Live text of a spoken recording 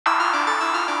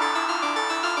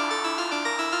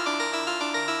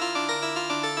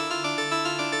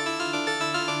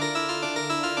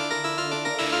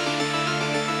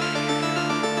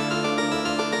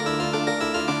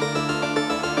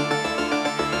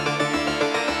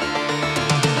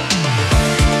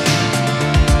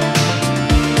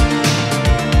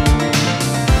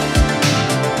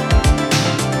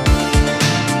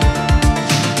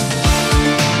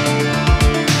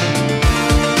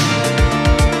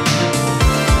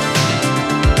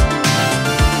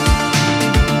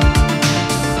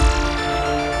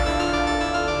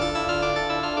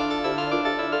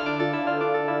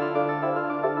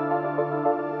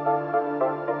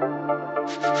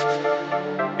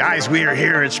Guys, we are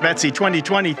here at Spezi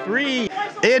 2023.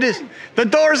 The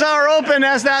doors are open,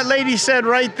 as that lady said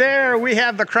right there. We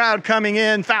have the crowd coming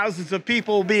in. Thousands of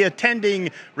people will be attending,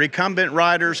 recumbent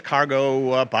riders,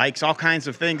 cargo bikes, all kinds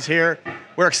of things here.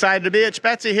 We're excited to be at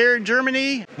Spezi here in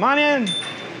Germany. Come on in.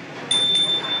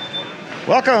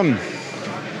 Welcome.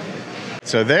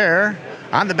 So there,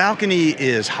 on the balcony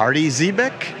is Hardy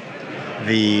Siebeck,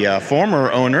 the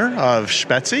former owner of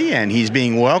Spezi, and he's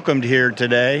being welcomed here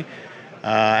today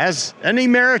as an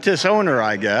emeritus owner,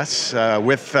 I guess,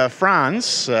 with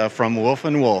Franz from Wolf &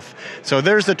 Wolf. So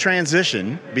there's the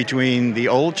transition between the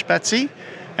old Spezi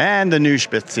and the new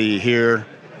Spezi here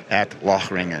at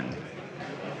Lochringen.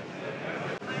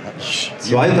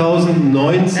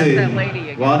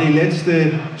 2019 war die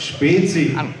letzte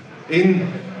Spezi in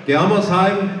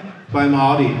Germersheim beim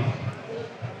Hardy.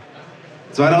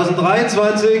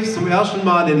 2023 zum ersten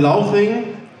Mal in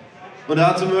Lauchringen. Und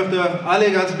dazu möchte ich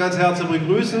alle ganz herzlich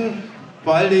begrüßen.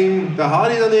 Vor allen Dingen der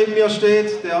Hardy, der neben mir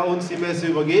steht, der uns die Messe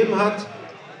übergeben hat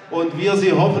und wir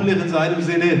sie hoffentlich in seinem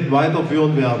Sinne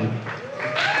weiterführen werden.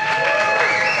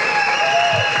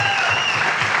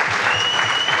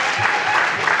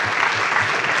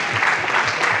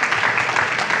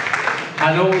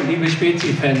 Hallo, liebe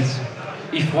Spezi-Fans.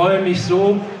 Ich freue mich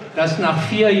so, dass nach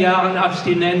 4 Jahren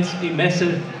Abstinenz die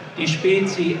Messe, die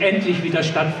Spezi, endlich wieder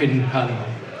stattfinden kann.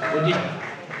 Und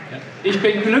ich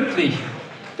bin glücklich,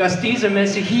 dass diese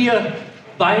Messe hier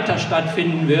weiter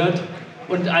stattfinden wird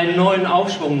und einen neuen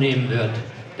Aufschwung nehmen wird.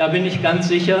 Da bin ich ganz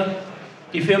sicher.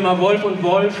 Die Firma Wolf &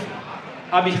 Wolf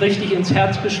habe ich richtig ins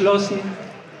Herz geschlossen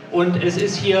und es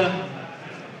ist hier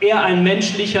eher ein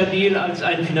menschlicher Deal als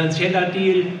ein finanzieller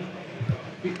Deal.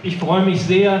 Ich freue mich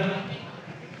sehr,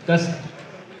 dass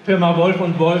Firma Wolf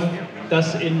 & Wolf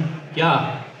das in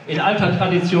alter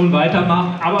Tradition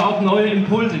weitermacht, aber auch neue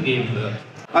Impulse geben wird.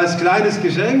 Als kleines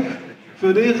Geschenk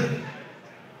für dich,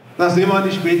 dass du immer an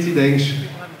die Spezi denkst.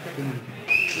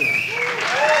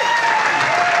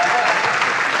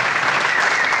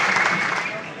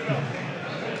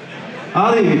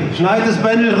 Hardy, schneid das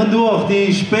Bändelchen durch.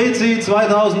 Die Spezi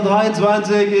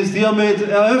 2023 ist hiermit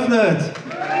eröffnet.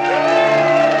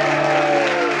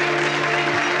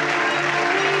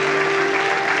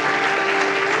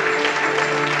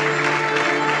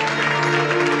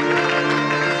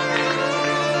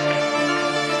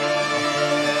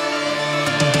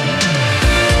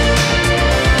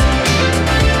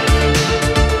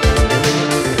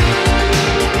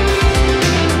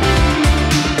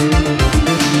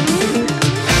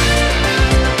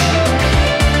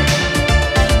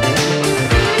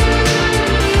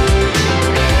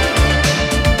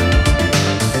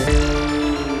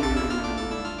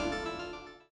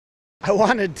 I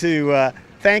wanted to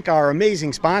thank our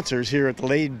amazing sponsors here at the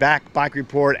Laidback Bike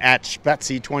Report at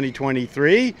Spezi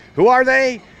 2023. Who are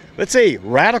they? Let's see,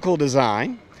 Radical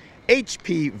Design,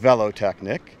 HP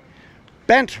Velotechnik,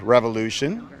 Bent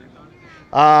Revolution,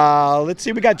 let's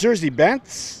see, we got Jersey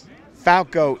Bents,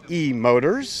 Falco E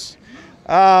Motors,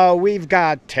 we've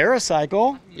got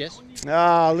TerraCycle, yes.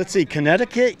 Let's see,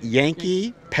 Connecticut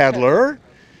Yankee Peddler,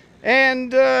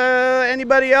 and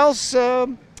anybody else?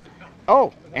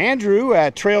 Oh, Andrew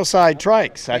at Trailside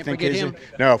Trikes, I think is him.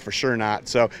 No, for sure not.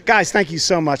 So, guys, thank you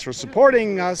so much for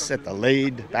supporting us at the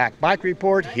Laidback Bike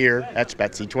Report here at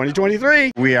Spezi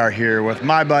 2023. We are here with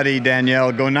my buddy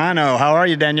Daniele Gonano. How are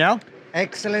you, Daniele?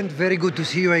 Excellent. Very good to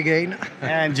see you again.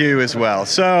 And you as well.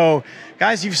 So,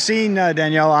 guys, you've seen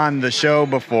Daniele on the show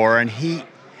before, and he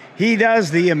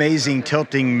does the amazing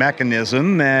tilting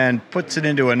mechanism and puts it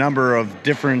into a number of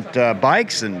different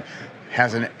bikes and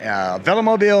has a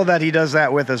velomobile that he does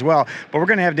that with as well. But we're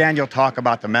going to have Daniele talk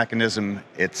about the mechanism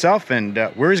itself and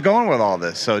where he's going with all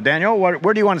this. So Daniele,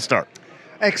 where do you want to start?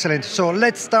 Excellent. So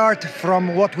let's start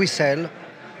from what we sell.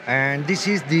 And this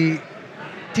is the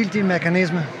tilting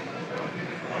mechanism.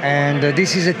 And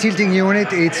this is a tilting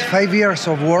unit. It's 5 years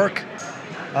of work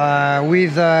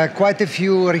with quite a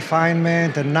few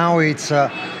refinement. And now it's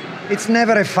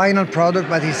never a final product,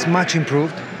 but it's much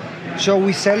improved. So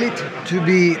we sell it to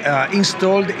be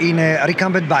installed in a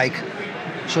recumbent bike.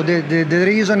 So the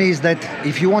reason is that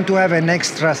if you want to have an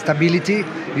extra stability,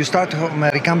 you start from a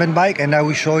recumbent bike, and I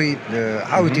will show you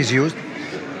how it is used.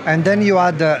 And then you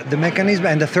add the mechanism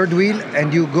and the third wheel,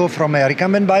 and you go from a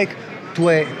recumbent bike to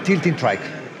a tilting trike.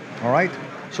 All right?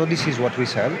 So this is what we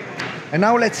sell. And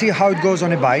now let's see how it goes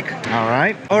on a bike. All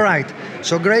right. All right.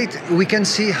 So great. We can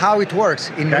see how it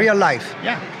works in real life.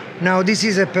 Yeah. Now this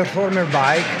is a performer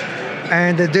bike.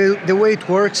 And the way it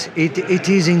works, it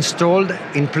is installed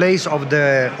in place of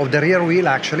the rear wheel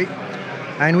actually,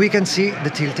 and we can see the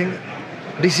tilting.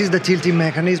 This is the tilting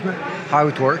mechanism, how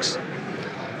it works.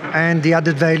 And the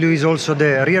added value is also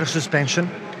the rear suspension,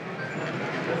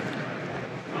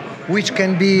 which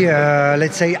can be,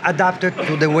 let's say, adapted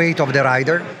to the weight of the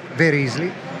rider very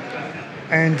easily.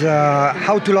 And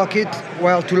how to lock it?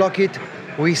 Well, to lock it,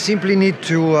 we simply need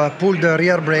to pull the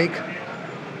rear brake,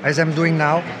 as I'm doing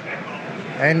now.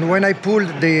 And when I pull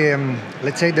the,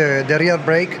 let's say, the rear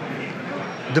brake,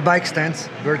 the bike stands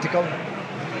vertical.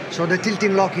 So the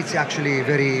tilting lock is actually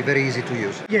very, very easy to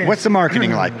use. Yes. What's the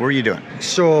marketing like? What are you doing?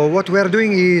 So what we are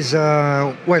doing is,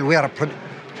 well, we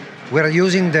are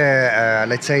using the,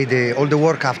 let's say, all the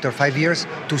work after 5 years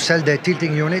to sell the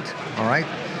tilting unit, all right?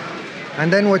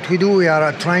 And then what we do, we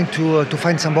are trying to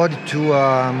find somebody to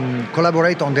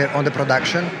collaborate on the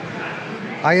production.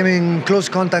 I am in close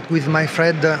contact with my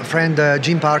friend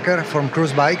Jimm Parker from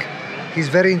Cruise Bike. He's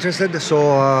very interested,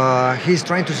 so he's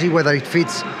trying to see whether it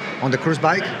fits on the cruise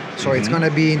bike. So it's going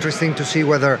to be interesting to see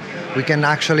whether we can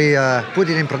actually put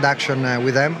it in production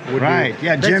with them. Right,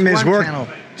 yeah, Jimm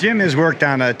has worked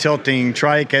on a tilting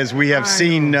trike, as we have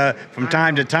seen from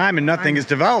time to time, and nothing is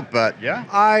developed, but yeah.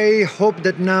 I hope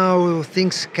that now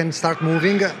things can start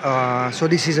moving, so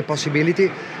this is a possibility.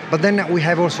 But then we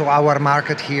have also our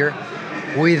market here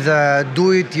with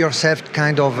do-it-yourself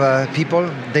kind of people.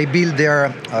 They build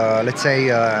their, let's say,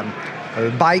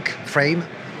 bike frame,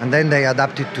 and then they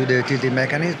adapt it to the tilting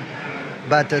mechanism.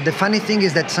 But the funny thing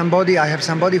is that I have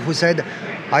somebody who said,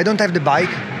 I don't have the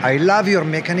bike, I love your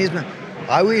mechanism,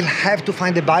 I will have to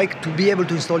find a bike to be able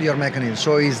to install your mechanism.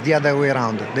 So it's the other way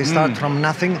around. They start from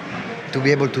nothing to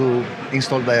be able to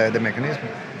install the mechanism.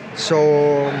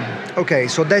 So, okay,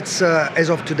 so that's as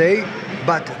of today,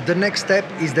 but the next step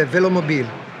is the Velomobile.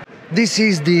 This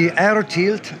is the Aero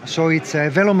Tilt, so it's a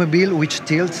Velomobile which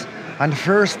tilts. And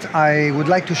first, I would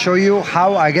like to show you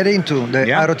how I get into the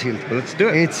Aero Tilt. Let's do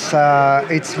it.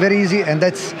 It's very easy, and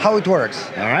that's how it works.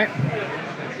 All right.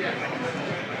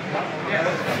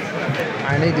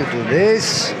 I need to do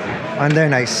this, and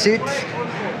then I sit.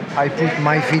 I put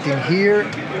my feet in here.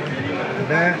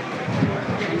 There.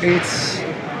 It's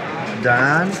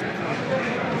done.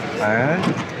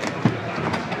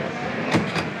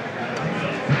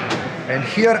 And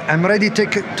here I'm ready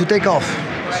to take off.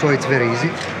 So it's very easy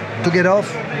to get off.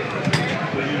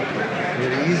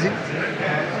 Very easy.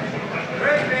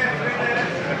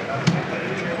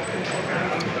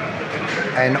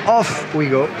 And off we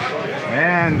go.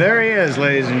 And there he is,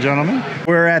 ladies and gentlemen.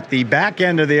 We're at the back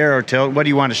end of the Aero Tilt. What do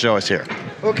you want to show us here?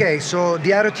 Okay, so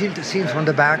the Aero Tilt seen from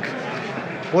the back.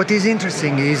 What is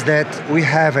interesting is that we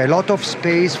have a lot of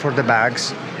space for the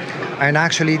bags. And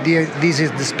actually, this is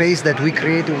the space that we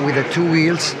created with the two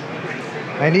wheels.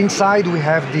 And inside we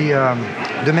have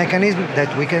the mechanism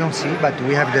that we cannot see, but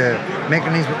we have the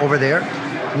mechanism over there.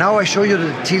 Now I show you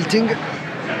the tilting.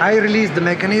 I release the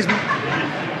mechanism.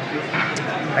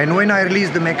 And when I release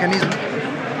the mechanism,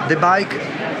 the bike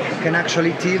can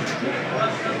actually tilt.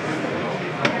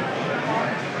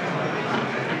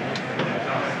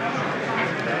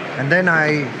 And then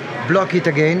I block it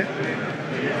again,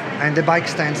 and the bike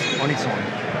stands on its own.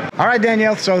 All right,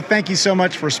 Danielle, so thank you so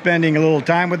much for spending a little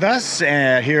time with us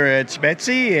here at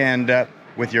Spezi, and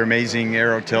with your amazing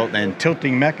Aero Tilt and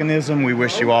tilting mechanism. We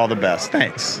wish you all the best.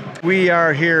 Thanks. We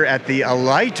are here at the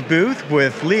Light booth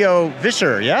with Leo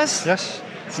Vischer, yes? Yes.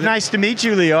 It's nice to meet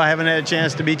you, Leo. I haven't had a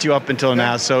chance to meet you up until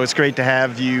now, so it's great to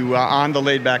have you on the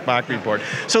Laidback Bike Report.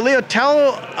 So, Leo,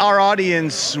 tell our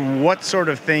audience what sort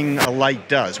of thing a Light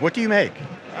does. What do you make?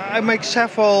 I make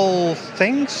several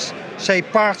things, say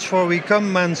parts for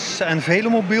recumbents and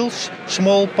velomobiles,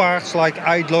 small parts like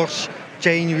idlers,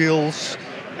 chain wheels,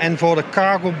 and for the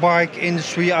cargo bike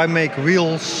industry I make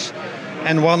wheels,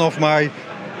 and one of my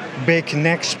big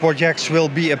next projects will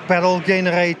be a pedal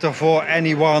generator for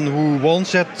anyone who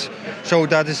wants it. So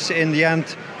that is in the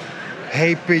end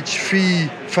HPV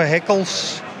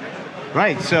vehicles.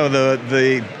 Right, so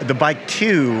the Bike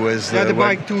 2 is the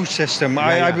Bike 2 system.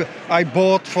 Yeah, I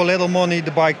bought for little money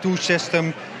the Bike 2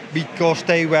 system because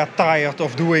they were tired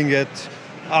of doing it.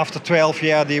 After 12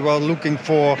 years they were looking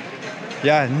for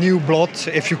new blood,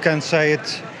 if you can say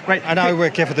it. Right. And I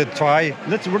will give it a try.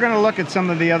 We're going to look at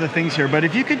some of the other things here, but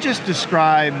if you could just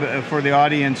describe for the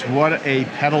audience what a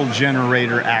pedal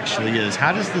generator actually is.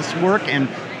 How does this work, and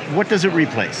what does it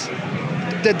replace?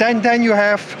 Then you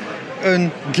have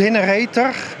a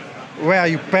generator where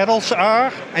your pedals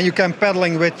are, and you can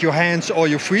pedaling with your hands or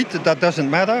your feet, that doesn't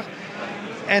matter.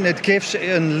 And it gives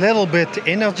a little bit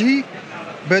energy,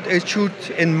 but it should,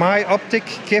 in my optic,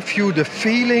 give you the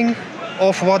feeling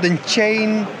of what a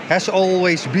chain has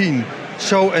always been.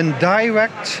 So a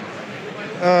direct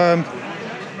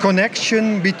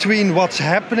connection between what's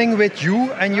happening with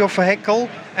you and your vehicle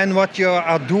and what you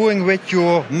are doing with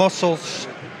your muscles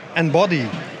and body.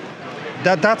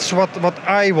 That's what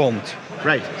I want.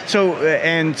 Right. So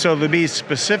so to be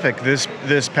specific,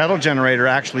 this pedal generator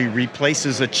actually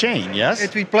replaces a chain. Yes.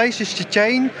 It replaces the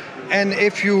chain, and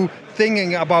if you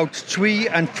thinking about 3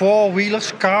 and 4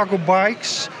 wheelers, cargo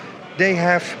bikes, they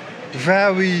have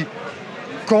very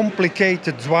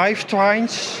complicated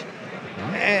drivetrains,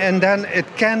 and then it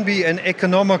can be an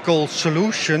economical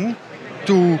solution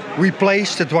to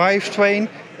replace the drivetrain.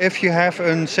 If you have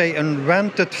say a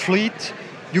rented fleet,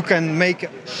 you can make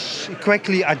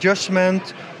quickly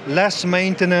adjustment, less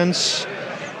maintenance,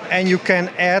 and you can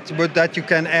add, but that you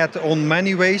can add on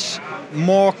many ways,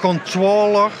 more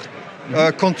control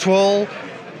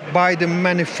by the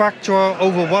manufacturer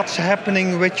over what's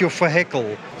happening with your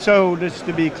vehicle. So just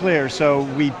to be clear, so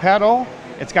we pedal,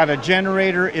 it's got a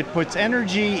generator, it puts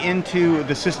energy into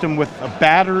the system with a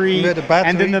battery,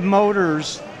 and then the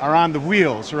motors are on the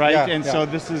wheels, right? Yeah, and so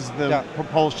this is the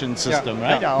propulsion system,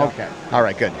 right? Yeah, okay. All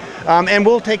right, good. And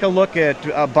we'll take a look at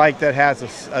a bike that has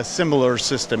a similar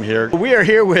system here. We are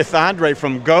here with Andre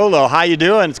from Golo. How you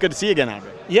doing? It's good to see you again, Andre.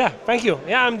 Yeah, thank you.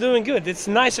 Yeah, I'm doing good. It's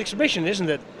a nice exhibition, isn't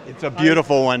it? It's a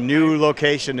beautiful one, new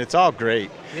location. It's all great.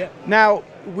 Yeah. Now,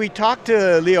 we talked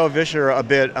to Leo Vischer a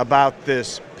bit about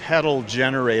this pedal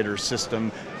generator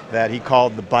system that he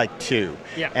called the Bike 2.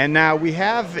 Yeah. And now we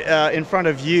have in front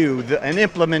of you an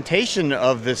implementation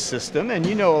of this system, and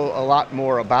you know a lot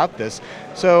more about this.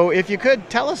 So if you could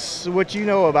tell us what you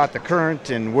know about the current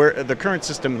and where the current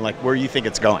system, like where you think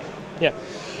it's going. Yeah.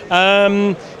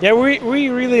 We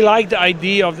really like the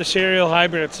idea of the serial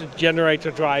hybrid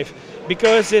generator drive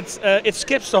because it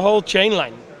skips the whole chain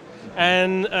line.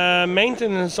 And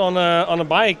maintenance on a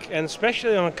bike, and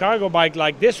especially on a cargo bike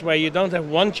like this, where you don't have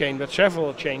one chain but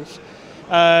several chains,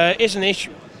 is an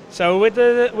issue. So with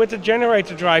the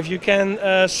generator drive, you can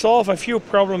solve a few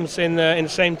problems in the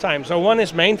same time. So one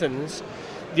is maintenance,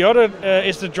 the other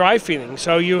is the drive feeling.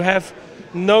 So you have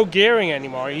no gearing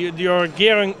anymore. You're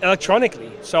gearing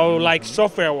electronically. So like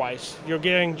software-wise, you're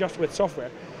gearing just with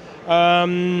software,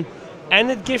 and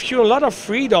it gives you a lot of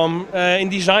freedom in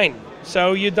design.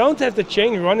 So you don't have the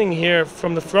chain running here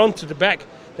from the front to the back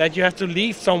that you have to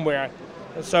leave somewhere.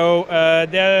 So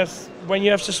when you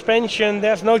have suspension,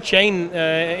 there's no chain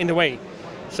in the way.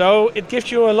 So it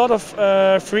gives you a lot of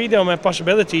freedom and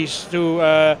possibilities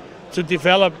to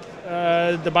develop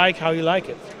the bike how you like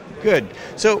it. Good.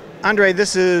 So, Andre,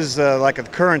 this is like a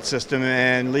current system,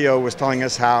 and Leo was telling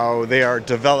us how they are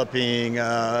developing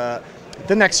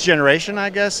the next generation,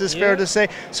 I guess is fair to say.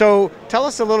 So tell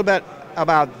us a little bit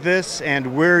about this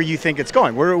and where you think it's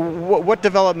going. What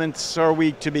developments are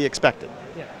we to be expected?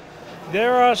 Yeah.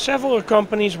 There are several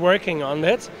companies working on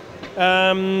it,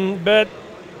 but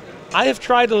I have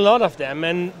tried a lot of them,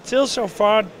 and till so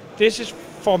far this is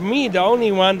for me the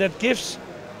only one that gives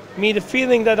me the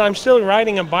feeling that I'm still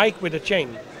riding a bike with a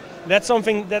chain. That's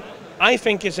something that I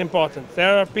think is important.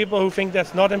 There are people who think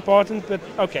that's not important, but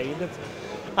okay.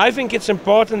 I think it's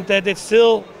important that it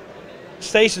still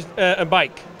stays a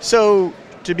bike. So,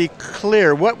 to be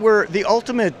clear, the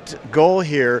ultimate goal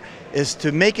here is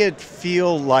to make it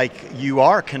feel like you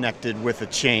are connected with a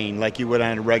chain, like you would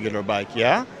on a regular bike,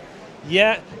 yeah?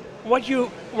 Yeah. What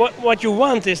you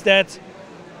want is that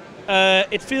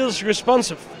it feels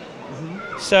responsive.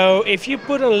 Mm-hmm. So if you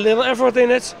put a little effort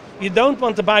in it, you don't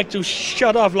want the bike to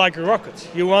shut off like a rocket.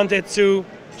 You want it to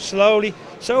slowly.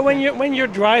 So when you're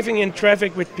driving in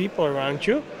traffic with people around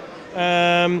you,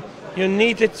 you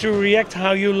need it to react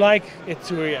how you like it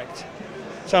to react.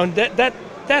 So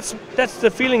that's the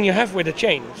feeling you have with a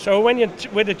chain. So when you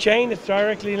with a chain, it's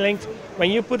directly linked.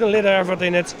 When you put a little effort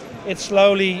in it, it's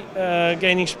slowly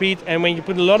gaining speed. And when you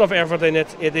put a lot of effort in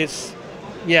it, it is,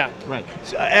 yeah. Right.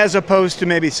 So as opposed to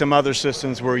maybe some other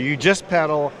systems where you just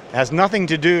pedal, has nothing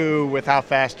to do with how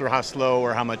fast or how slow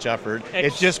or how much effort.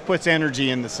 It just puts energy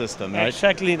in the system, right?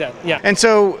 Exactly that, yeah. And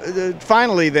so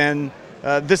finally then,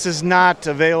 this is not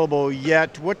available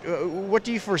yet. What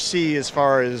do you foresee as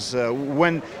far as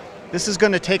when this is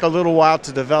going to take a little while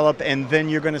to develop, and then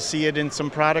you're going to see it in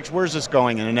some products? Where's this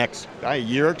going in the next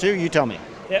year or two? You tell me.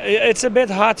 Yeah, it's a bit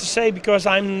hard to say because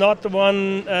I'm not the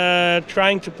one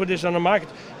trying to put this on the market.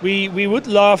 We would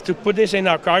love to put this in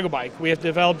our cargo bike. We have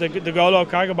developed the Golo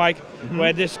cargo bike, mm-hmm.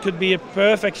 where this could be a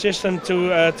perfect system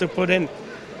to put in.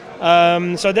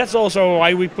 So that's also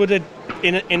why we put it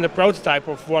in the prototype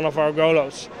of one of our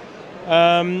Golos.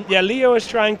 Leo is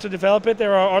trying to develop it.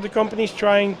 There are other companies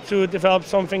trying to develop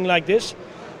something like this.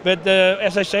 But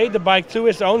as I say, the Bike 2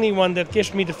 is the only one that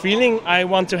gives me the feeling I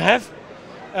want to have.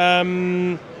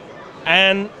 And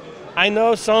I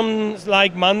know some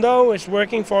like Mando is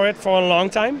working for it for a long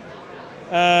time.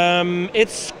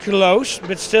 It's close,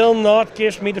 but still not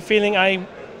gives me the feeling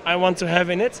I want to have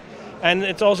in it. And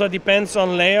it also depends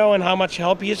on Leo and how much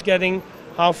help he is getting,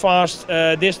 how fast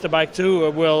the bike too,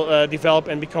 will develop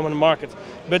and become on the market.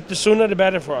 But the sooner the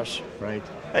better for us. Right.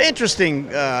 Interesting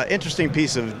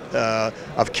piece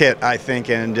of kit, I think,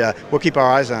 and we'll keep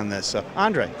our eyes on this.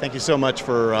 Andre, thank you so much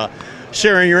for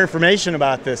sharing your information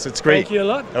about this. It's great. Thank you a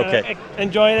lot. Okay.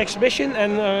 Enjoy the exhibition,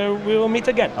 and we will meet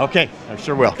again. Okay, I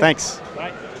sure will. Okay. Thanks.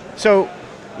 Bye. So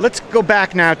let's go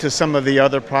back now to some of the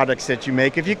other products that you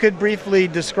make. If you could briefly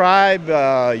describe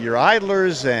your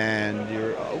idlers and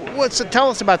tell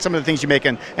us about some of the things you make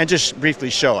and just briefly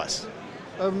show us.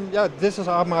 Yeah, this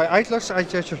are my idlers. I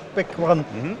just pick one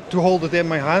to hold it in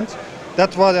my hand.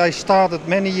 That's what I started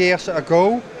many years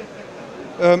ago.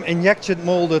 Injection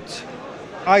molded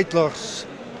idlers.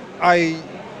 I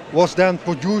was then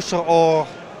producer of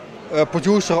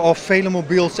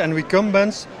velomobiles and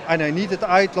recumbents, and I needed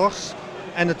idlers,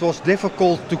 and it was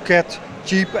difficult to get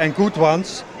cheap and good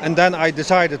ones. And then I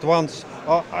decided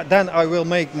then I will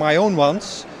make my own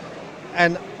ones.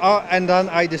 And then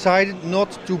I decided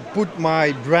not to put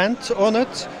my brand on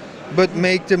it, but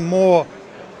make them more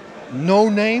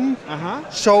no-name,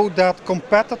 so that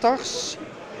competitors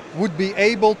would be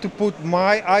able to put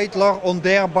my idler on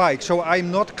their bike. So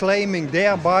I'm not claiming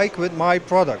their bike with my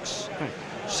products. Right.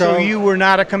 So you were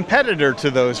not a competitor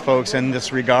to those folks in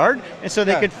this regard, and so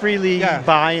they could freely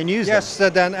buy and use them. Yes,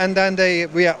 then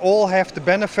we all have the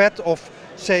benefit of,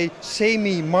 say,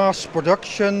 semi-mass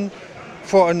production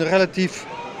for a relative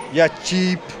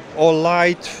cheap or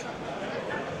light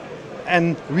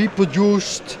and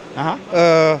reproduced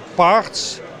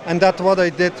parts. And that's what I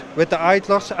did with the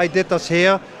idlers. I did this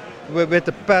here with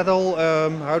the pedal,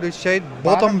 how do you say it?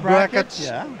 Bottom brackets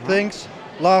things.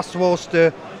 Last was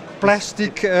the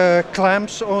plastic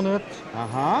clamps on it.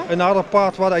 Another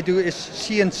part what I do is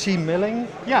CNC milling.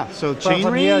 Yeah, so chain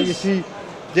rings. Here you see,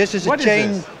 this is a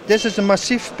chain. This is a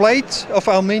massive plate of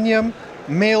aluminium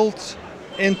milled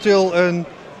into a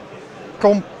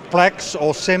complex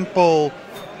or simple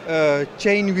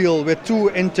chain wheel with two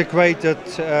integrated,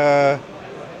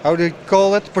 how do you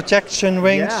call it, protection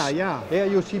rings. Here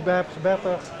you see perhaps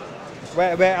better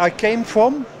where I came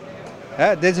from.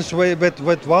 This is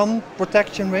with one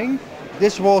protection ring.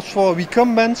 This was for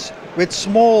recumbents with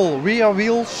small rear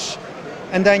wheels,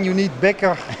 and then you need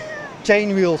bigger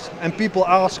chain wheels. And people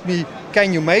ask me,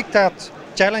 can you make that?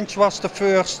 Challenge was the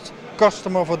first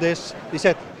customer for this. He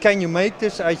said, can you make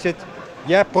this? I said,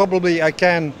 yeah, probably I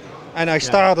can. And I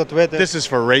started with it. This is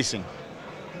for racing.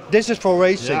 This is for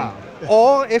racing. Yeah.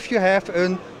 Or if you have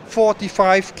a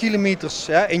 45 kilometers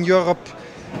in Europe,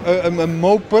 a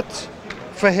moped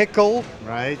vehicle,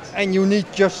 right? And you need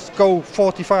just go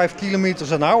 45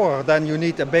 kilometers an hour, then you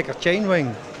need a bigger chain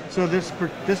ring. So this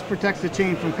protects the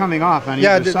chain from coming off on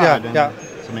either side. Yeah.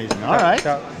 It's amazing. All right.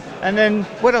 Yeah. And then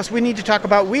what else? We need to talk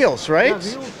about wheels, right?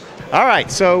 Yeah, wheels. All right.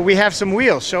 So we have some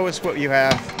wheels. Show us what you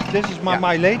have. This is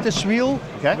my latest wheel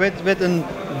with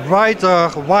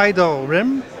a wider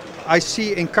rim. I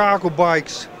see in cargo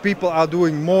bikes people are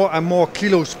doing more and more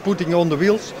kilos putting on the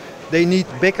wheels. They need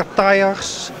bigger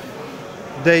tires.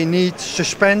 They need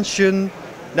suspension.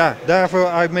 Now, therefore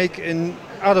I make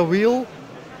another wheel.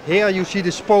 Here you see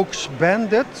the spokes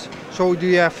bended, so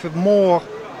you have more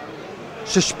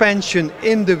suspension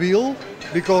in the wheel,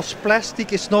 because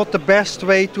plastic is not the best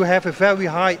way to have a very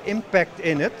high impact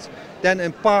in it. Then a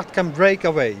part can break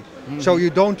away. So you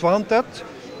don't want that.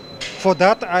 For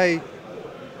that I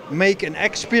make an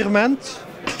experiment.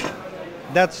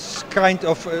 That's kind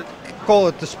of, call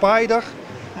it the spider.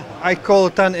 I call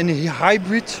it then a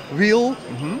hybrid wheel.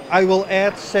 I will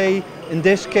add, say, in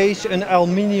this case, an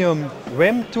aluminium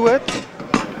rim to it.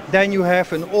 Then you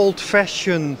have an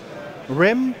old-fashioned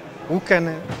rim who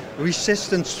can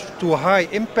resistance to a high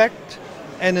impact,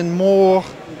 and a more,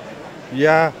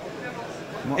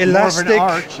 elastic more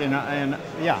of an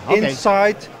arch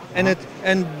inside.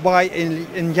 And by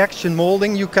injection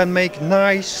molding, you can make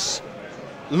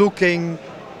nice-looking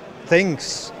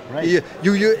things. Right.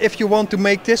 If you want to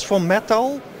make this from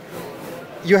metal,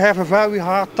 you have a very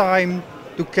hard time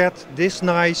to get this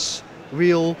nice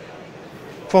wheel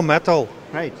from metal.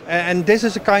 Right. And this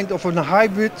is a kind of a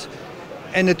hybrid,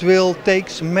 and it will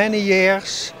take many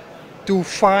years to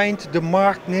find the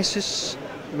niches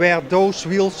where those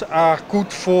wheels are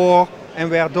good for, and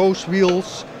where those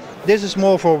wheels. This is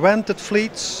more for rented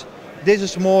fleets. This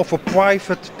is more for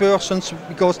private persons,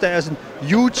 because there is a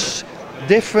huge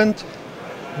difference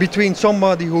between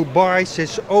somebody who buys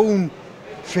his own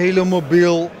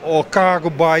velomobile or cargo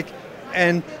bike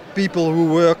and people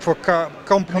who work for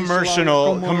companies.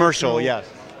 Commercial, yes.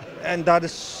 And that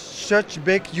is such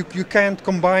big, you can't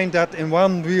combine that in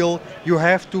one wheel. You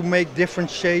have to make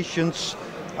differentiations.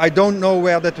 I don't know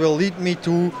where that will lead me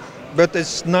to, but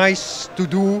it's nice to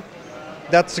do.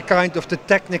 That's the kind of the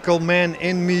technical man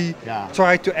in me. Yeah.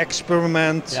 Try to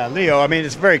experiment. Yeah, Leo, I mean,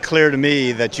 it's very clear to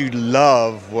me that you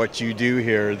love what you do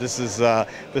here. This is a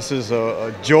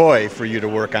joy for you to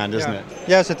work on, isn't it?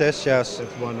 Yes, it is, yes.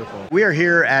 It's wonderful. We are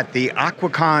here at the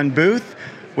Aquacon booth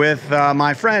with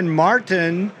my friend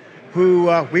Martin, who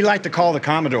we like to call the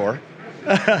Commodore.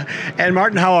 And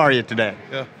Martin, how are you today?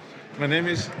 Yeah, my name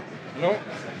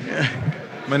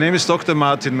is Dr.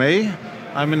 Martin May.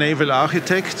 I'm a naval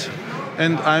architect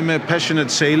and I'm a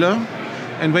passionate sailor.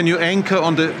 And when you anchor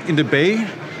in the bay,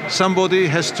 somebody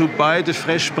has to buy the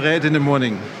fresh bread in the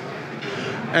morning.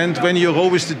 And when you row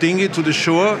with the dinghy to the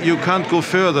shore, you can't go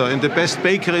further. And the best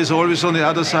bakery is always on the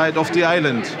other side of the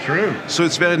island. True. So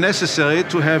it's very necessary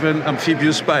to have an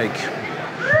amphibious bike.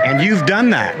 And you've done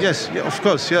that? Yes, yeah, of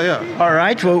course, yeah. All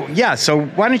right, well, yeah, so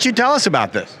why don't you tell us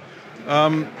about this?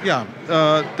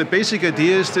 The basic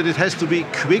idea is that it has to be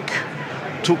quick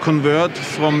to convert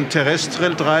from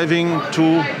terrestrial driving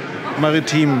to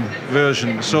maritime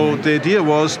version. So the idea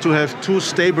was to have two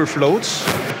stable floats,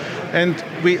 and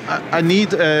I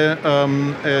need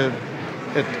a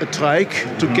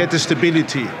trike to get the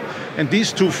stability. And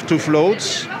these two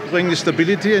floats bring the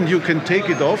stability, and you can take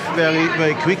it off very,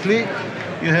 very quickly.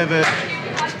 You have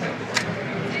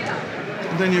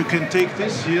and then you can take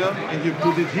this here and you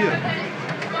put it here.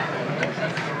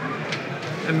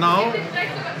 And now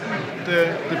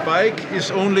the bike is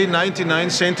only 99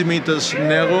 centimeters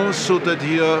narrow, so that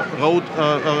your road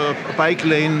bike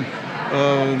lane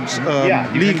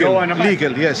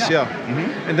legal. Yes, yeah.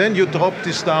 Mm-hmm. And then you drop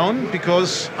this down,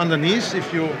 because underneath,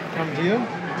 if you come here,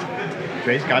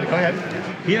 Trace, got it, go ahead.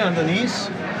 Here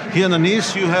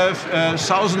underneath you have a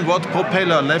 1000-watt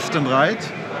propeller left and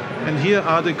right, and here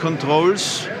are the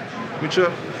controls, which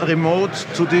are remote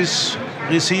to this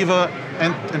receiver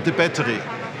and the battery.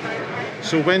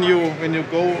 So when you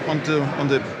go on the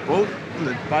boat, on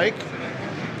the bike,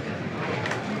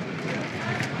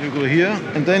 you go here,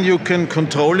 and then you can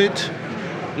control it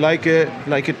like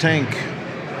a tank.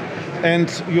 And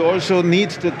you also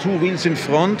need the two wheels in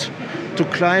front to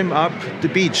climb up the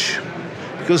beach,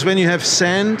 because when you have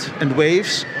sand and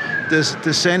waves,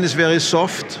 the sand is very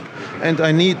soft, and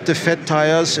I need the fat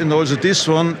tires and also this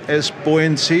one as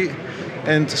buoyancy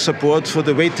and support for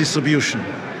the weight distribution.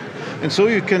 And so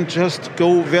you can just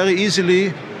go very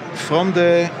easily from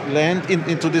the land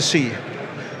into the sea.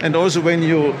 And also when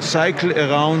you cycle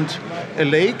around a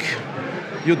lake,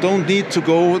 you don't need to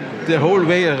go the whole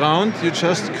way around, you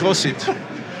just cross it.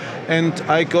 And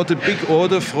I got a big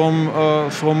order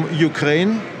from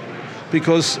Ukraine,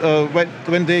 because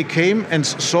when they came and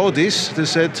saw this, they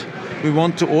said, we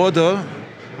want to order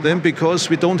them because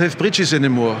we don't have bridges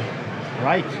anymore.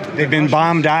 Right. They've been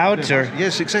bombed out? Or?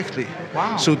 Yes, exactly.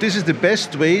 Wow. So this is the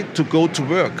best way to go to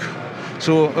work.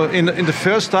 So in the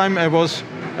first time I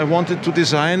wanted to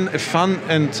design a fun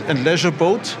and leisure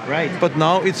boat. Right. But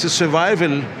now it's a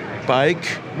survival bike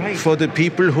for the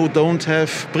people who don't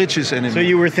have bridges anymore. So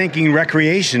you were thinking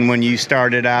recreation when you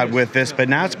started out with this, but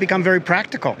now it's become very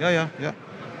practical. Yeah.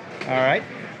 All right.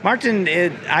 Martin,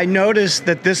 I noticed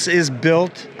that this is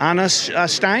built on a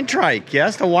Steintrike,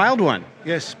 yes? The wild one.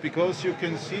 Yes, because you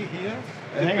can see here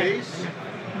the base.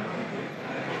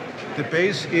 The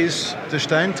base is the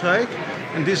Steintrike,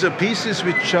 and these are pieces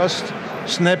which just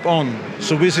snap on.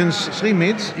 So within 3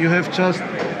 minutes you have just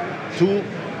two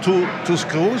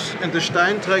screws, and the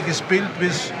Steintrike is built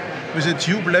with a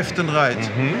tube left and right.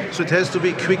 Mm-hmm. So it has to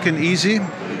be quick and easy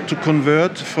to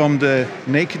convert from the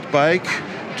naked bike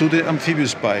to the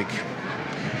amphibious bike.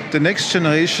 The next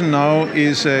generation now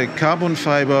is a carbon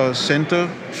fiber center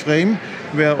frame,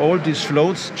 where all these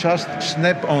floats just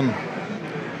snap on.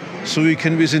 So you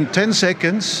can, within 10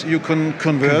 seconds, you can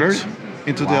convert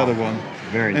into the other one.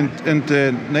 Very nice. And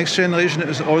the next generation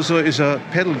is also a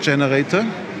pedal generator,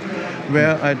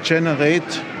 where I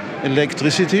generate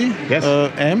electricity,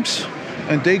 amps,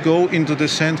 and they go into the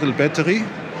central battery,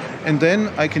 and then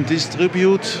I can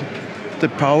distribute the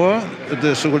power,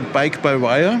 the so-called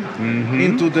bike-by-wire,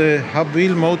 into the hub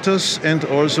wheel motors and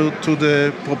also to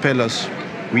the propellers.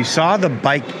 We saw the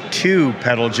Bike 2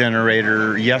 pedal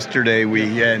generator yesterday.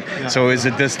 So is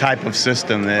it this type of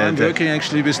system? I'm working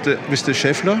actually with the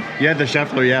Schaeffler. Yeah, the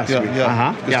Schaeffler, yes.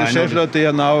 Yeah. With the Schaeffler, they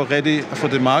are now ready for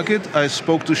the market. I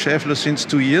spoke to Schaeffler since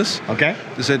 2 years. Okay.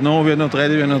 They said, no, we're not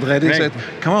ready. Right. I said,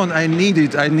 come on, I need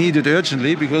it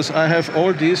urgently, because I have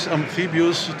all these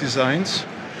amphibious designs,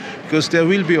 because there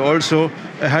will be also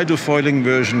a hydrofoiling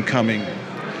version coming.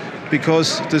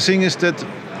 Because the thing is that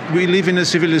we live in a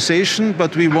civilization,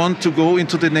 but we want to go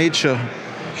into the nature,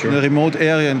 in a remote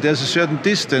area, and there's a certain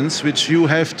distance which you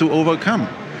have to overcome.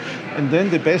 And then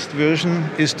the best version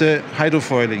is the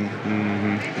hydrofoiling.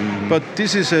 But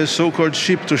this is a so-called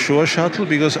ship-to-shore shuttle,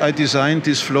 because I designed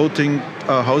these floating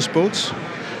houseboats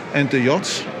and the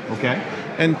yachts. Okay.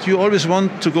 And you always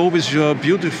want to go with your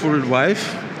beautiful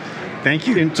wife. Thank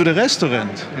you. Into the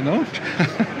restaurant, you know.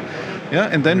 Yeah,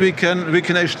 and then we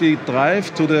can actually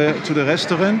drive to the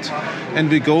restaurant, and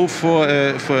we go for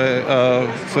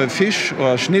a fish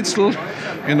or a Schnitzel,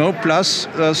 you know, plus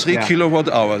 3 kilowatt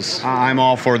hours. I'm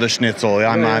all for the Schnitzel.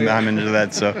 I'm into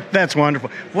that. So that's wonderful.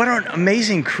 What are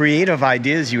amazing creative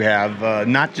ideas you have?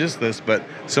 Not just this, but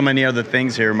so many other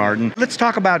things here, Martin. Let's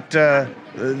talk about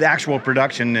the actual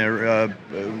production.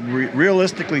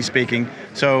 Realistically speaking,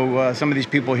 so some of these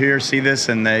people here see this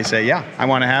and they say, "Yeah, I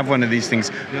want to have one of these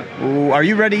things." Yeah. Are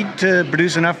you ready to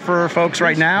produce enough for folks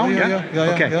right now?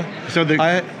 Yeah. Okay. Yeah. So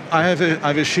I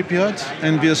have a shipyard,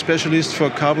 and we are specialists for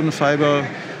carbon fiber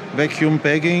vacuum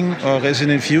bagging or resin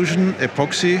infusion,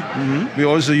 epoxy. We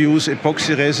also use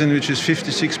epoxy resin, which is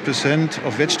 56%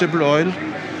 of vegetable oil,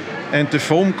 and the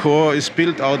foam core is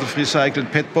built out of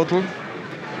recycled PET bottle.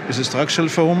 It's a structural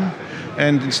foam,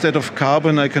 and instead of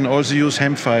carbon, I can also use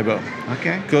hemp fiber.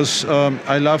 Okay. Because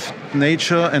I love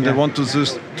nature, and I want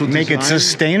to make it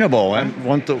sustainable.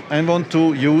 I want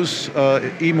to use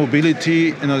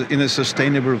e-mobility in a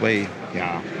sustainable way.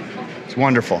 Yeah, it's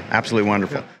wonderful, absolutely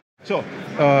wonderful. Yeah. So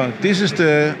this is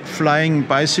the flying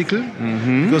bicycle,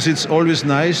 because it's always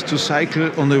nice to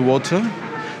cycle on the water,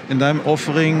 and I'm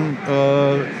offering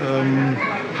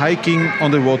hiking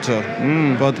on the water,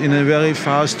 but in a very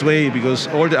fast way, because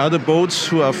all the other boats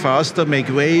who are faster make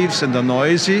waves and are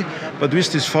noisy, but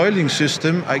with this foiling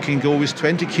system I can go with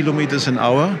 20 kilometers an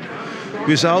hour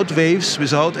without waves,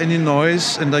 without any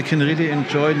noise, and I can really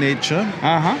enjoy nature.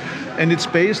 And it's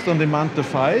based on the Manta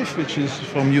 5, which is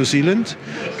from New Zealand.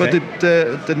 But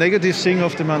the negative thing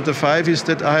of the Manta 5 is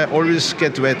that I always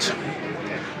get wet.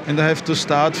 And I have to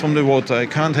start from the water. I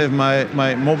can't have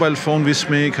my mobile phone with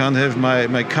me, can't have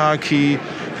my car key,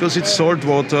 because it's salt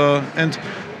water, and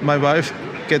my wife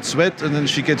gets wet and then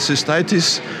she gets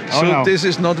cystitis. This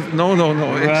is not,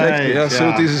 exactly. Yeah.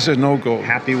 So this is a no-go.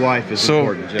 Happy wife is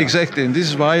important. Yeah. Exactly, and this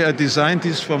is why I designed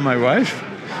this for my wife.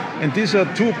 And these are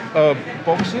two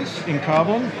boxes in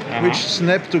carbon, which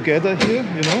snap together here,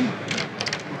 you know.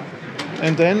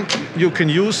 And then you can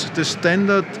use the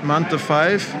standard Manta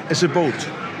 5 as a boat.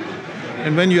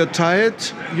 And when you're tired,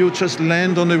 you just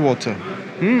land on the water.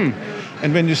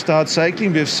 And when you start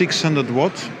cycling, we have 600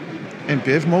 watt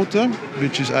MPF motor,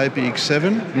 which is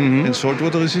IPX7 and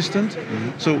saltwater resistant.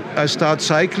 So I start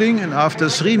cycling, and after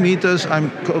 3 meters, I'm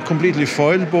completely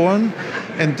foil borne,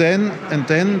 and then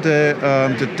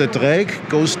the drag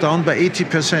goes down by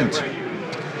 80%.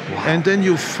 And then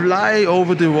you fly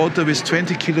over the water with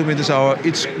 20 kilometers an hour.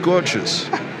 It's gorgeous.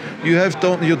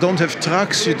 You don't have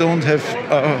trucks, you don't have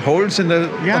holes on the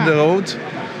road,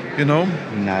 you know.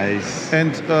 Nice.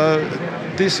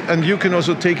 And you can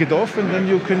also take it off, and then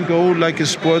you can go like a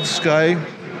sports guy,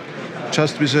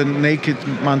 just with a naked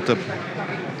manta.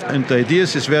 And the idea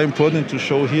is very important to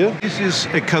show here. This is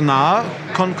a canard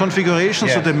configuration,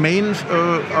 so the main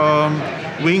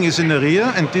wing is in the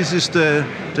rear, and this is the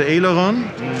aileron,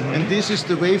 and this is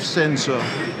the wave sensor.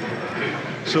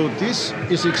 So this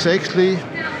is exactly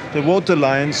the water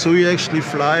line, so you actually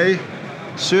fly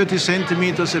 30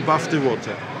 centimeters above the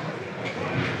water.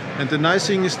 And the nice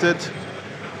thing is that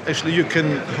actually you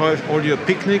can have all your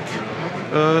picnic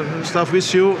stuff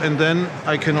with you, and then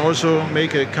I can also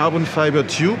make a carbon fiber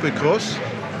tube across.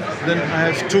 Then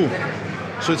I have two.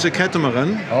 So it's a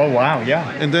catamaran. Oh wow,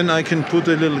 yeah. And then I can put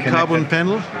a little carbon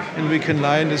panel, and we can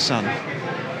lie in the sun.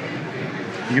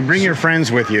 You can bring your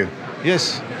friends with you.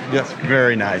 Yes. Yeah.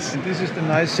 Very nice. And this is the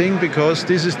nice thing, because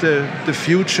this is the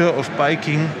future of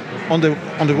biking on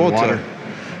the water.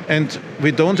 And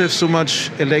we don't have so much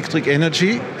electric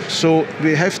energy, so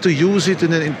we have to use it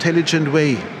in an intelligent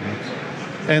way.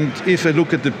 And if I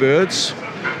look at the birds,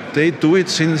 they do it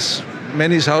since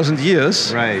many thousand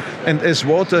years. Right. And as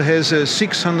water has a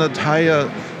 600 higher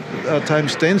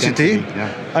times density,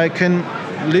 I can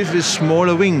live with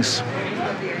smaller wings.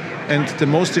 And the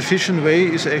most efficient way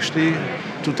is actually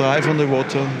to drive on the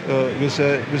water with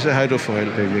a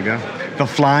hydrofoil. There you go. The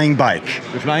flying bike.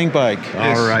 The flying bike.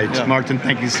 Yes. All right, Martin,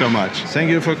 thank you so much.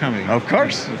 Thank you for coming. Of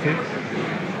course. Okay.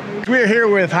 We're here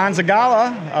with Hans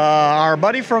Gala, our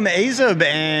buddy from ASIB,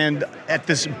 and at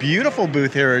this beautiful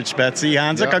booth here at Spezi.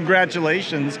 Hans,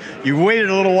 congratulations. You waited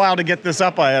a little while to get this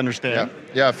up, I understand.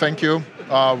 Yeah, thank you.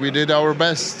 We did our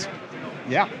best.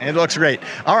 Yeah, it looks great.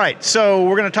 All right, so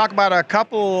we're going to talk about a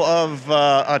couple of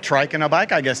a trike and a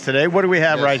bike, I guess, today. What do we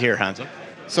have right here, Hansa?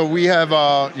 So we have,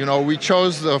 we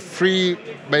chose the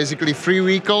basically free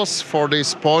vehicles for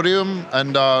this podium,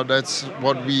 and that's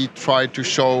what we try to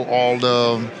show all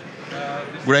the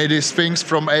greatest things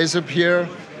from ASAP here.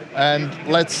 And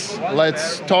let's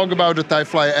talk about the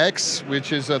Tyfly X,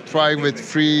 which is a trike with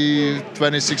three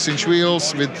 26-inch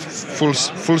wheels with full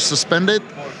suspended,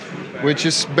 which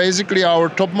is basically our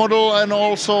top model and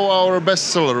also our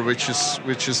bestseller,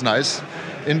 which is nice.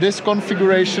 In this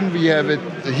configuration, we have it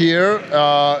here.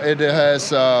 It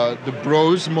has the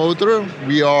Bros motor.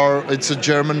 It's a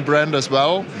German brand as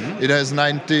well. Mm-hmm. It has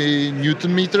 90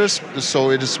 Newton meters,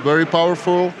 so it is very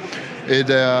powerful. It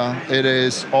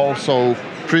is also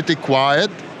pretty quiet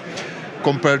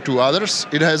compared to others.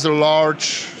 It has a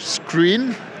large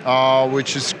screen,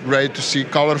 which is great to see,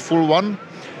 colorful one.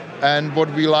 And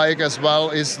what we like as well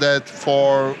is that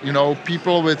for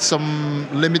people with some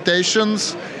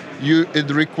limitations, it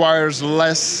requires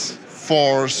less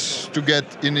force to get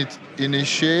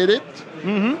initiated,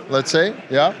 let's say,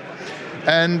 yeah.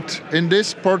 And in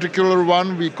this particular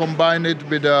one, we combine it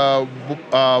with a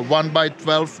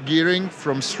 1x12 gearing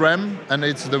from SRAM, and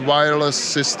it's the wireless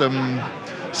system,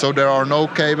 so there are no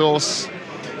cables,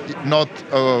 not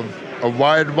a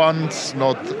wired ones,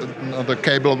 not the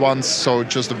cable ones, so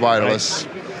just the wireless.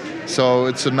 Right. So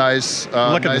it's a nice...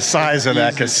 Look at the size of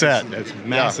that cassette. System. It's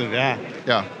massive, yeah.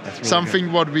 Yeah, really something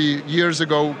good. What we years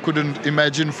ago couldn't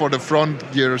imagine for the front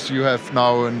gears you have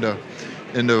now in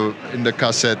the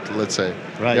cassette, let's say.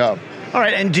 Right. Yeah. All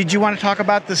right, and did you want to talk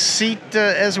about the seat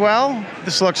as well?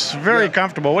 This looks very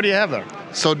comfortable. What do you have there?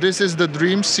 So this is the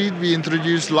Dream seat we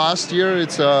introduced last year.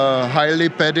 It's a highly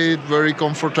padded, very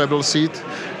comfortable seat.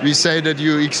 We say that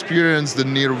you experience the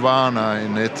nirvana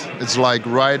in it. It's like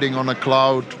riding on a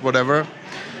cloud, whatever.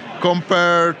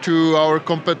 Compared to our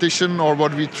competition, or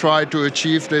what we try to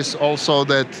achieve, is also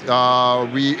that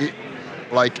we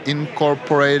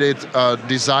incorporated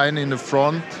design in the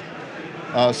front.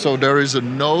 So there is a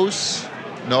nose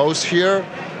here,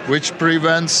 which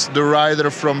prevents the rider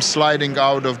from sliding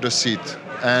out of the seat.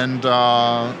 And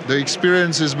the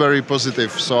experience is very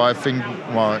positive. So I think,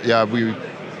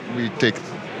 we ticked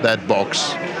that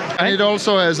box. And it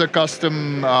also has a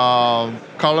custom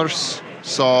colors.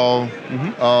 So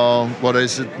what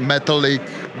is it? Metallic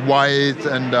white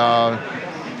and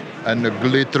a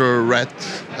glitter red,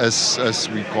 as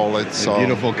we call it. So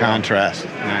beautiful contrast.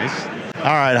 Nice.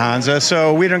 All right, Hansa.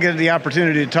 So we don't get the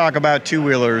opportunity to talk about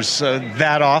two-wheelers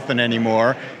that often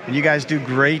anymore, and you guys do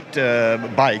great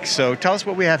bikes. So tell us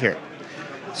what we have here.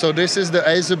 So this is the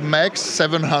ASAP Max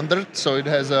 700. So it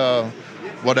has a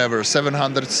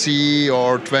 700C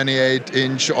or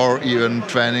 28-inch or even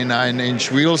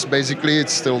 29-inch wheels. Basically,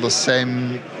 it's still the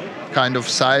same kind of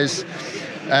size.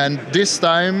 And this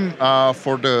time,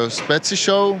 for the Spezi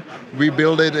show, we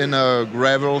built it in a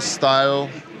gravel style,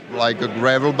 like a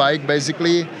gravel bike,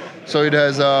 basically. So it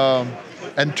has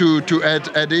and to add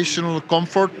additional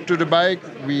comfort to the bike,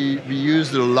 we use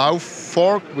the Lauf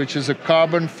fork, which is a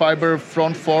carbon fiber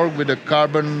front fork with a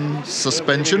carbon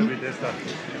suspension.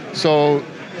 So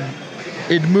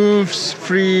it moves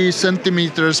 3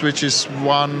 centimeters, which is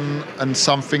 1 and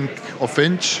something of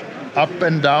inch, up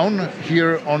and down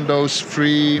here on those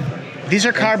 3. These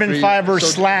are carbon fiber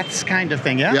slats kind of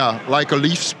thing, yeah? Yeah, like a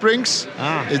leaf springs.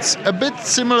 It's a bit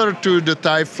similar to the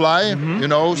Tyfly,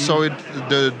 so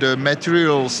the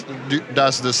materials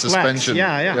does the suspension.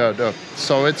 Slats, yeah.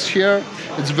 So it's here,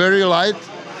 it's very light.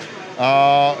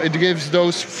 It gives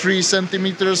those 3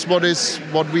 centimeters,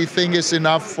 what we think is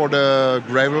enough for the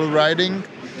gravel riding.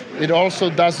 It also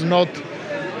does not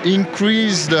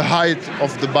increase the height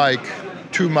of the bike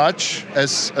too much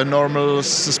as a normal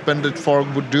suspended fork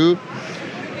would do.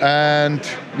 And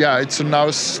it's a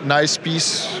nice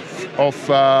piece of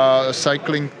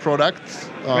cycling product.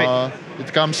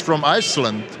 It comes from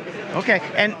Iceland. Okay,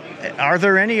 and are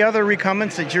there any other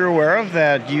recumbents that you're aware of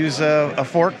that use a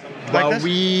fork like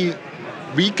this?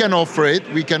 We can offer it,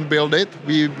 we can build it.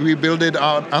 We build it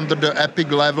under the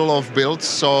Epic level of builds,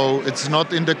 so it's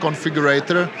not in the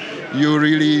configurator. You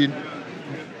really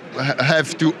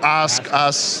have to ask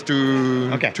us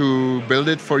to build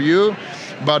it for you.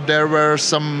 But there were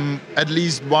at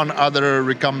least one other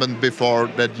recumbent before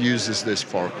that uses this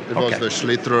fork. It was the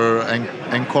Schlitter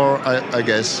Encore, I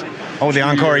guess. Oh, the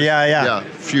Encore, yeah. Yeah, a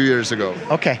few years ago.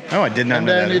 Okay. Oh, I did not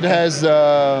know that. And then it has,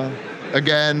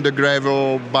 again, the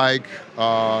gravel bike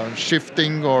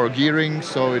shifting or gearing.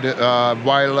 So it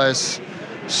wireless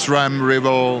SRAM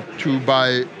Rival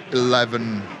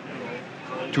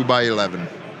 2x11.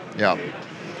 Yeah.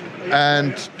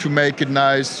 And to make it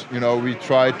nice, you know, we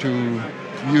try to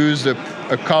use a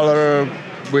color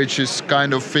which is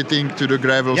kind of fitting to the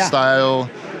gravel style.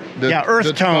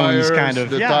 Earth tones, tires, kind of.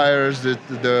 The tires,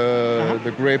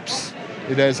 the grips.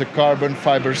 It has a carbon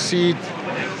fiber seat,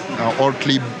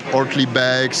 Ortli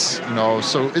bags, you know.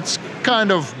 So it's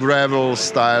kind of gravel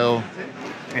style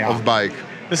of bike.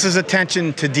 This is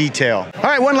attention to detail. All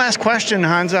right, one last question,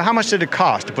 Hansa. How much did it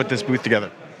cost to put this booth together?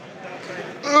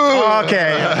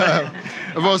 Okay.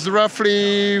 It was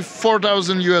roughly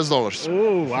 $4,000 US.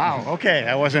 Oh, wow. Okay,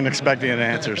 I wasn't expecting an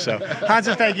answer. So,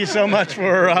 Hansa, thank you so much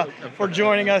for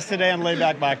joining us today on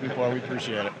Laidback Bike Report. We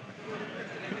appreciate it.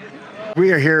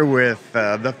 We are here with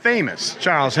the famous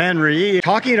Charles Henry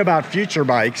talking about future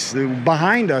bikes.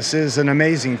 Behind us is an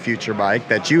amazing future bike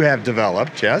that you have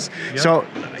developed, yes? Yep. So,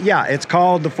 yeah, it's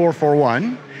called the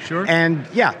 441. Sure. And,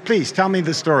 yeah, please tell me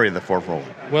the story of the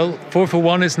 441. Well,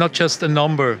 441 is not just a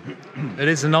number. It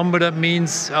is a number that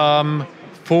means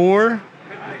 4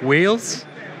 wheels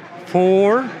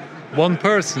for 1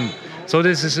 person. So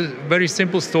this is a very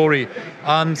simple story.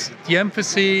 And the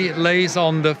emphasis lays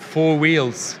on the 4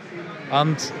 wheels.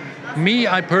 And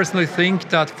I personally think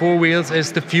that 4 wheels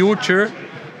is the future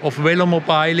of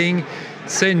velomobiling,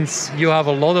 since you have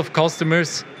a lot of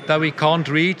customers that we can't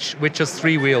reach with just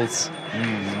 3 wheels.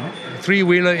 Mm-hmm.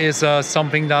 3-wheeler is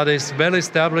something that is well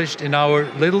established in our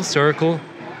little circle,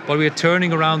 but we are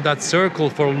turning around that circle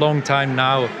for a long time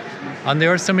now. And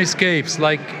there are some escapes,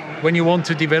 like when you want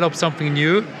to develop something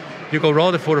new, you go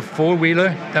rather for a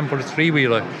 4-wheeler than for a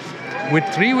 3-wheeler. With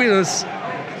 3-wheelers,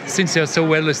 since they are so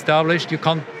well established, you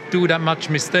can't do that much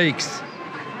mistakes.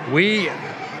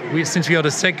 Since we are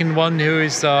the second one who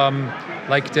is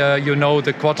like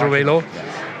the Quattro Velo,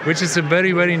 which is a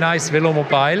very, very nice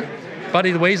velomobile. But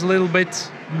it weighs a little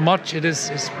bit much.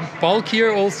 It's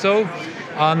bulkier also.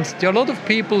 And there are a lot of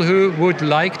people who would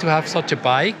like to have such a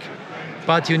bike,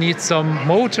 but you need some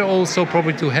motor also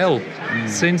probably to help.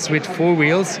 Since with 4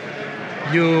 wheels,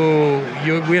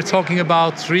 we're talking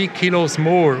about 3 kilos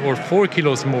more or 4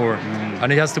 kilos more.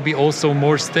 And it has to be also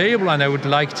more stable. And I would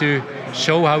like to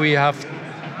show how we have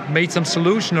made some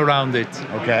solution around it.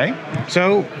 Okay.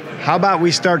 So, how about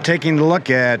we start taking a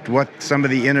look at what some of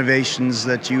the innovations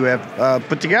that you have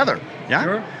put together? Yeah?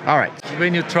 Sure. All right.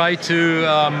 When you try to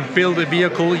build a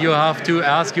vehicle, you have to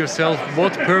ask yourself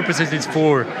what purpose is it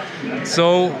for.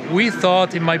 So we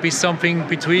thought it might be something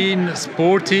between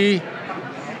sporty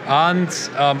and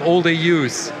all-day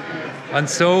use. And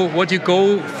so what you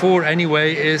go for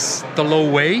anyway is the low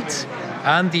weight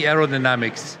and the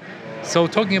aerodynamics. So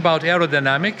talking about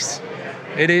aerodynamics,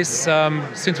 it is,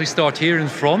 since we start here in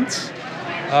front,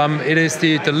 it is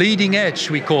the leading edge,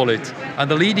 we call it.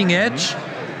 And the leading edge,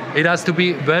 it has to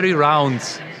be very round.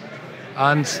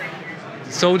 And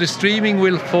so the streaming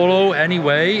will follow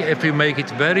anyway. If you make it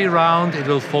very round, it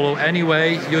will follow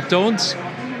anyway. You're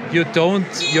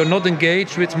not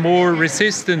engaged with more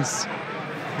resistance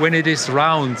when it is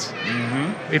round.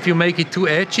 Mm-hmm. If you make it too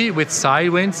edgy with side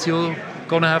winds, you're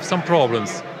gonna have some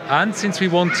problems. And since we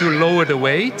want to lower the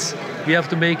weight, we have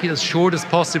to make it as short as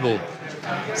possible.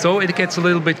 So it gets a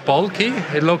little bit bulky.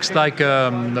 It looks like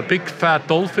a big fat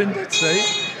dolphin, let's say.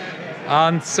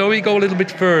 And so we go a little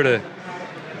bit further.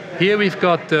 Here we've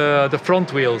got the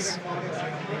front wheels.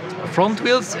 Front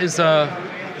wheels is a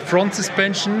front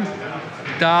suspension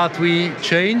that we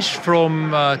changed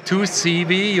from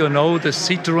 2CV, the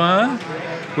Citroën,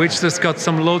 which has got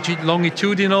some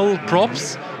longitudinal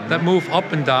props that move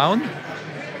up and down.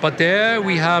 But there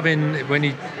we have, when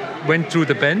it went through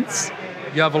the bends,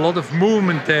 you have a lot of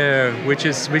movement there, which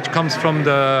comes from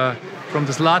the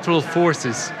lateral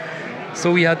forces.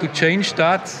 So we had to change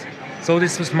that. So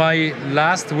this was my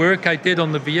last work I did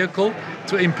on the vehicle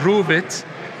to improve it.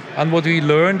 And what we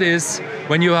learned is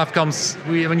when you have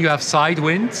side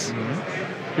winds,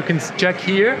 you can check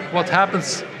here what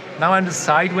happens now in the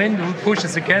side wind. It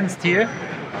pushes against here,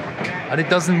 and it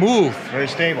doesn't move. Very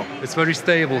stable. It's very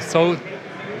stable. So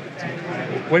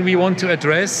when we want to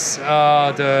address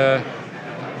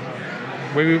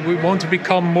when we want to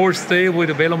become more stable with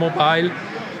a velomobile,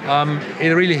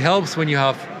 it really helps when you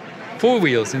have 4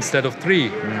 wheels instead of 3.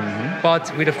 Mm-hmm.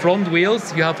 But with the front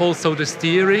wheels, you have also the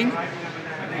steering,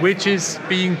 which is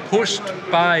being pushed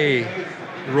by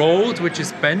road, which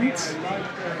is bent.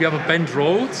 You have a bent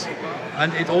road,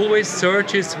 and it always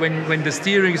searches when the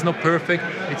steering is not perfect.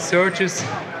 It searches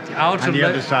the outer the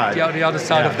other side. The other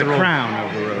side of the road. The crown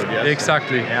of the road. Yes.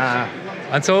 Exactly. Yeah.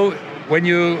 And so when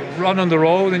you run on the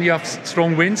road and you have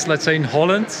strong winds, let's say in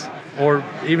Holland or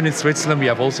even in Switzerland, we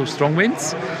have also strong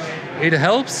winds. It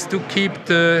helps to keep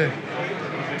the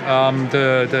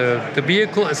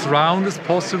vehicle as round as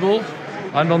possible,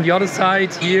 And on the other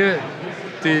side here,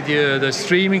 the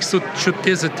streaming should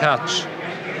disattach.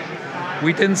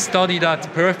 We didn't study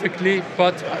that perfectly,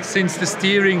 but since the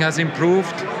steering has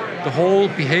improved, the whole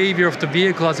behavior of the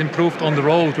vehicle has improved on the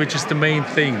road, which is the main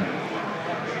thing.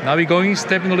 Now we're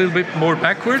stepping a little bit more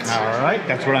backwards. All right,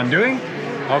 that's what I'm doing.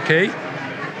 Okay.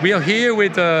 We are here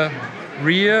with the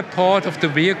rear part of the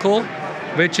vehicle,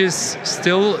 which is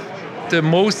still the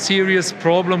most serious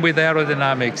problem with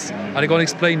aerodynamics. And I'm going to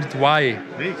explain it why.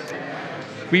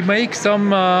 We make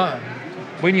some,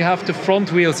 when you have the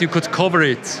front wheels, you could cover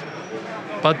it.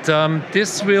 But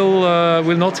this will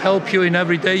not help you in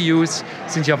everyday use,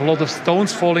 since you have a lot of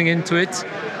stones falling into it.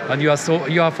 And you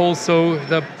have also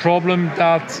the problem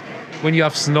that when you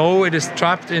have snow, it is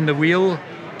trapped in the wheel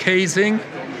casing.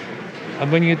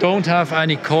 And when you don't have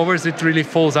any covers, it really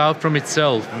falls out from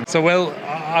itself. So, well,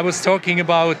 I was talking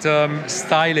about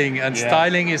styling, and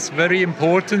styling is very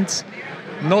important,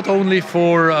 not only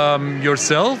for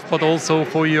yourself, but also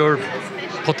for your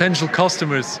potential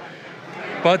customers.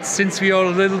 But since we are a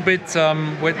little bit,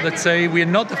 let's say, we're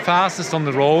not the fastest on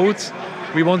the road,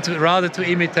 we want rather to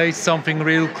imitate something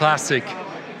real classic.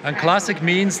 And classic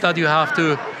means that you have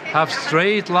to have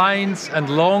straight lines and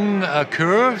long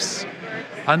curves.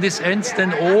 And this ends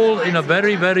then all in a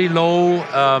very, very low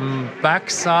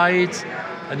backside.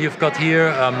 And you've got here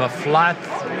a flat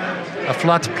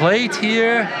plate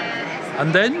here.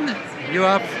 And then you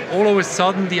have all of a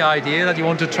sudden the idea that you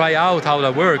want to try out how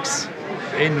that works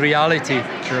in reality.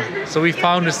 Sure. So we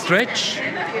found a stretch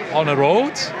on a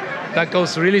road that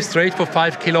goes really straight for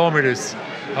 5 kilometers.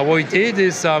 And what we did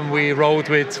is we rode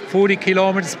with 40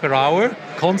 kilometers per hour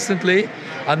constantly,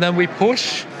 and then we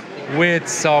push with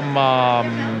some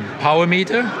power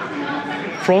meter.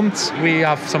 Front, we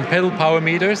have some pedal power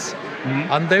meters,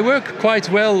 and they work quite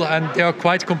well, and they are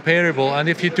quite comparable. And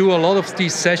if you do a lot of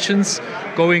these sessions,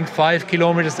 going 5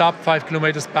 kilometers up, 5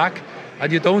 kilometers back,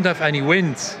 and you don't have any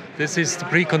wind, this is the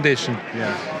precondition.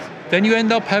 Yeah. Then you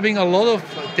end up having a lot of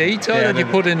data that you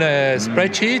put in a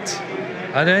spreadsheet,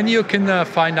 and then you can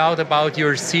find out about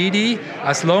your CD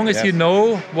as long as you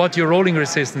know what your rolling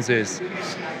resistance is.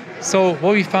 So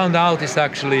what we found out is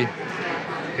actually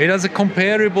it has a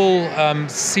comparable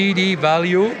CD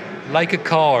value like a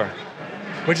car,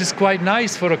 which is quite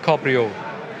nice for a Cabrio.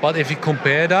 But if you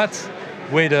compare that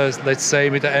with let's say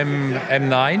with the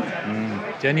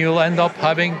M9, then you'll end up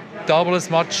having double as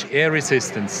much air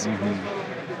resistance,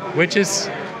 which is,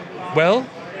 well,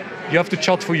 you have to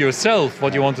judge for yourself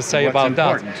what you want to say about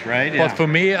that. Right? But for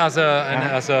me, as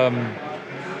a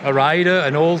rider,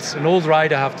 an old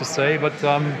rider, I have to say, but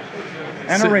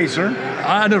and a racer.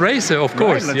 And a racer, of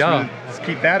course. Right, let's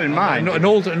keep that in mind. An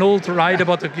old rider,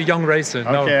 but a young racer.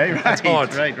 Okay, no, right, it's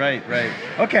hard. Right.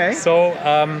 Okay. So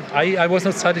I was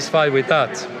not satisfied with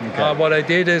that. Okay. What I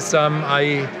did is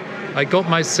I got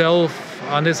myself,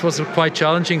 and this was a quite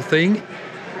challenging thing,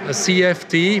 a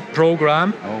CFD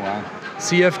program. Oh wow.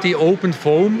 CFD open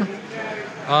foam,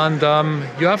 and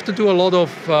you have to do a lot of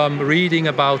reading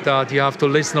about that. You have to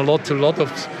listen a lot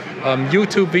of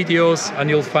YouTube videos, and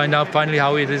you'll find out finally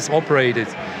how it is operated.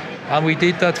 And we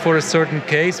did that for a certain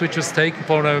case, which was taken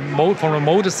from a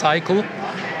motorcycle.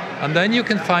 And then you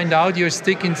can find out you're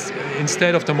sticking,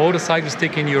 instead of the motorcycle,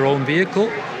 sticking your own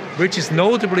vehicle, which is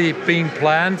notably being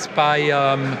planned by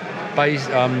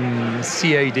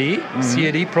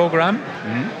CAD program.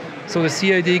 So the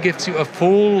CAD gives you a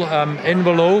full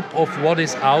envelope of what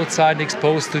is outside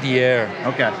exposed to the air.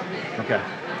 Okay.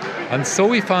 And so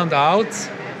we found out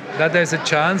that there's a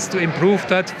chance to improve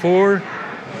that for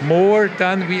more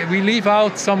than, we leave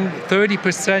out some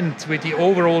 30% with the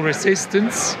overall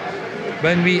resistance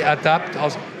when we adapt,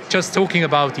 just talking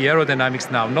about the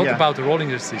aerodynamics now, not about the rolling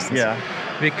resistance. Yeah.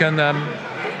 We can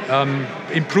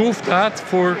improve that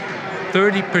for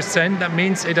 30%. That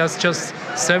means it has just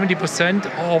 70%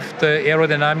 of the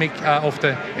aerodynamic of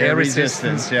the air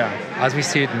resistance as we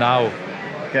see it now.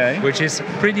 Okay. Which is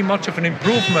pretty much of an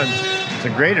improvement. It's a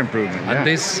great improvement. And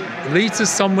this leads us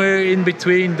somewhere in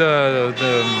between the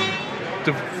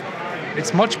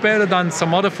it's much better than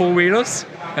some other four-wheelers,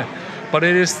 but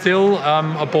it is still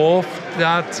above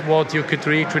that what you could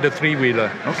reach with a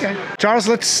three-wheeler. Okay. Charles,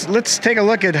 let's take a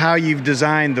look at how you've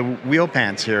designed the wheel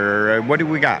pants here. What do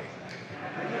we got?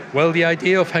 Well, the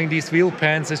idea of having these wheel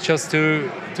pants is just to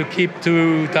keep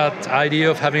to that idea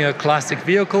of having a classic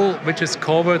vehicle which is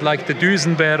covered like the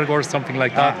Duesenberg or something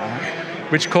like that,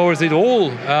 which covers it all,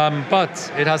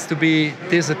 but it has to be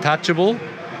disattachable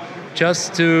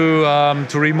just to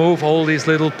remove all these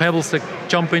little pebbles that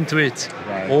jump into it,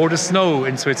 or the snow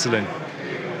in Switzerland.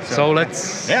 So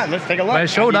let's take a look. I'll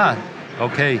show that.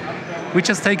 Okay, we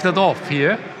just take that off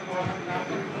here.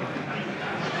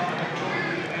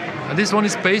 And this one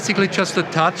is basically just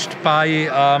attached by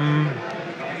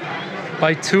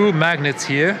two magnets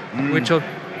here, which are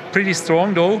pretty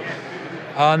strong though.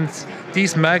 And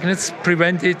these magnets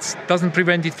doesn't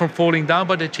prevent it from falling down,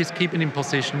 but they just keep it in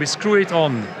position. We screw it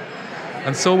on.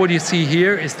 And so what you see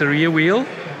here is the rear wheel,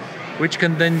 which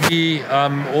can then be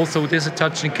also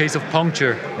disattached in case of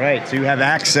puncture. Right, so you have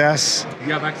access.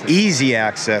 You have access. Easy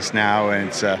access now, and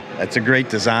it's a great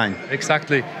design.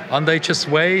 Exactly, and they just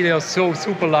weigh. They are so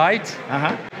super light.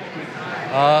 And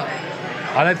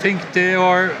I think they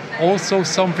are also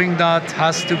something that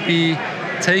has to be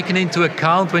taken into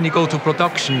account when you go to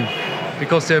production,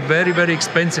 because they're very, very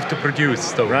expensive to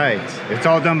produce. Though. Right, it's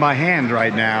all done by hand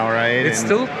right now, right? It's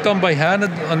still done by hand,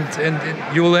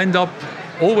 and you will end up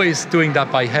always doing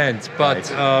that by hand. But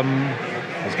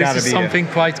this is something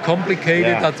quite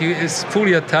complicated that is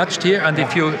fully attached here, and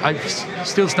if I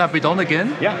still snap it on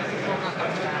again. Yeah.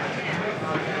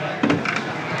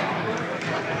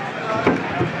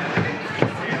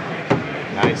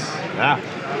 Nice. Yeah.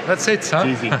 That's it, huh?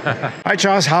 Easy. All right,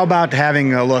 Charles, how about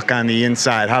having a look on the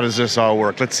inside? How does this all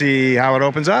work? Let's see how it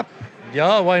opens up.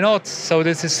 Yeah, why not? So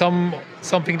this is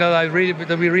something that we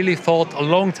really thought a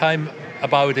long time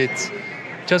about it,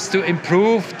 just to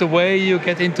improve the way you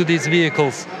get into these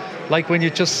vehicles. Like when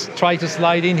you just try to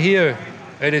slide in here,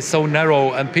 it is so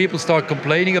narrow, and people start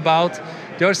complaining about.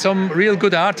 There are some real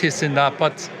good artists in that,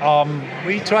 but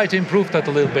we try to improve that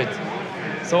a little bit.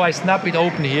 So I snap it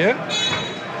open here.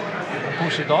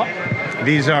 Push it up.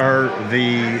 These are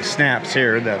the snaps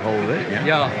here that hold it.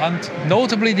 Yeah, and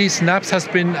notably these snaps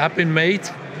have been made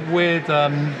with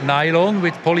nylon,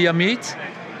 with polyamide,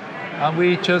 and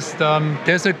we just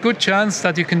there's a good chance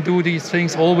that you can do these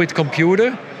things all with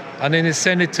computer, and then you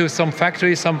send it to some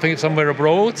factory, somewhere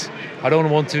abroad. I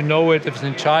don't want to know it if it's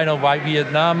in China or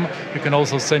Vietnam. You can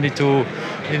also send it to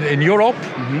in Europe.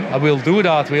 I will do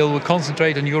that. We'll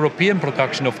concentrate on European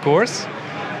production, of course.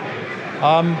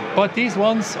 But these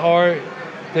ones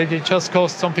they just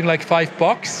cost something like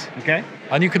 $5. Okay.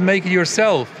 And you can make it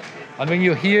yourself. And when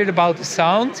you hear about the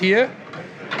sound here,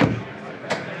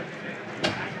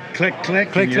 click,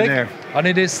 click, click, and click, there. And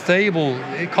it is stable.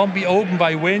 It can't be opened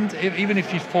by wind. Even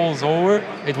if it falls over,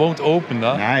 it won't open.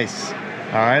 Huh? Nice.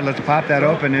 All right, let's pop that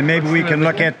open, and maybe we can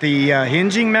look at the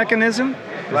hinging mechanism.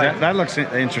 Right. That looks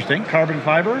interesting. Carbon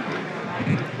fiber.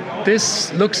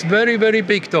 This looks very, very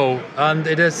big though, and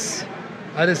it has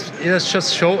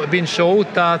just been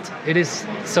showed that it is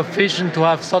sufficient to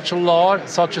have such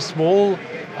a small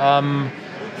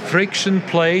friction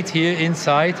plate here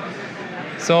inside.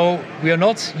 So we are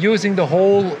not using the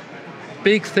whole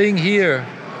big thing here.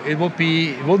 It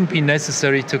wouldn't be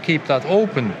necessary to keep that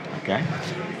open. Okay.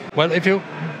 Well,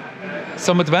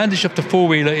 some advantage of the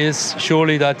four-wheeler is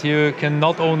surely that you can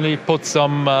not only put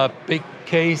some big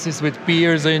cases with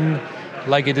beers in,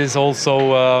 like it is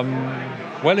also.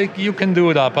 You can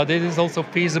do that, but it is also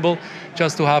feasible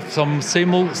just to have some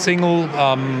single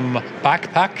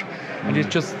backpack, and you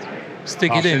just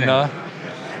stick it in.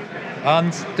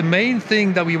 And the main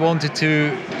thing that we wanted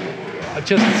to,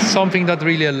 just something that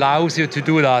really allows you to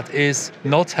do that, is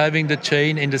not having the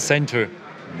chain in the center.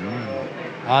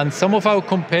 And some of our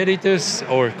competitors,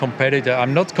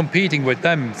 I'm not competing with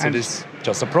them, so this is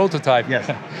just a prototype. Yes.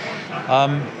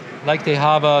 Like they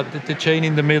have the chain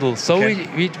in the middle. So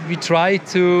we try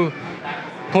to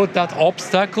put that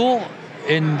obstacle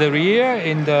in the rear,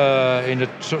 in the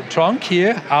trunk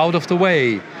here, out of the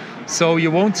way. So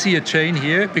you won't see a chain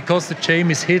here because the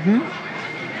chain is hidden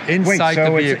inside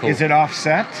the vehicle. Is it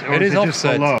offset? Or it is offset.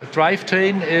 Just below? The drive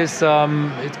chain is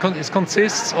it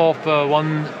consists of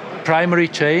one primary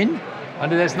chain,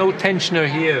 and there's no tensioner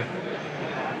here.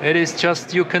 It is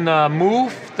just you can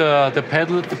move the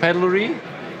pedalery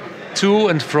to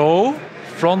and fro,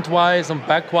 front-wise and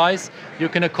back-wise. You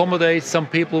can accommodate some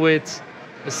people with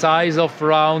a size of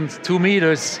around 2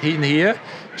 meters in here,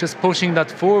 just pushing that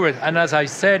forward. And as I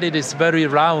said, it is very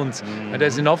round, and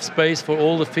there's enough space for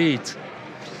all the feet.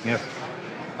 Yes.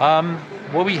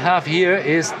 What we have here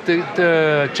is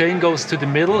the chain goes to the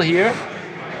middle here,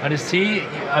 and you see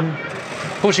I'm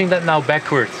pushing that now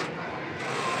backwards.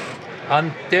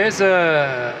 And there's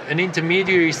an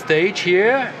intermediary stage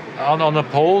here on a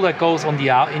pole that goes in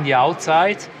the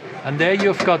outside, and there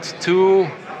you've got two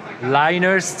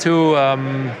liners, two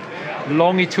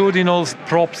longitudinal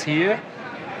props here.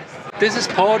 This is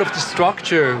part of the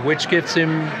structure which gives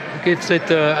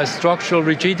it a structural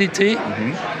rigidity,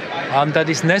 and that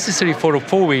is necessary for a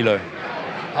four-wheeler.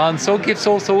 And so it gives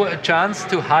also a chance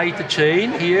to hide the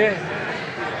chain here,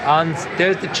 and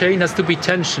there the chain has to be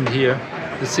tensioned here.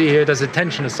 You see here there's a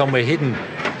tensioner somewhere hidden.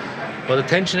 But the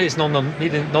tensioner is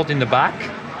not in the back.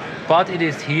 but it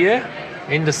is here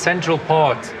in the central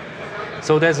part.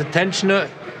 So there's a tensioner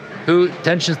who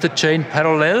tensions the chain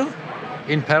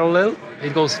in parallel.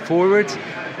 It goes forward,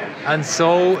 and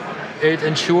so it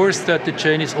ensures that the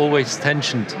chain is always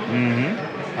tensioned.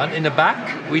 Mm-hmm. And in the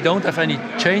back, we don't have any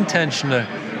chain tensioner.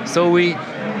 So we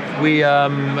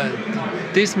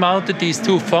dismounted these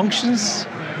two functions.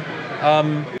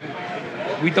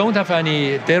 We don't have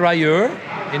any derailleur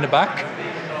in the back.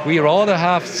 We rather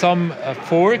have some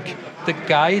fork that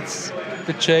guides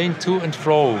the chain to and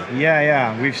fro.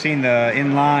 Yeah. We've seen the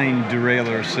inline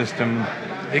derailleur system.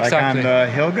 Exactly. Like on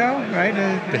the Hilgo, right?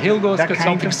 The Hilgo's got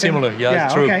something similar. Yeah,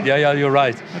 it's true. Okay. Yeah, you're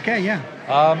right. Okay, yeah.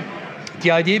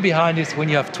 The idea behind is when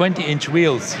you have 20-inch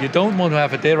wheels, you don't want to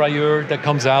have a derailleur that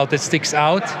comes out, that sticks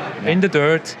out in the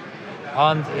dirt,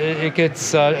 and it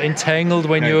gets entangled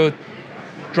when you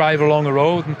drive along a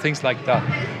road and things like that.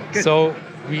 Good. So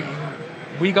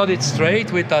we got it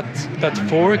straight with that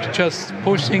fork just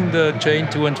pushing the chain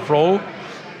to and fro.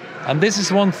 And this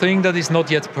is one thing that is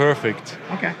not yet perfect.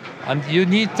 Okay. And you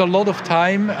need a lot of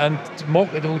time and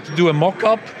to do a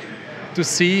mock-up to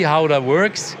see how that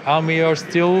works. And we are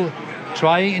still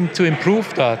trying to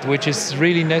improve that, which is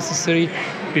really necessary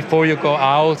before you go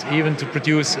out, even to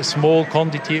produce a small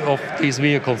quantity of these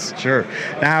vehicles. Sure.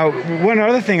 Now, one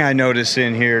other thing I notice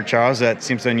in here, Charles, that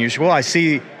seems unusual, I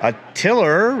see a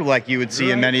tiller like you would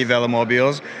see in many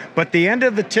velomobiles, but the end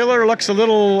of the tiller looks a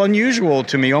little unusual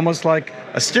to me, almost like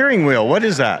a steering wheel. What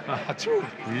is that? True.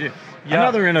 Yeah.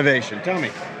 Another innovation. Tell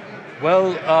me.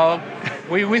 Well,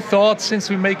 we thought since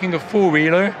we're making a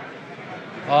four-wheeler,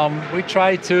 we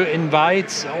try to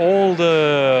invite all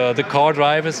the car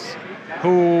drivers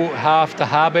who have the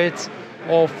habit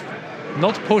of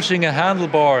not pushing a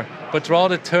handlebar, but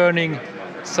rather turning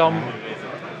some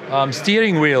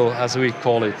steering wheel, as we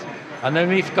call it. And then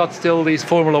we've got still these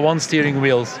Formula One steering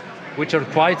wheels, which are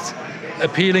quite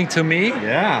appealing to me.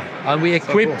 Yeah. And we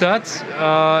equipped that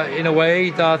in a way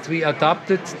that we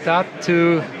adapted that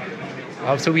to,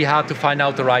 so we had to find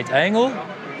out the right angle.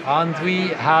 And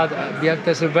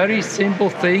there's a very simple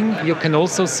thing. You can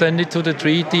also send it to the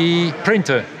 3D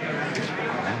printer.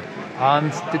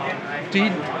 And the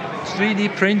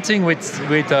 3D printing with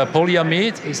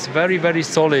polyamide is very, very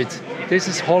solid. This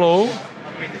is hollow.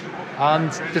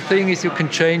 And the thing is, you can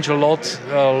change a lot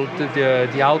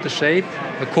the outer shape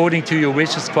according to your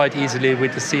wishes quite easily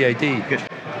with the CAD. Good.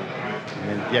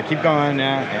 Yeah, keep going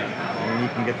now. And you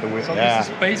can get the width. So this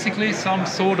is basically some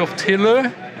sort of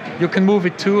tiller. You can move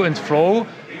it to and fro,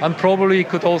 and probably you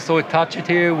could also attach it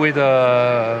here with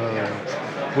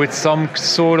some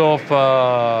sort of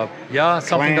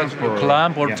something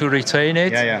clamp or to retain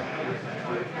it. Yeah.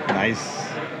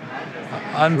 Nice.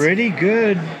 And pretty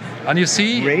good. And you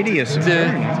see radius.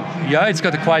 It's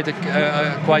got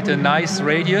quite a nice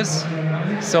radius,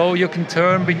 so you can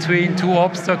turn between two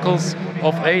obstacles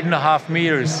of 8.5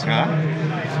 meters.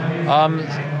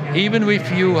 Even if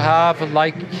you have,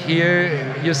 like here,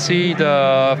 you see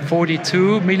the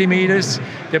 42 millimeters.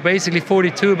 They're basically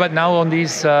 42, but now on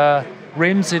these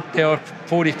rims they are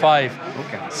 45.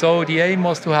 Okay. So the aim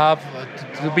was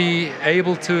to be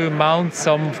able to mount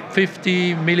some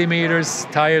 50 millimeters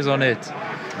tires on it.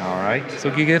 All right. So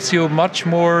it gives you much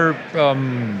more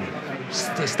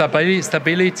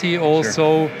stability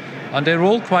also, sure. And they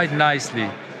roll quite nicely.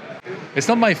 It's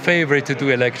not my favorite to do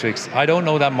electrics. I don't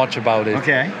know that much about it.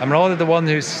 Okay. I'm rather the one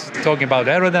who's talking about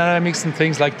aerodynamics and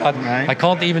things like that. Right. I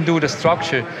can't even do the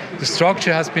structure. The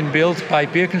structure has been built by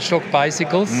Birkenstock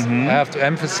bicycles. Mm-hmm. I have to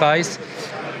emphasize.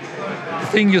 The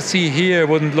thing you see here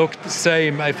wouldn't look the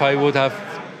same if I would have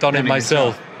done it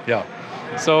myself. Yeah.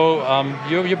 So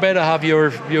you better have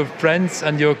your friends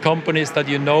and your companies that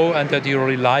you know and that you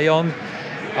rely on.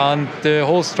 And the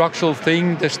whole structural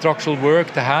thing, the structural work,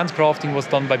 the handcrafting was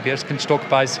done by Birkenstock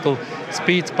Bicycle,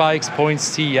 Speed Bikes, Points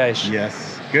CES.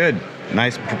 Yes, good.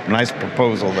 Nice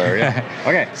proposal there, yeah.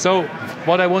 Okay. So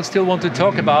what I still want to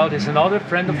talk about is another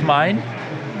friend of mine,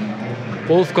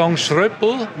 Wolfgang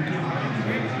Schröppel,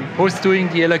 who's doing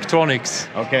the electronics.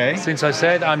 Okay. Since I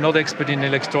said I'm not expert in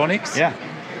electronics, yeah,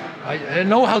 I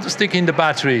know how to stick in the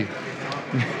battery.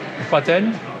 But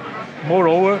then,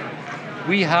 moreover,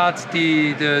 we had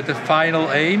the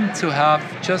final aim to have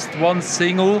just one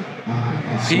single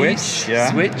piece,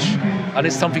 switch, and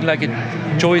it's something like a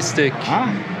joystick.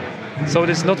 So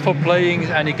it's not for playing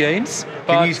any games.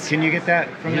 But can you get that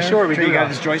from there? Sure, we do. You got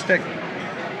this joystick?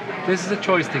 This is a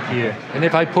joystick here, and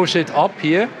if I push it up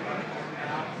here,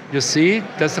 you see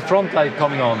there's the front light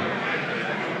coming on.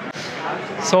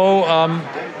 So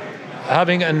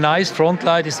having a nice front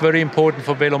light is very important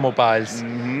for velomobiles.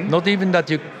 Mm-hmm. Not even that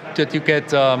you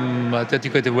get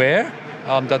aware,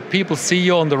 that people see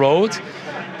you on the road.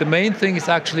 The main thing is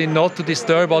actually not to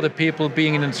disturb other people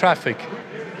being in the traffic.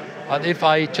 And if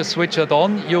I just switch it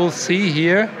on, you'll see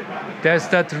here, there's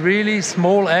that really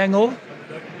small angle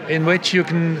in which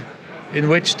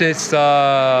this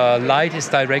light is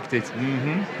directed.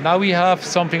 Now we have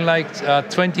something like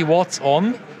 20 watts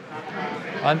on,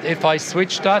 and if I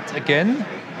switch that again,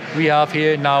 we have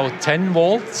here now 10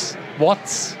 watts,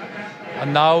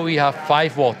 and now we have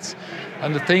 5 watts.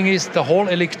 And the thing is, the whole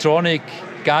electronic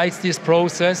guides this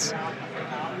process.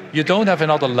 You don't have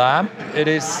another lamp. It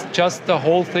is just the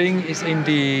whole thing is in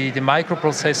the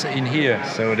microprocessor in here.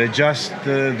 So it adjusts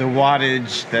the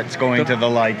wattage that's going to the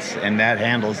lights, and that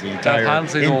handles the entire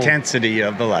intensity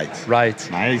of the lights. Right.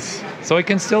 Nice. So it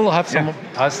can still have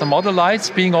some other lights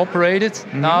being operated.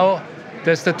 Now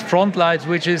there's that front light,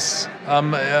 which is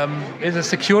a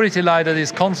security light that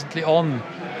is constantly on.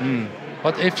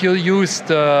 But if you use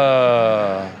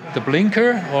the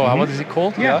blinker, or what is it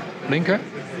called? Yeah, blinker.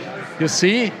 You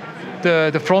see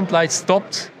the front light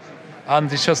stopped,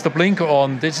 and it's just the blinker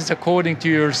on. This is according to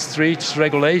your street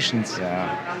regulations.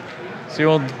 Yeah. So you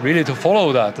want really to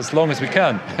follow that as long as we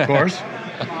can. Of course.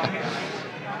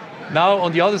 Now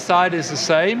on the other side is the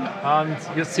same, and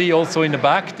you see also in the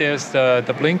back there's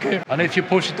the blinker. And if you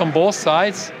push it on both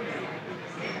sides,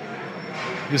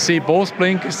 you see both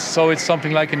blinkers, so it's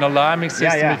something like an alarming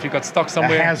system if you got stuck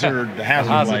somewhere. A hazard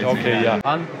light. Okay, yeah.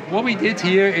 And what we did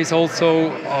here is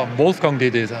also, Wolfgang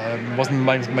did it, wasn't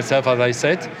myself as I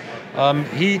said.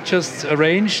 He just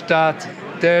arranged that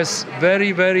there's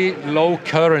very, very low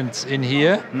current in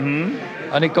here,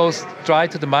 and it goes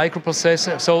straight to the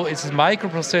microprocessor. So it's a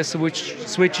microprocessor which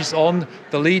switches on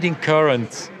the leading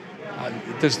current.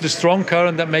 There's the strong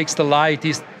current that makes the light,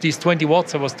 these 20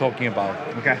 watts I was talking about.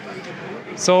 Okay.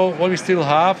 So what we still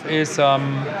have is,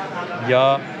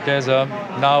 there's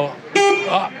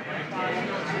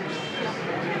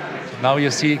now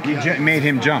you see. You made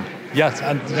him jump. Yes,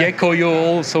 and the echo you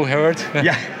also heard.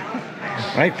 Yeah,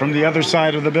 right, from the other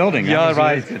side of the building. Yeah,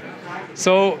 right.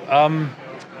 So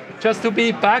just to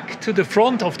be back to the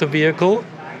front of the vehicle,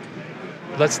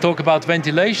 let's talk about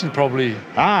ventilation probably.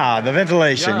 The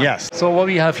ventilation, yes. So what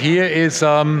we have here is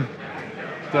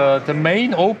the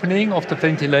main opening of the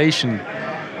ventilation.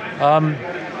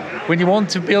 When you want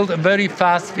to build a very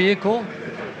fast vehicle,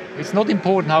 it's not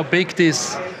important how big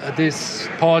this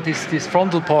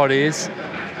frontal part is,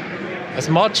 as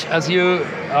much as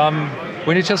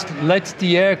when you just let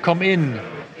the air come in,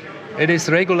 it is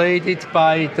regulated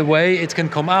by the way it can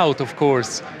come out, of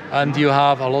course, and you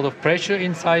have a lot of pressure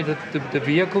inside the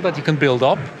vehicle that you can build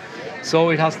up. So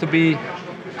it has to be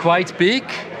quite big,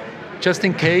 just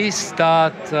in case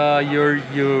that you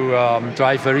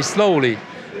drive very slowly.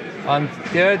 And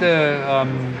there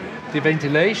the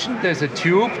ventilation, there's a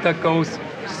tube that goes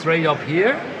straight up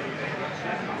here.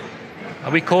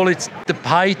 And we call it the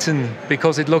python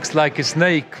because it looks like a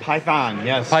snake. Python,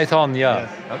 yes. Python, yeah.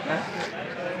 Yes. Okay.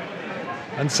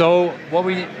 And so what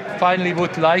we finally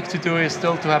would like to do is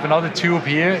still to have another tube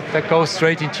here that goes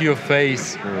straight into your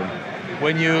face. True.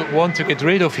 When you want to get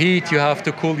rid of heat, you have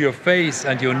to cool your face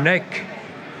and your neck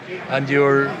and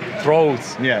your throat.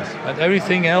 Yes. And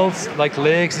everything else, like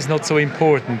legs, is not so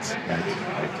important. Right.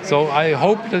 So I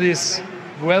hope that is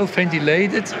well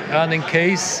ventilated, and in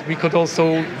case we could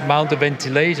also mount a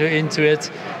ventilator into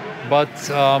it. But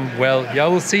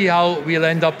we'll see how we'll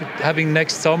end up having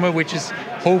next summer, which is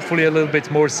hopefully a little bit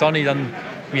more sunny than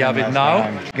we have it now.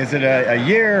 Is it a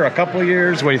year, a couple of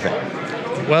years? What do you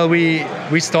think? Well,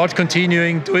 we start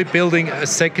continuing building a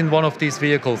second one of these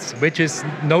vehicles, which is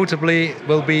notably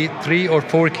will be 3 or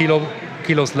 4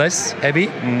 kilos less heavy.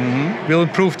 Mm-hmm. We'll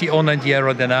improve the on and the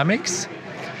aerodynamics.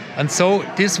 And so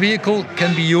this vehicle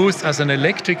can be used as an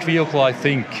electric vehicle, I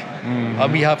think.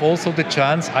 Mm-hmm. We have also the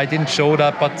chance, I didn't show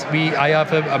that, but I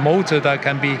have a motor that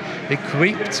can be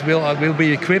equipped, will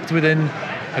be equipped within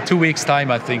 2 weeks' time,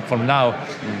 I think, from now.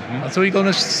 Mm-hmm. And so we're going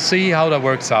to see how that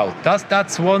works out.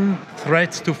 That's one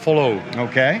thread to follow.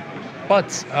 Okay.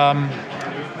 But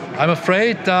I'm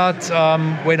afraid that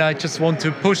when I just want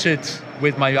to push it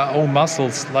with my own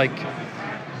muscles, like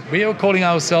we are calling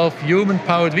ourselves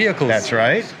human-powered vehicles. That's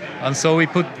right. And so we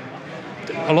put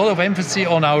a lot of emphasis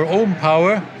on our own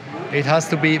power. It has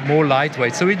to be more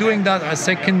lightweight. So we're doing that a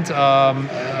second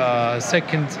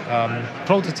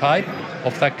prototype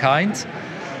of that kind,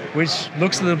 which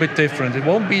looks a little bit different. It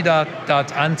won't be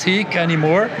that antique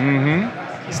anymore.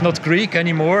 Mm-hmm. It's not Greek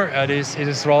anymore. It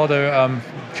is rather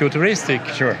futuristic.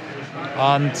 Sure.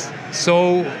 And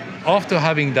so after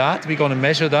having that, we're going to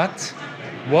measure that.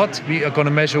 What we are going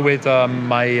to measure with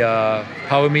my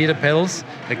power meter pedals,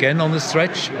 again on the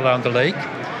stretch around the lake.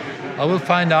 I will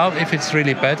find out if it's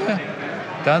really better.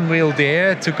 Then we'll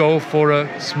dare to go for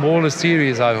a smaller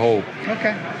series, I hope.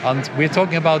 Okay. And we're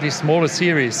talking about these smaller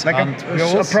series. Like and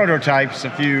a prototypes,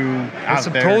 a few out It's a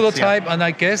there, prototype, yeah. and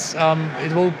I guess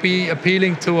it will be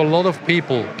appealing to a lot of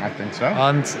people. I think so.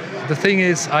 And the thing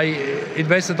is, I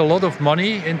invested a lot of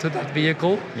money into that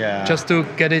vehicle just to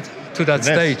get it to that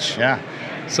stage. Yeah.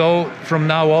 So from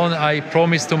now on, I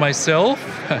promise to myself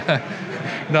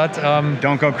that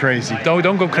don't go crazy.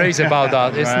 Don't go crazy about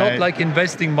that. It's Right. not like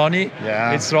investing money.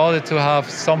 Yeah. It's rather to have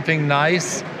something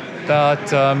nice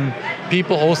that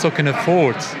people also can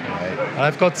afford. Right. And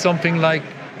I've got something like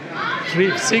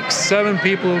 3, 6, 7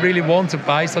 people who really want to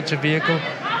buy such a vehicle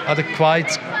at a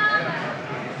quite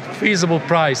feasible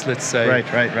price, let's say.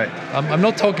 Right. I'm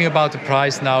not talking about the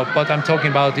price now, but I'm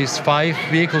talking about these 5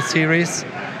 vehicle series.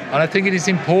 And I think it is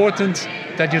important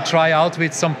that you try out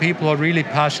with some people who are really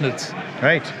passionate.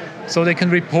 Right. So they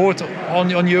can report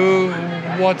on you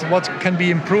what can be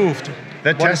improved.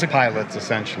 The test pilots,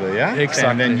 essentially, yeah?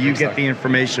 Exactly. And then you get the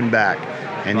information back,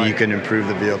 and you can improve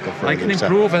the vehicle further. I can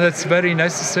improve, and that's very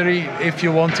necessary if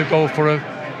you want to go for a,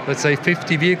 let's say,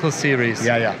 50 vehicle series.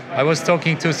 Yeah. I was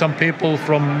talking to some people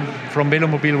from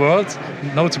Velomobile World,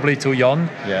 notably to Jan.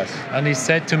 Yes. And he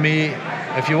said to me,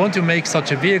 if you want to make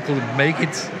such a vehicle, make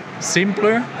it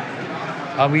simpler.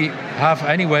 And we have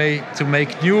anyway to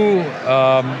make new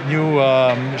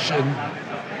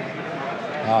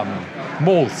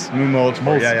molds. New molds.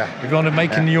 Yeah. If you want to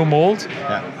make a new mold,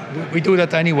 yeah. we do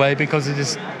that anyway because it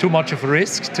is too much of a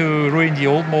risk to ruin the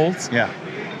old molds. Yeah.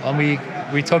 And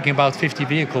we're talking about 50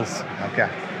 vehicles. Okay.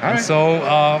 And so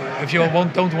if you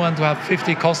don't want to have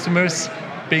 50 customers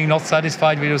being not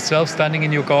satisfied with yourself standing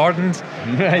in your garden,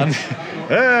 right.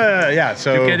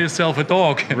 So you get yourself a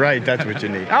dog. Right, that's what you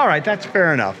need. All right, that's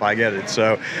fair enough. I get it.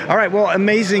 So, all right, well,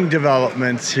 amazing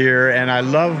developments here, and I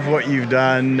love what you've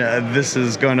done. This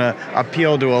is going to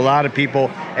appeal to a lot of people,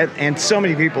 and so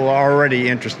many people are already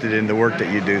interested in the work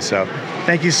that you do. So,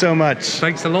 thank you so much.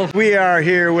 Thanks a lot. We are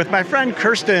here with my friend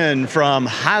Kirsten from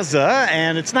HASE,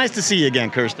 and it's nice to see you again,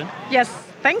 Kirsten. Yes,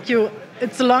 thank you.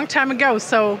 It's a long time ago,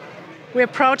 so we're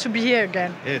proud to be here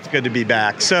again. It's good to be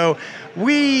back. So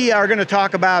we are going to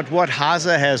talk about what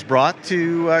HASE has brought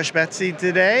to Spezi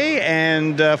today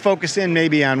and focus in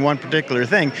maybe on one particular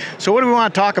thing. So what do we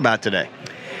want to talk about today?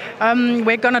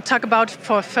 We're going to talk about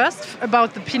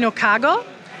the Pinot Cargo.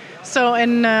 So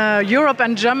in Europe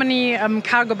and Germany,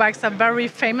 cargo bikes are very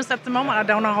famous at the moment. I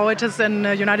don't know how it is in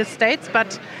the United States,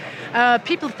 but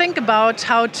people think about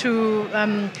how to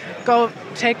go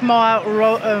take more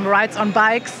rides on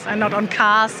bikes and not on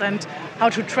cars, and how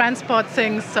to transport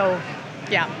things. So,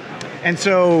 yeah. And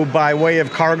so, by way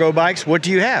of cargo bikes, what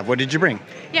do you have? What did you bring?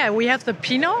 Yeah, we have the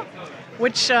Pinot,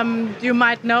 which you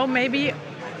might know maybe.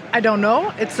 I don't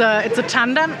know. It's a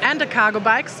tandem and a cargo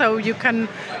bike, so you can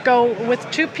go with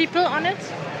 2 people on it.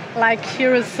 Like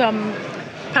here is some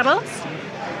pedals.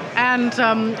 And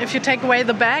if you take away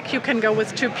the bag, you can go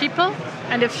with 2 people.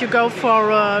 And if you go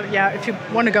for, if you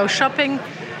want to go shopping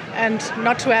and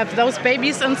not to have those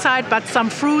babies inside, but some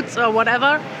fruits or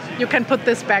whatever, you can put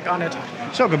this bag on it.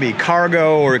 So it could be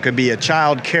cargo, or it could be a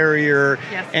child carrier.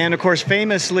 Yes. And of course,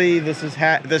 famously, this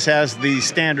has the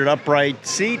standard upright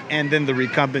seat and then the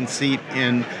recumbent seat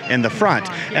in the front.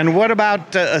 Yes. And what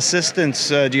about assistance?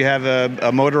 Do you have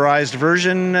a motorized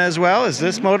version as well? Is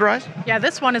this motorized? Yeah,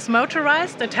 this one is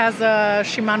motorized. It has a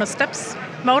Shimano Steps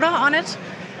motor on it.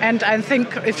 And I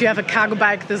think if you have a cargo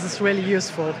bike, this is really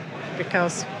useful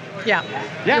because, you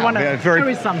want to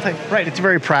carry something. Right, it's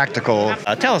very practical.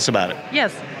 Tell us about it.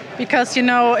 Yes, because,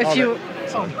 if you...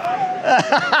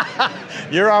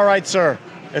 You're all right, sir.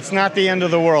 It's not the end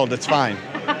of the world. It's fine.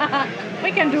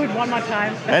 We can do it one more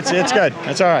time. It's good.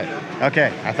 That's all right.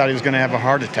 Okay. I thought he was going to have a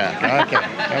heart attack. Okay.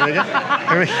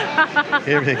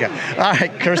 Here we go. All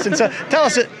right, Kirsten. So tell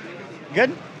us it.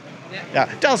 Good? Yeah.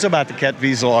 Tell us about the Cat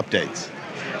Weasel updates.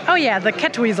 Oh yeah, the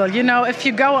cat weasel. If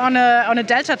you go on a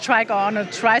Delta trike or on a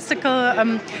tricycle,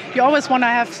 you always want to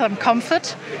have some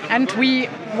comfort, and we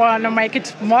want to make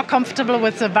it more comfortable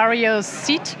with the various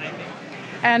seat.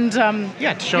 And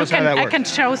show us how that works. I can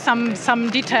show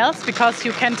some details, because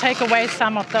you can take away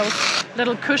some of those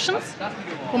little cushions,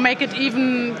 who make it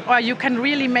even, or you can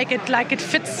really make it like it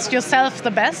fits yourself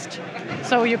the best.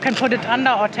 So you can put it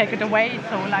under or take it away.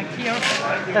 So like here,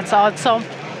 that's also.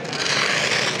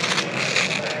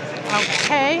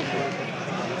 Okay.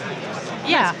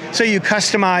 Yeah. So you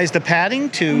customize the padding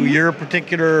to your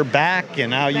particular back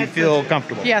and how you feel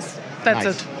comfortable. Yes, that's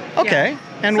nice. it. Okay. Yeah.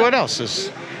 And what else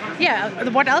is? Yeah.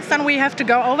 What else? Then we have to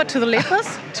go over to the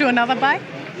Lepers to another bike.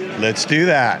 Let's do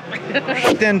that.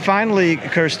 Then finally,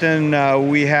 Kirsten,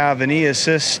 we have an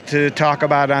e-assist to talk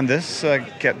about on this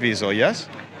cat weasel, yes?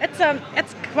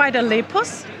 It's quite a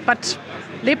Lepus, but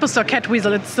Lepus or cat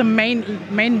weasel, it's the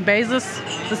main basis,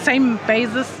 the same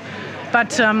basis.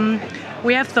 But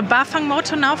we have the Bafang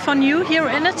motor now for new here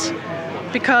in it,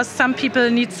 because some people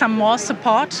need some more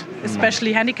support,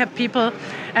 especially handicapped people.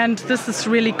 And this is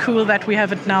really cool that we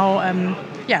have it now.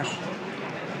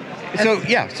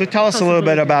 So tell us a little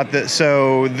bit about this.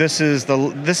 So this is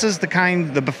the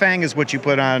kind, the Bafang is what you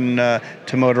put on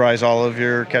to motorize all of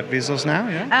your cat weasels now,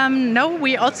 yeah? No,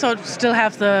 we also still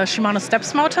have the Shimano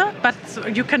Steps motor, but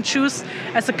you can choose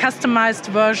as a customized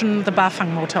version the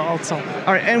Bafang motor also.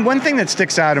 All right, and one thing that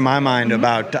sticks out in my mind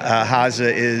about HASE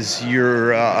is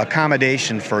your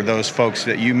accommodation for those folks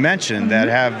that you mentioned that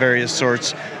have various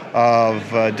sorts of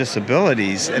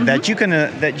disabilities that you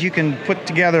can put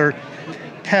together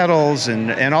pedals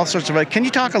and all sorts of. Can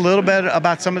you talk a little bit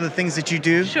about some of the things that you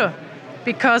do? Sure,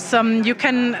 because you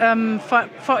can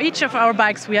for each of our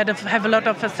bikes we have a lot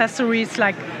of accessories.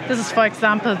 Like this is, for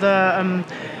example, the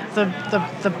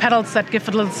pedals that give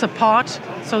a little support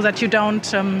so that you don't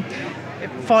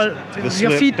fall,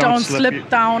 your feet don't slip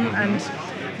down, and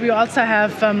we also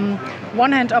have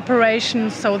one-hand operation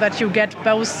so that you get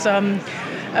both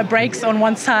brakes on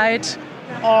one side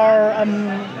or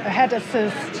a head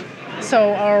assist.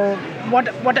 So, or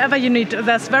whatever you need.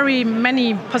 There's very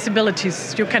many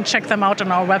possibilities. You can check them out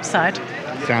on our website.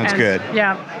 Sounds good.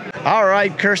 Yeah. All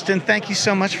right, Kirsten, thank you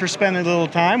so much for spending a little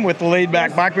time with the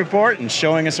Laidback Bike Report and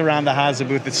showing us around the HASE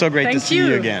booth. It's so great to see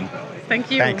you again. Thank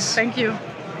you. Thanks. Thank you.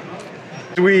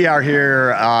 We are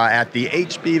here at the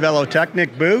HP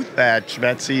Velotechnik booth at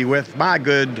Spezi with my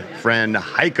good friend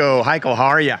Heiko. Heiko, how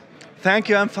are you? Thank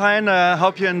you, I'm fine.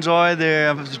 Hope you enjoy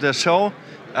the show.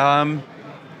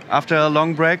 After a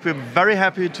long break, we're very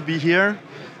happy to be here,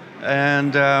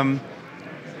 and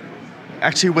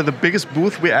actually with the biggest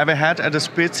booth we ever had at the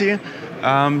Spezi,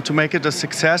 to make it a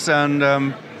success, and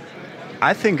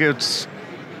I think it's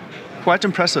quite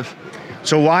impressive.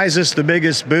 So why is this the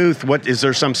biggest booth? What is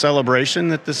there some celebration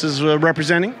that this is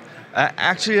representing?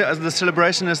 Actually, the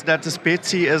celebration is that the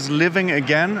Spezi is living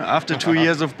again after 2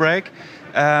 years of break.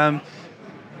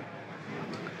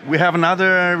 We have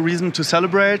another reason to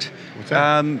celebrate.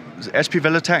 HP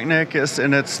Velotechnik is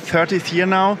in its 30th year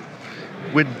now.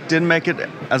 We didn't make it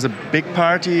as a big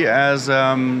party as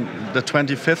the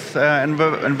 25th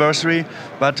anniversary,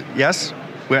 but yes,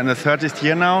 we're in the 30th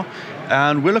year now,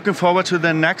 and we're looking forward to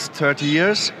the next 30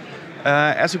 years.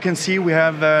 As you can see, we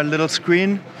have a little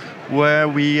screen where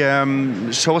we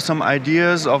show some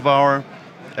ideas of our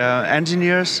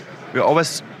engineers. We're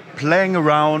always playing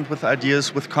around with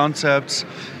ideas, with concepts.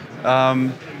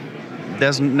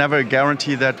 There's never a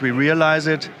guarantee that we realize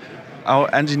it.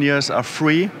 Our engineers are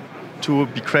free to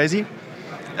be crazy.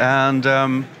 And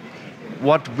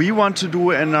what we want to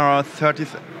do in our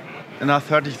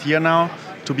 30th year now,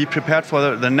 to be prepared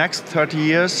for the next 30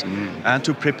 years and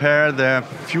to prepare the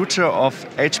future of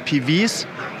HPVs,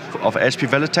 of HP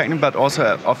Velotechnik, but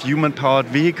also of human-powered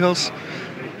vehicles,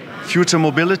 future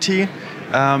mobility.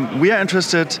 We are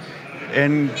interested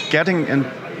in getting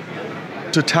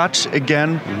into touch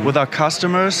again with our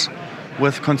customers,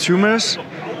 with consumers.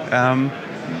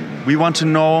 We want to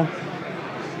know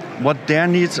what their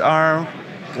needs are,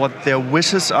 what their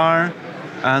wishes are,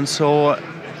 and so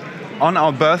on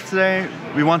our birthday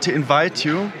we want to invite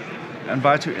you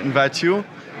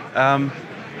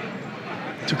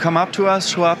to come up to us,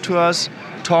 show up to us,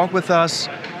 talk with us,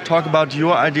 talk about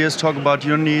your ideas, talk about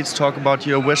your needs, talk about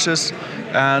your wishes,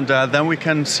 and then we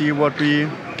can see what we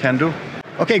can do.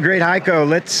 Okay, great, Heiko.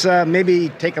 Let's maybe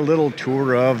take a little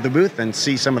tour of the booth and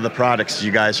see some of the products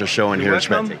you guys are showing here at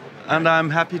Spezi. And I'm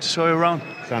happy to show you around.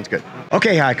 Sounds good.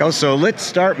 Okay, Heiko, so let's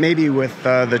start maybe with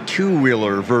the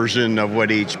two-wheeler version of what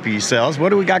HP sells. What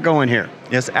do we got going here?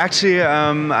 Yes, actually,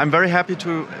 I'm very happy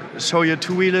to show you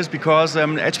two-wheelers because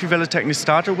HP Velotechnik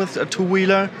started with a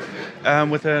two-wheeler,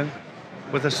 with a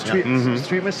street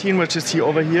machine, which you see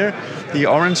over here, the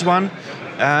orange one.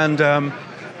 And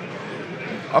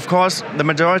of course, the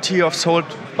majority of sold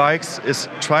bikes is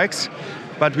trikes,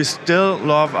 but we still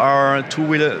love our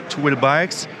two-wheel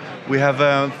bikes. We have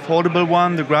a foldable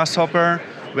one, the Grasshopper.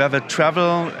 We have a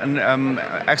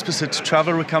explicit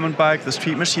travel recumbent bike, the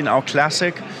Street Machine, our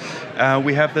classic.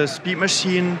 We have the Speed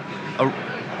Machine, a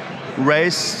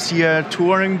race steer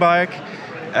touring bike,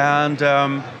 and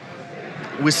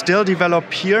we still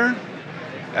develop here.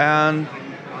 And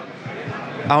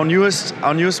our newest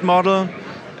model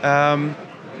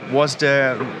is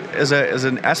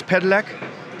an S pedelec.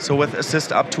 so with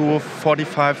assist up to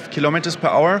 45 kilometers per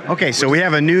hour. Okay, so we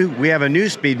have a new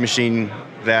speed machine.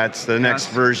 That's the next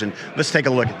version. Let's take a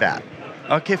look at that.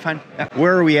 Okay, fine. Yeah.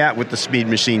 Where are we at with the speed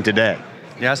machine today?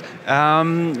 Yes,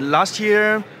 last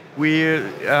year we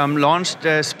launched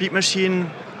the Speed Machine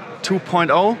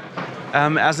 2.0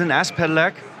 as an AS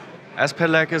pedelec. AS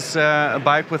pedelec is a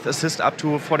bike with assist up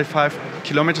to 45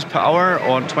 kilometers per hour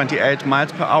or 28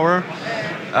 miles per hour.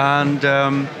 And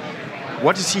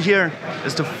what you see here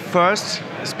is the first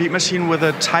speed machine with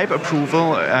a type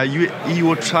approval,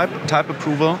 EU type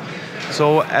approval.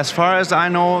 So as far as I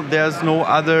know, there's no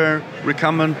other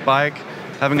recumbent bike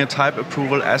having a type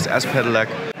approval as AS pedelec.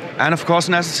 And of course,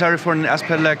 necessary for an AS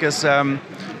pedelec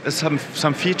is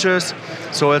some features.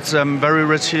 So it's very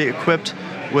richly equipped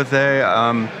with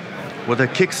a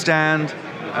kickstand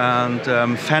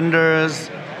and fenders,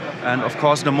 and of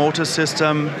course the motor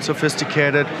system,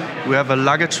 sophisticated. We have a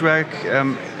luggage rack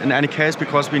in any case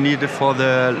because we need it for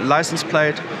the license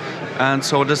plate. And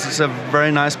so this is a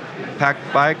very nice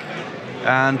packed bike.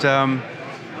 And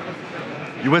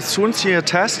you will soon see a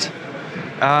test.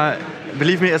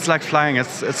 Believe me, it's like flying.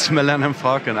 It's Millennium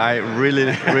Falcon. I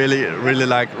really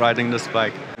like riding this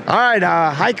bike. All right,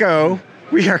 Heiko,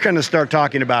 we are going to start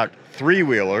talking about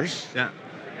three-wheelers. Yeah.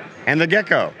 And the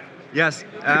Gecko. Yes.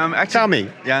 Actually, tell me.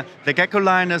 Yeah, the Gecko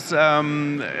line is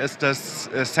the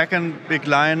second big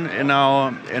line in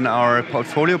our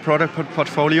portfolio, product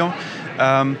portfolio.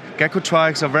 Gecko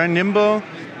trikes are very nimble.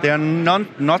 They are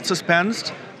not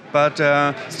suspensed, but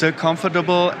still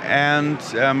comfortable, and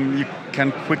you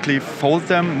can quickly fold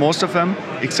them, most of them,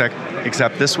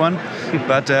 except this one.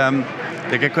 But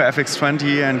the Gecko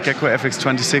FX20 and Gecko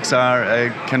FX26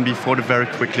 can be folded very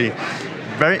quickly.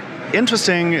 Very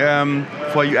interesting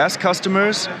for US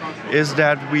customers is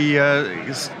that we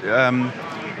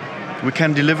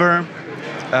can deliver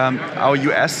our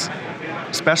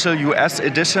special US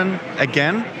edition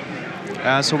again.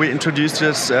 So we introduced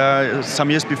this some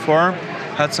years before,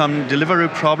 had some delivery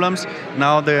problems.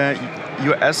 Now the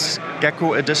US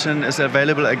Gecko edition is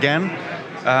available again.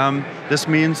 This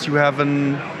means you have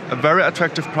a very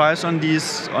attractive price on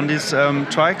these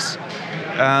trikes,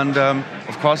 and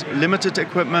of course limited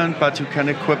equipment, but you can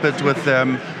equip it with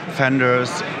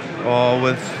fenders or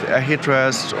with a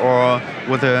headrest or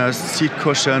with a seat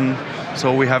cushion.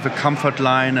 So we have a comfort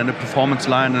line and a performance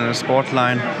line and a sport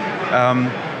line.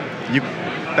 You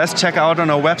best check out on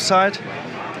our website.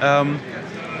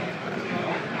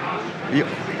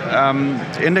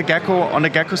 In the Gecko, on the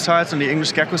Gecko sites, on the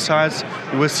English Gecko sites,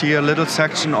 you will see a little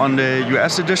section on the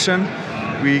US edition.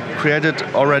 We created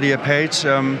already a page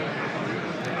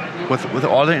with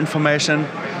all the information,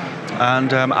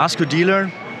 and ask your dealer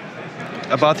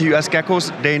about the US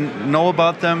Geckos. They know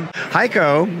about them.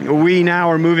 Heiko, we now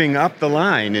are moving up the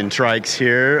line in trikes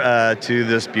here to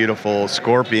this beautiful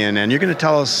Scorpion, and you're going to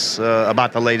tell us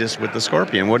about the latest with the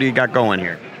Scorpion. What do you got going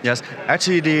here? Yes,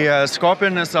 actually the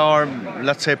Scorpion is our,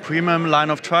 let's say, premium line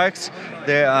of trikes.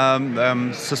 They are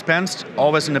suspensed,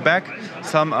 always in the back.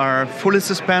 Some are fully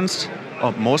suspensed,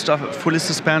 or most are fully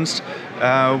suspensed,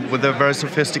 with a very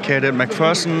sophisticated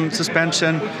McPherson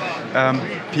suspension.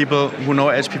 People who know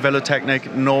HP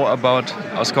Velotechnik know about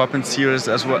our Scorpion series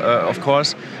as well, of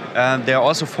course. They are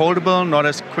also foldable, not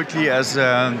as quickly as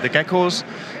the Geckos,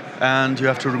 and you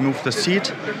have to remove the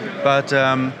seat, but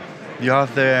you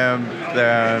have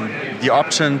the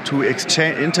option to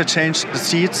interchange the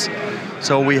seats.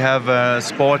 So we have a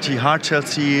sporty hardshell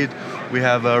seat, we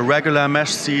have a regular mesh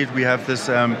seat, we have this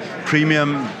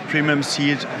premium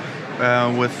seat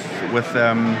with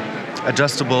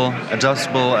adjustable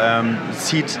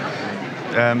seat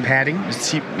padding.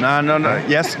 No.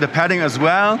 Yes, the padding as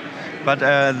well, but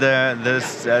the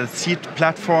seat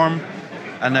platform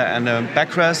and the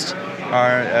backrest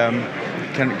are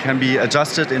can be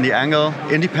adjusted in the angle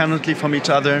independently from each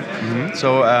other. Mm-hmm.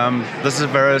 So this is a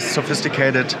very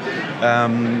sophisticated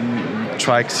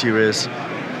trike series.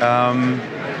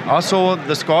 Also,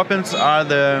 the Scorpions are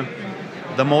the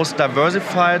most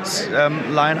diversified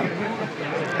lineup.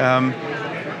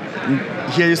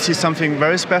 Here you see something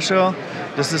very special.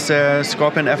 This is a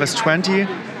Scorpion FS20,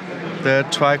 the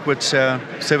trike which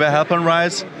Silver Halpern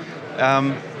rides,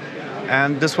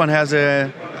 and this one has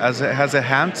a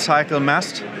hand cycle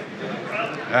mast.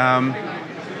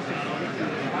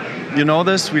 You know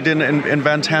this, we didn't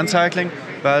invent hand cycling,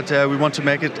 but we want to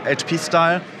make it HP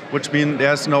style, which means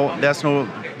there's no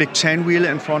big chain wheel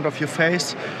in front of your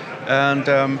face. And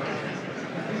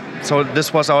so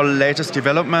this was our latest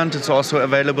development. It's also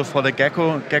available for the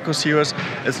Gecko series.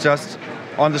 It's just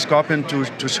on the Scorpion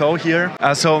to show here.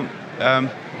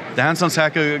 The hands-on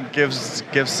cycle gives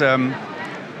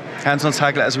hands-on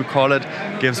cycle, as we call it,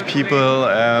 gives people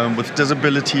with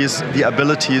disabilities the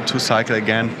ability to cycle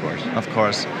again. Of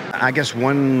course. I guess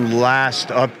one last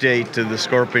update to the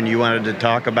Scorpion you wanted to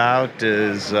talk about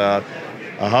is a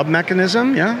hub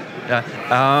mechanism, yeah? Yeah.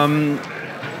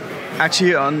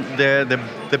 Actually, on the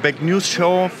big news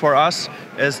show for us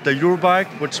is the Eurobike,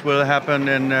 which will happen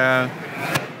in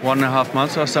 1.5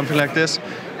 months or something like this.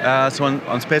 So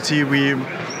on Spezi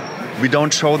we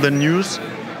don't show the news,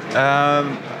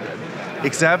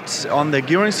 except on the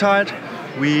gearing side.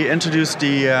 We introduced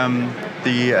the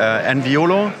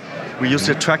Enviolo. We use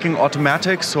the tracking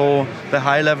automatic, so the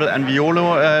high-level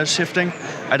Enviolo shifting.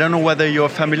 I don't know whether you're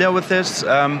familiar with this.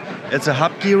 It's a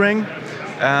hub gearing,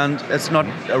 and it's not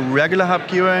a regular hub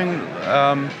gearing.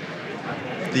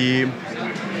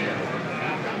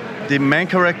 The main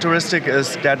characteristic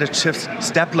is that it shifts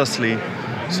steplessly.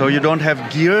 So you don't have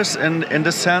gears in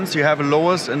this sense. You have a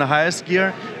lowest and a highest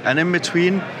gear, and in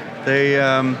between,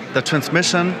 the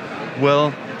transmission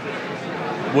will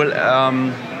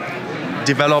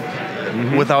develop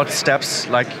without steps,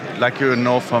 like you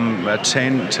know from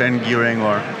chain gearing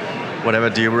or whatever,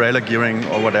 derailleur gearing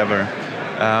or whatever.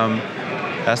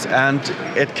 And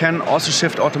it can also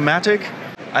shift automatic.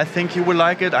 I think you will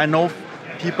like it. I know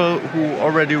people who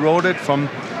already rode it from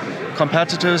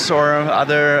competitors or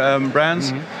other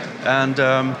brands, and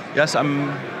yes,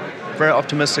 I'm very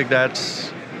optimistic that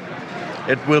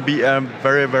it will be a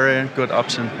very, very good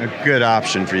option. A good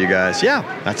option for you guys. Yeah,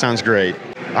 that sounds great.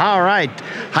 All right,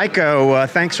 Heiko,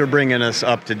 thanks for bringing us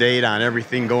up to date on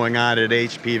everything going on at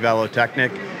HP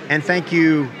Velotechnik. And thank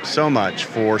you so much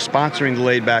for sponsoring the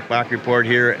Laidback Bike Report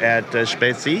here at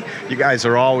Spezi. You guys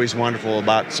are always wonderful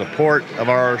about support of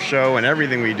our show and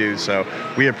everything we do, so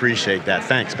we appreciate that.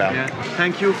 Thanks, pal. Yeah.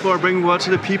 Thank you for bringing word to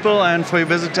the people and for your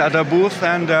visit at our booth,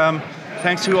 and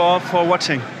thanks to you all for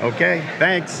watching. Okay,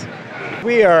 thanks.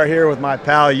 We are here with my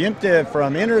pal Jimm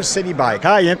from Inner City Bike.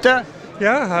 Hi, Jimm.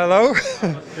 Yeah, hello.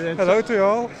 Hello to you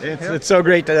all. It's so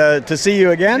great to see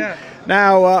you again. Yeah.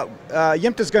 Now,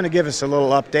 Jimm is going to give us a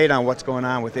little update on what's going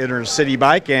on with Inner City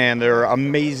Bike and their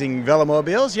amazing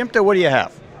velomobiles. Jimm, what do you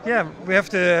have? Yeah, we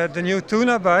have the new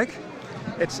Tuna bike.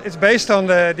 It's based on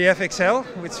the FXL,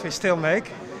 which we still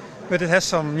make, but it has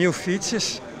some new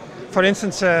features. For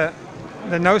instance, the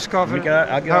nose cover.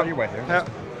 I'll get out of your way here.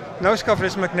 Nose cover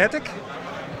is magnetic,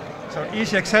 so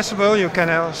easy accessible. You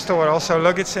can store also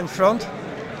luggage in front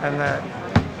and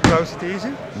close it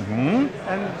easy. And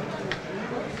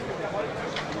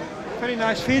very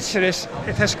nice feature is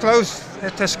it has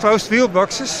closed wheel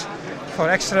boxes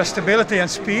for extra stability and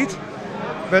speed.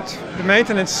 But the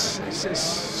maintenance is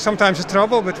sometimes a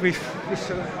trouble. But we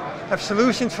have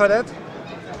solutions for that.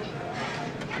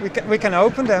 We can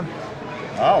open them.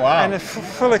 Oh wow! And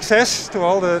full access to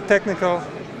all the technical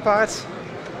parts,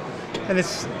 and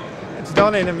it's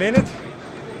done in a minute.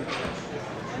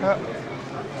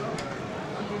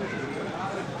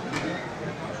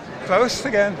 Closed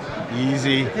again.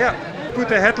 Easy. Yeah. Put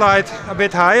the headlight a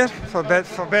bit higher for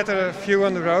better view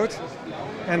on the road,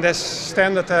 and there's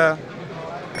standard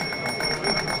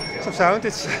some sound.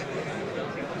 It's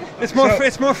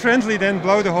more friendly than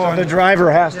blow the horn. So the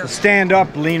driver has to stand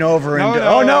up, lean over,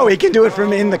 and no, he can do it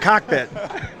from in the cockpit.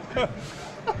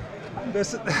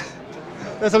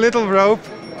 There's a little rope.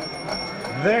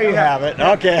 There you have it.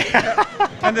 Okay.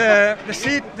 And the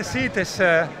seat is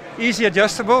easy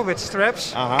adjustable with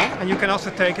straps, and you can also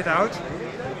take it out.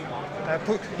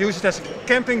 Use it as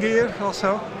camping gear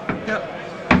also. Yeah.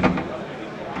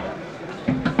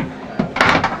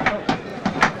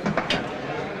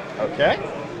 Okay.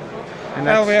 And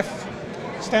now we have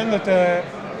standard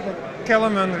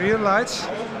Kellerman rear lights.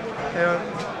 They're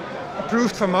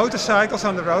approved for motorcycles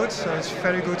on the road, so it's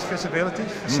very good visibility,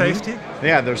 safety.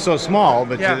 Yeah, they're so small,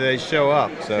 but they show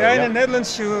up. So, in the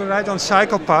Netherlands you ride on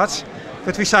cycle paths,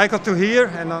 but we cycle to here,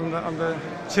 and on the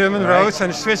German roads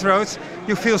and the Swiss roads,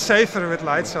 you feel safer with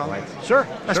lights on. Sure.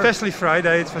 Especially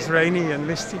Friday, it was rainy and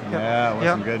misty. Yeah, it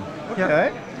wasn't good.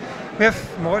 Okay. Yeah. We have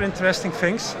more interesting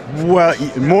things. Well,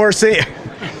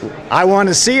 I want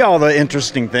to see all the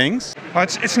interesting things.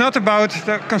 But it's not about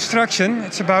the construction,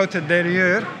 it's about the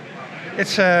derrière.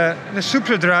 It's the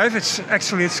Supra Drive.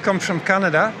 It comes from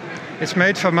Canada. It's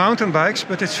made for mountain bikes,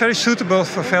 but it's very suitable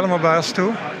for velomobiles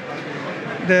too.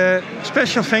 The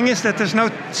special thing is that there's no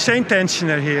chain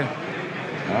tensioner here,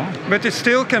 but it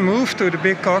still can move to the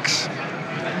big cogs.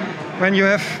 When you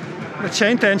have the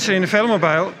chain tensioner in the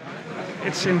velomobile,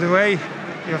 it's in the way.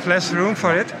 You have less room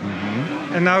for it,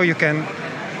 and now you can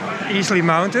easily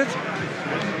mount it.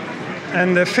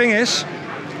 And the thing is,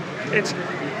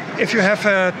 if you have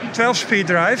a 12-speed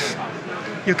drive,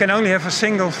 you can only have a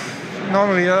single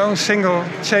normally your own single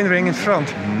chain ring in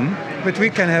front. But we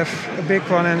can have a big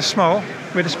one and a small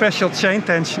with a special chain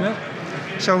tensioner.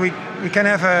 So we can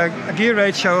have a gear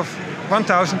ratio of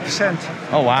 1000%.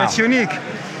 Oh wow! It's unique.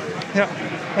 Yeah,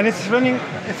 and it's running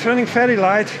very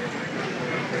light.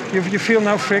 You feel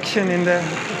no friction in the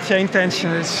chain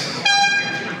tension.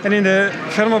 And in the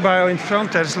Velomobile in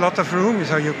front, there's a lot of room,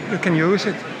 so you can use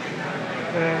it.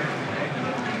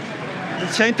 The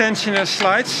chain tensioner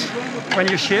slides when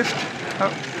you shift.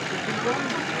 Oh.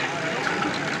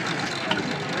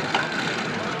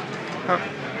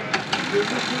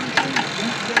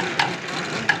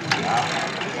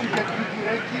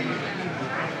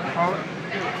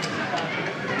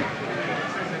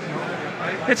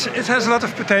 It has a lot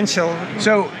of potential.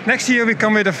 So next year we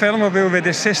come with a Velomobile with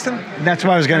this system. That's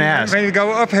what I was going to ask. When you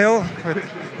go uphill,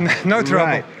 no trouble.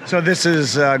 Right. So this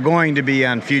is going to be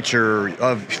on future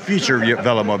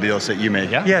Velomobiles that you make,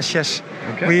 yeah? Yes.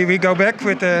 Okay. We go back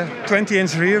with a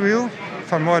 20-inch rear wheel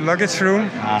for more luggage room.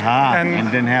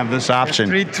 And then have this option.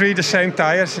 Three the same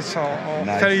tires. It's all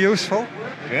nice. Very useful.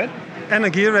 Good. And a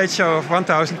gear ratio of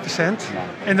 1000%.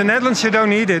 In the Netherlands you don't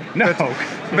need it. No.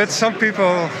 But some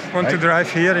people want to drive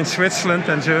here in Switzerland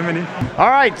and Germany. All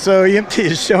right, so Jimm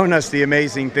has shown us the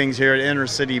amazing things here at Inner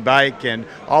City Bike and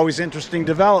always interesting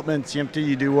developments. Jimm,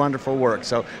 you do wonderful work.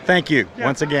 So thank you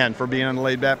once again for being on the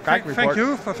Laidback Bike Report. Thank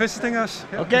you for visiting us.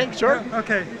 Okay, sure. Yeah,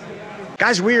 okay.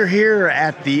 Guys, we are here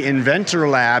at the Inventor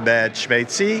Lab at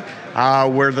Spezi,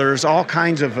 where there's all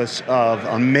kinds of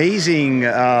amazing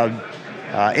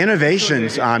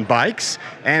innovations on bikes.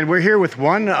 And we're here with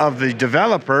one of the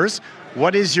developers.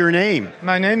 What is your name?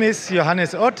 My name is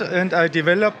Johannes Ott, and I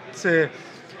developed the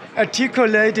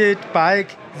articulated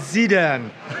bike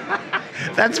Sedan.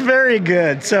 That's very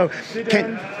good. So,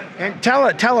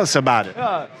 tell us about it.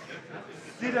 Yeah.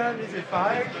 Sedan is a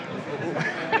bike.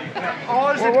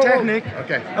 All the technique.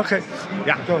 Okay.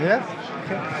 Yeah. Go here.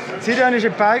 Okay. Sedan is a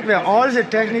bike where all the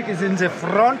technique is in the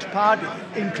front part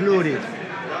included.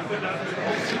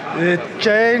 The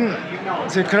chain,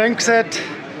 the crankset,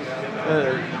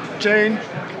 chain,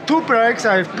 2 brakes.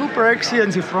 I have 2 brakes here in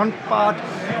the front part,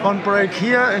 1 brake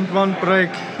here and 1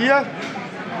 brake here.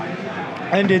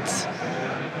 And it's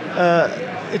a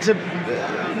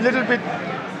little bit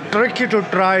tricky to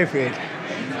drive it.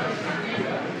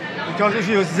 Because if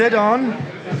you sit on,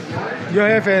 you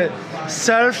have a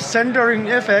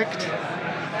self-centering effect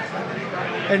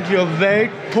and your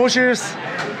weight pushes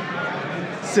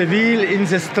the wheel in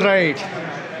the straight,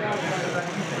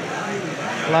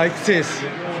 like this.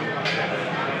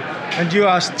 And you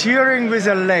are steering with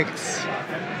the legs.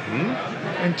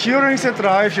 And during the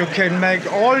drive you can make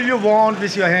all you want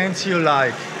with your hands you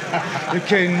like. You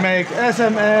can make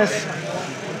SMS,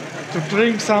 to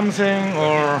drink something,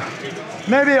 or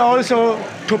maybe also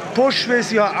to push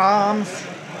with your arms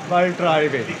while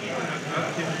driving.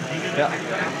 Yeah.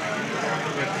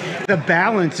 The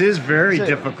balance is very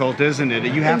difficult, isn't it?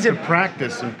 You have to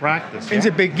practice and practice. In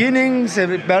the beginning,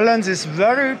 the balance is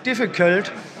very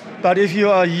difficult, but if you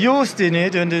are used in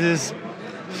it, and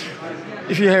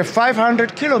if you have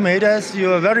 500 kilometers,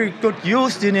 you are very good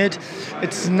used in it,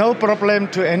 it's no problem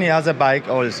to any other bike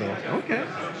also. Okay,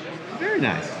 very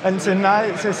nice. And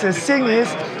the thing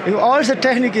is, if all the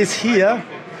technique is here,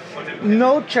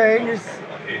 no chain is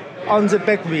on the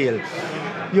back wheel.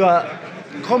 You are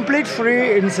complete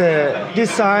free in the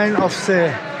design of the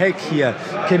heck here.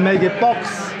 You can make a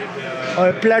box or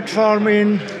a platform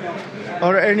in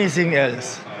or anything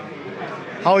else.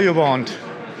 How you want.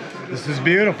 This is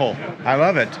beautiful. I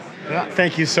love it. Yeah.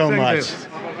 Thank you so much.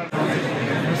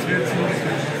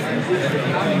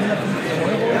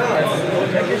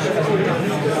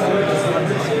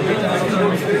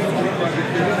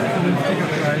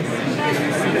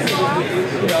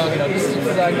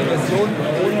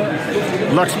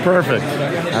 Looks perfect.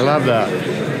 I love that.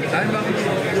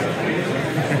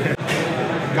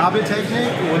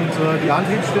 Gabeltechnik und die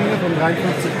Antriebsschwinge von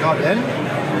 53 Grad N.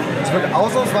 Es wird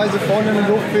ausnahmsweise vorne eine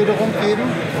Luftfederung geben.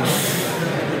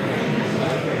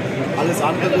 Alles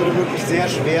andere würde wirklich sehr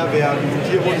schwer werden. Und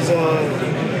hier wurde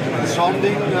das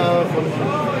Schaumding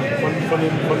von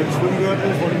dem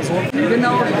Schwimmgürtel, von dem Sohn.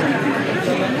 Genau.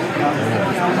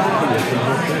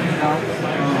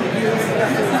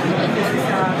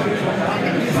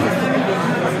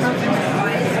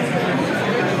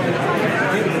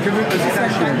 Das ist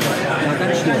ganz schnell. Ja,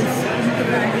 ganz schnell.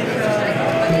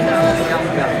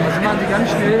 Also machen Sie ganz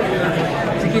schnell.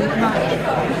 Sie gehen immer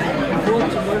vor,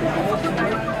 zurück, vor, zurück.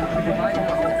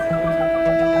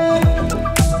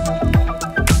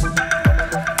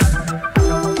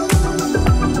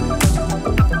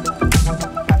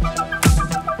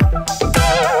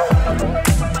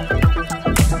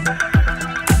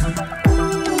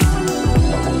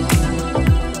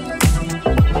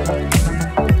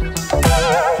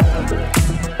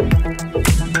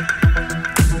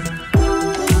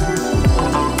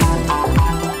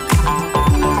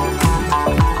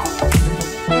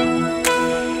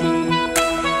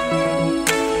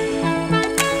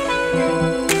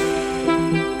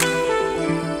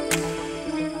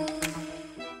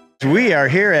 are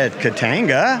here at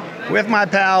Katanga with my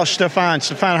pal Stefan.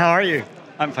 Stefan, how are you?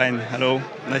 I'm fine. Hello.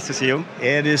 Nice to see you.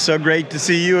 It is so great to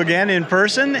see you again in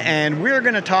person, and we're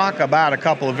going to talk about a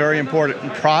couple of very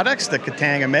important products that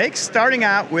Katanga makes, starting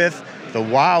out with the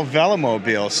WOW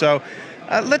Velomobile. So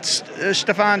let's,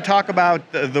 Stefan, talk about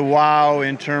the WOW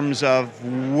in terms of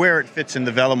where it fits in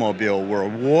the velomobile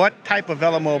world. What type of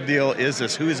velomobile is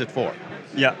this? Who is it for?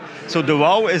 Yeah, so the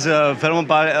WOW is a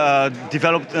velomobile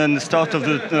developed in the start of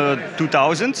the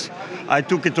 2000s. I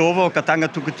took it over, Katanga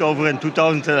took it over in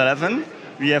 2011.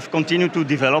 We have continued to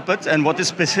develop it, and what is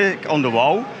specific on the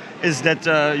WOW is that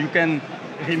you can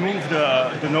remove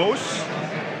the nose,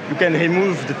 you can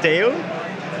remove the tail,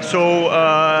 so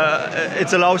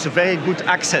it allows a very good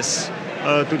access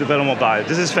to the velomobile.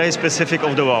 This is very specific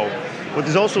of the WOW. What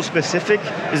is also specific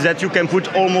is that you can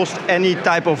put almost any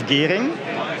type of gearing,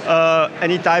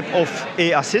 any type of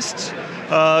assist.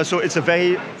 So it's a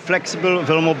very flexible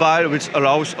velomobile which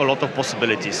allows a lot of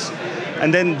possibilities.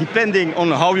 And then depending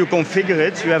on how you configure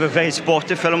it, you have a very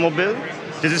sportive velomobile.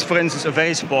 This is, for instance, a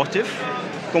very sportive,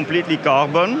 completely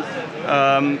carbon.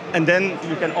 And then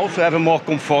you can also have a more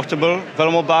comfortable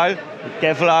velomobile,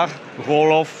 Kevlar,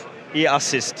 roll-off,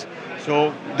 assist.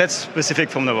 So that's specific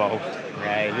from the WOW.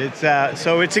 Right. It's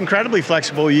so it's incredibly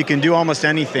flexible. You can do almost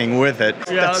anything with it.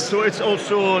 Yeah. So it's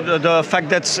also the fact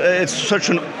that it's such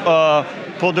a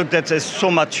product that is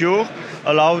so mature,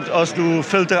 allowed us to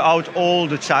filter out all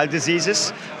the child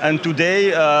diseases. And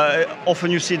today,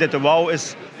 often you see that the WOW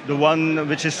is the one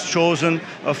which is chosen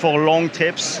for long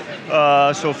trips.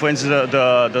 So, for instance,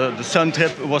 the Sun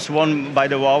trip was won by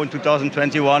the WOW in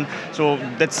 2021. So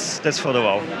that's for the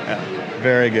WOW. Yeah.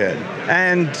 Very good.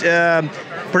 And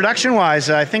production-wise,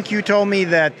 I think you told me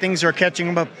that things are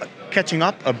catching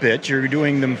up a bit. You're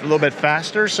doing them a little bit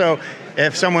faster. So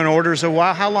if someone orders a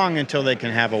WOW, how long until they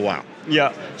can have a WOW?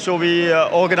 Yeah, so we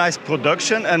organize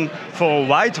production, and for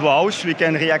white WOWs we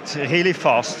can react really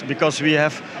fast because we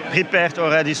have prepared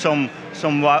already some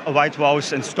white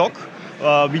WOWs in stock.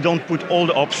 We don't put all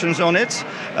the options on it,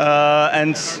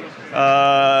 and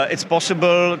it's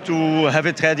possible to have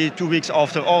it ready 2 weeks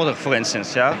after order, for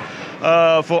instance. Yeah.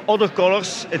 For other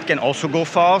colors, it can also go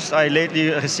fast. I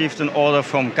lately received an order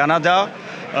from Canada,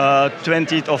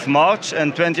 20th of March,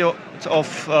 and 20th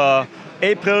of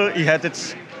April, he had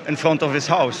it in front of his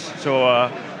house. So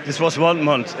this was 1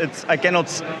 month. I cannot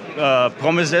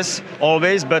promise this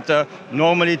always, but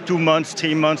normally 2 months,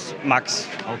 3 months max.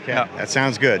 Okay, yeah. That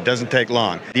sounds good. Doesn't take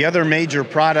long. The other major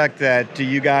product that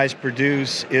you guys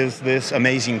produce is this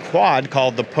amazing quad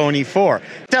called the Pony 4.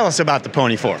 Tell us about the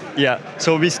Pony 4. Yeah,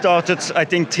 so we started, I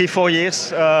think, 3-4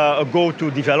 years ago to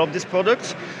develop this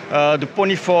product. The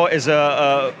Pony 4 is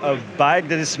a bike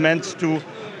that is meant to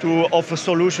offer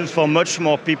solutions for much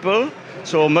more people.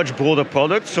 So much broader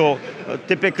product. So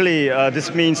typically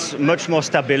this means much more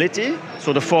stability.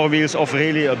 So the 4 wheels offer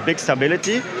really a big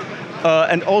stability,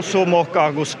 and also more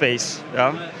cargo space.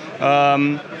 Yeah.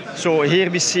 So here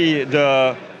we see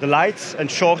the light and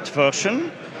short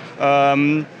version.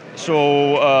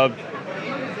 So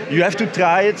you have to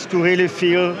try it to really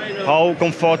feel how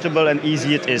comfortable and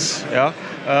easy it is.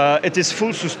 Yeah. It is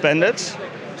full suspended.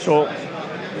 So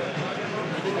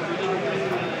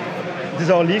these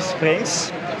are leaf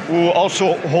springs who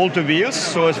also hold the wheels,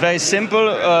 so it's very simple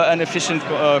and efficient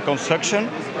construction.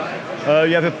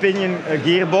 You have a pinion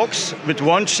gearbox with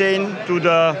one chain to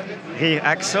the rear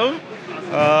axle,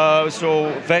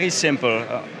 so very simple.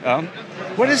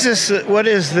 What is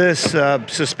this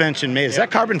suspension made? Is that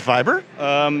carbon fiber?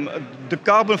 The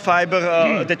carbon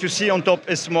fiber that you see on top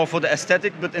is more for the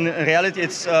aesthetic, but in reality,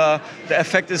 it's the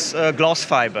effect is glass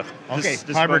fiber. Okay,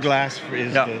 fiberglass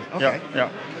is okay. Yeah.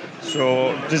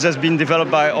 So this has been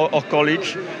developed by our colleague,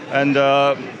 and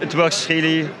it works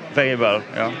really very well.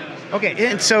 Yeah. Okay,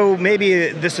 and so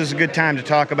maybe this is a good time to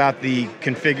talk about the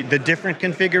different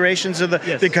configurations of the,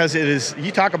 because it is,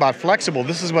 you talk about flexible.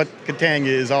 This is what Katanga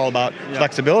is all about,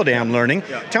 flexibility, I'm learning.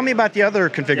 Yeah. Tell me about the other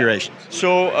configurations. Yeah.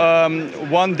 So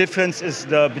one difference is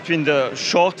between the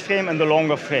short frame and the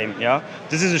longer frame. Yeah.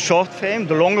 This is a short frame.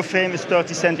 The longer frame is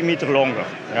 30 centimeters longer.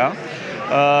 Yeah.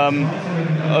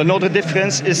 Another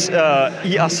difference is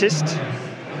e-assist.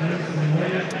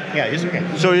 Yeah, it's okay.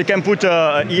 So you can put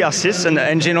e-assist and an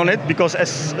engine on it, because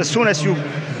as soon as you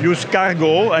use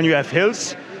cargo and you have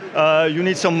hills, you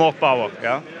need some more power.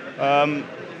 Yeah.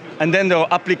 And then there are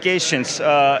applications.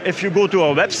 If you go to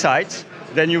our website,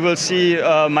 then you will see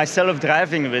myself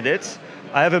driving with it.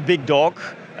 I have a big dog,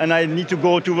 and I need to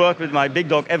go to work with my big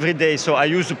dog every day. So I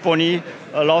use the pony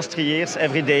last 3 years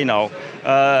every day now,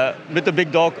 with the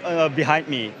big dog behind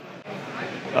me.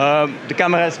 The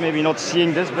camera is maybe not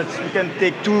seeing this, but you can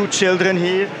take 2 children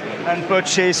here and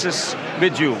purchases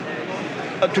with you.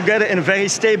 Together in a very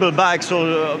stable bike,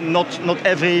 so not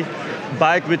every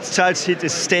bike with child seat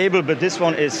is stable, but this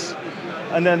one is.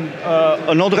 And then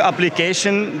another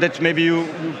application that maybe you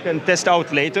can test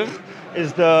out later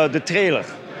is the trailer.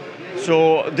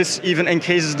 So this even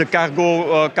increases the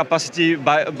cargo capacity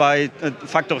by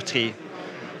factor 3.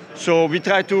 So we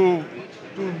try to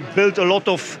build a lot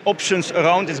of options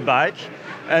around this bike,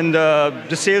 and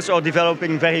the sales are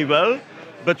developing very well,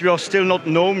 but we are still not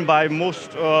known by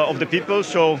most of the people.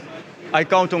 So I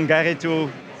count on Gary to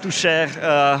share,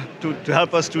 to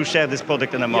help us to share this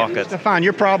product in the market. Stefan,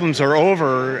 your problems are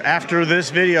over. After this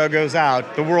video goes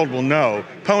out, the world will know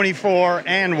Pony 4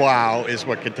 and WOW is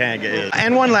what Katanga is.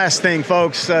 And one last thing,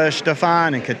 folks,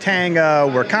 Stefan and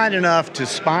Katanga were kind enough to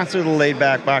sponsor the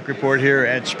Laidback Bike Report here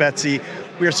at Spezi.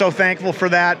 We are so thankful for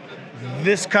that.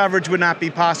 This coverage would not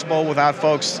be possible without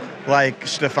folks like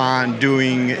Stefan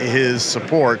doing his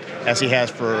support as he has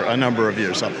for a number of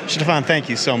years. So, Stefan, thank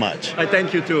you so much. I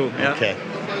thank you too. Yeah. Okay.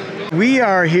 We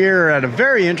are here at a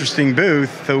very interesting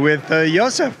booth with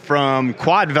Josef from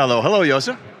Quad Velo. Hello,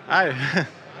 Josef. Hi.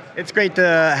 It's great to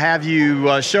have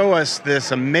you show us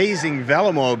this amazing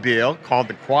velomobile called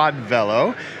the Quad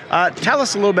Velo. Tell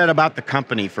us a little bit about the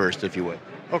company first, if you would.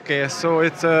 Okay, so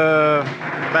it's a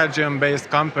Belgium-based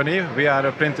company. We are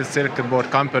a printed circuit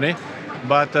board company,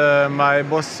 but my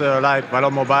boss likes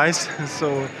velomobiles,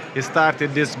 so he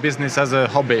started this business as a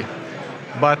hobby.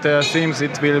 But seems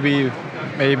it will be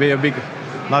maybe a big,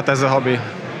 not as a hobby,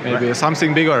 maybe right.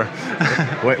 Something bigger.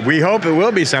 We hope it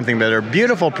will be something better.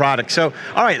 Beautiful product. So,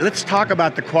 all right, let's talk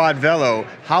about the Quad Velo.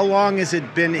 How long has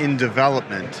it been in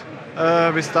development?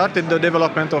 We started the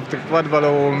development of the Quad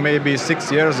Velo maybe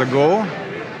 6 years ago,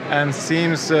 and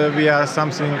seems we are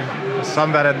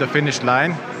somewhere at the finish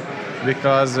line,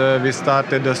 because we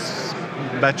started a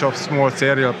batch of small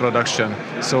serial production.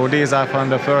 So these are from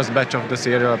the first batch of the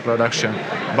serial production.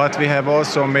 But we have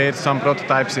also made some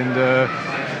prototypes in the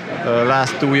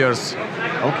last 2 years.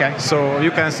 Okay. So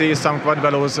you can see some Quad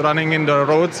Velos running in the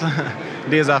roads.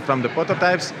 These are from the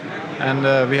prototypes,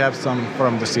 and we have some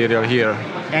from the serial here.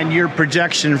 And your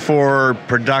projection for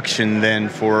production then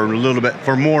for a little bit,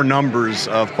 for more numbers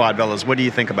of Quad Velos, what do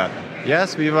you think about that?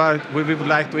 Yes, we would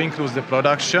like to increase the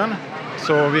production.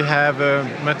 So we have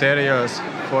materials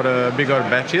for bigger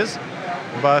batches,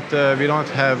 but we don't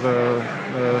have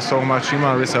so much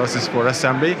human resources for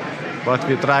assembly, but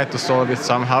we try to solve it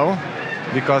somehow,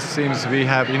 because it seems we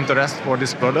have interest for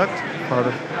this product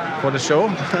for the show.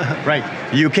 Right.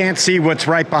 You can't see what's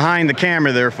right behind the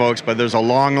camera there, folks, but there's a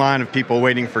long line of people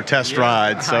waiting for test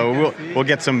rides. So we'll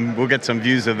get some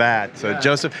views of that. So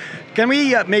Joseph, can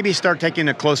we maybe start taking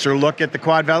a closer look at the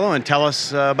Quad Velo and tell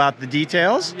us about the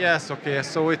details? Yes. Okay.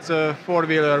 So it's a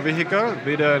four-wheeler vehicle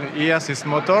with an ESS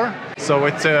motor. So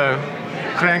it's a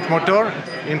crank motor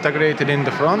integrated in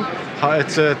the front.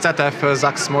 It's a ZF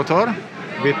Zax motor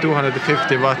with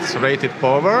 250 watts rated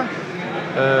power,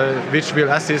 which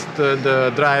will assist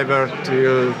the driver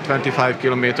to 25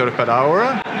 km per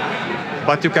hour.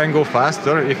 But you can go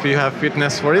faster if you have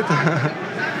fitness for it.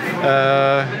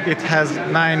 It has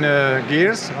 9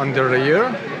 gears on the rear.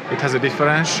 It has a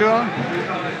differential.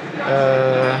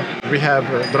 We have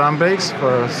drum brakes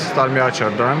for Stormy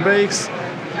Archer drum brakes.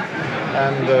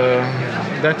 And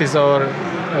that is our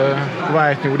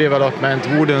quite new development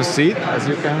wooden seat, as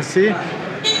you can see.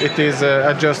 It is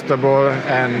adjustable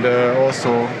and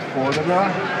also foldable,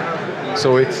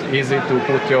 so it's easy to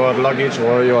put your luggage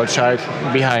or your child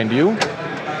behind you.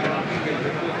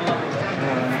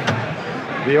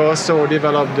 We also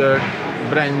developed a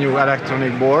brand new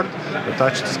electronic board, the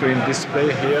touchscreen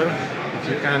display here. If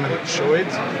you can show it,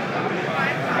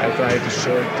 I try to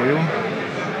show it to you.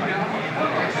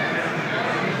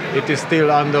 It is still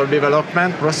under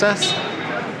development process,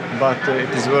 but it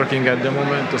is working at the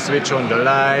moment to switch on the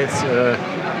lights,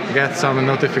 get some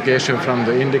notification from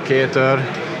the indicator,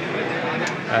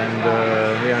 and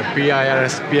we have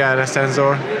PIR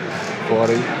sensor for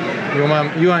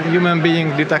human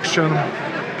being detection.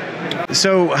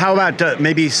 So how about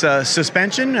maybe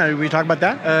suspension? We talk about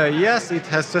that? Yes, it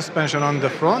has suspension on the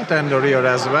front and the rear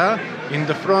as well. In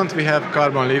the front we have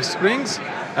carbon leaf springs,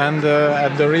 and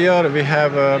at the rear we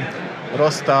have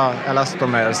Rosta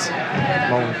elastomers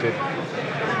mounted.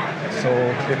 So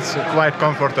it's quite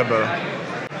comfortable.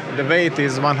 The weight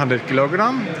is 100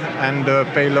 kilogram and the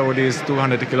payload is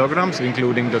 200 kilograms,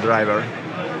 including the driver.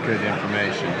 Good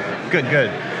information. Good, good.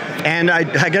 And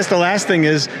I guess the last thing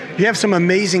is you have some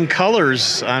amazing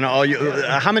colors on all you.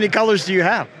 How many colors do you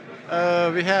have?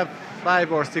 We have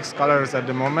 5 or 6 colors at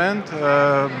the moment,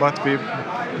 but we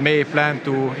may plan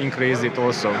to increase it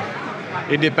also.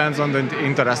 it depends on the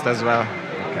interest as well.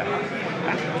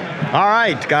 All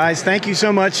right, guys, thank you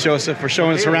so much, Joseph, for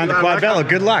showing us around the Quad Velo.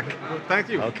 Good luck. Thank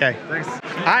you. Okay. Thanks.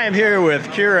 I am here with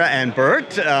Kira and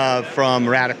Bert from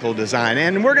Radical Design,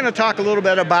 and we're going to talk a little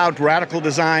bit about Radical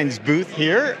Design's booth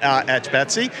here at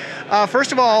Spezi.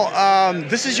 First of all,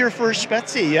 this is your first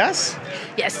Spezi, yes?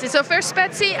 Yes, it's our first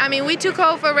Spezi. I mean, we took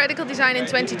over Radical Design in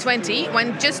 2020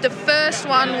 when just the first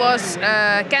one was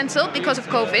cancelled because of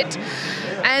COVID.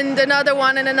 And another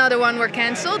one were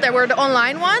cancelled. There were the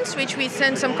online ones, which we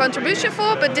sent some contribution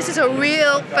for, but this is a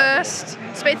real first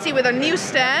Spezi with a new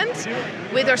stand,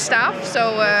 with our staff.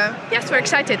 So yes, we're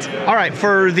excited. All right,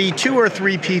 for the 2 or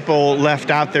 3 people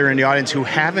left out there in the audience who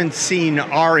haven't seen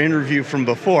our interview from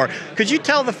before, could you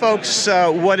tell the folks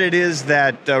what it is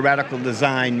that Radical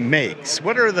Design makes?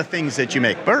 What are the things that you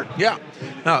make, Bert? Yeah.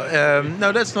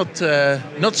 No, that's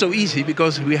not so easy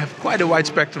because we have quite a wide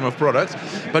spectrum of products.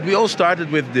 But we all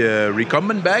started with the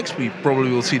recumbent bags. We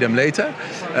probably will see them later.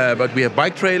 But we have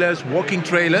bike trailers, walking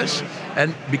trailers.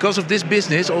 And because of this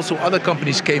business, also other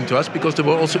companies came to us because they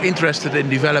were also interested in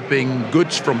developing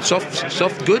goods from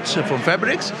soft goods, from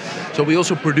fabrics. So we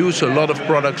also produce a lot of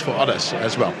products for others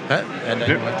as well. And then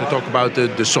you have to talk about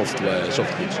the soft goods.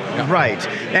 Yeah. Right.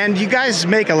 And you guys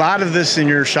make a lot of this in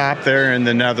your shop there in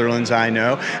the Netherlands, I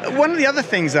know. One of the other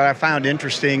things that I found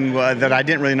interesting that I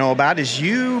didn't really know about is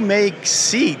you make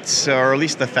seats, or at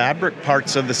least the fabric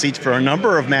parts of the seats, for a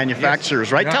number of manufacturers,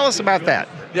 yes. Right? Yeah. Tell us about that.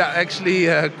 Yeah, actually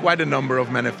quite a number of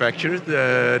manufacturers.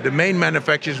 The main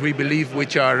manufacturers we believe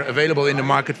which are available in the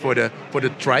market for the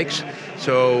trikes.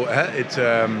 So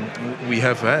we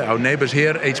have our neighbors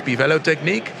here, HP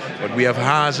Velotechniek, but we have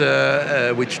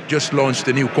HASE, which just launched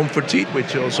the new comfort seat,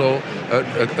 which is also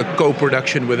a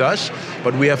co-production with us.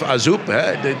 But we have Azup,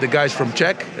 the guys from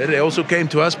Czech. They also came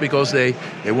to us because they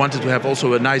wanted to have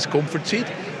also a nice comfort seat.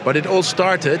 But it all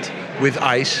started with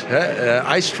ICE.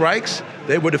 ICE trikes.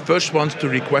 They were the first ones to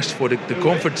request for the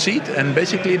comfort seat, and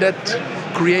basically that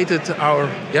created our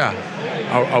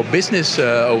business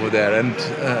over there. And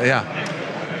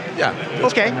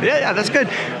Okay, yeah, that's good.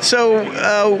 So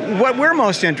what we're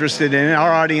most interested in,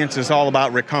 our audience is all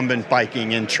about recumbent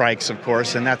biking and trikes, of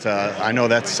course, and I know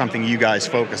that's something you guys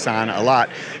focus on a lot.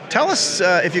 Tell us,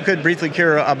 if you could briefly,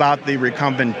 Kira, about the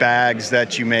recumbent bags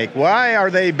that you make. Why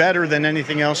are they better than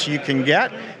anything else you can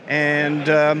get? And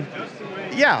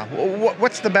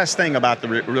what's the best thing about the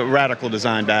Radical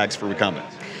Design bags for recumbent?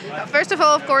 First of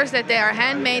all, of course, that they are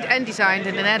handmade and designed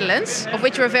in the Netherlands, of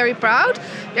which we're very proud.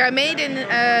 They are made in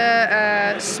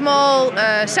small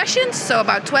sessions, so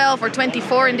about 12 or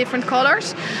 24 in different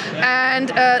colors.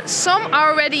 And some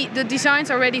are already, the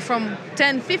designs are ready from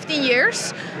 10, 15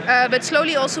 years. But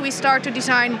slowly also we start to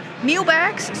design new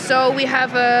bags. So we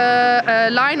have a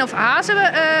line of HASE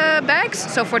bags,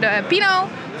 so for the Pinot,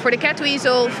 for the cat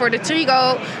weasel, for the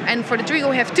trigo, and for the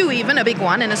trigo we have 2 even, a big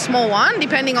one and a small one,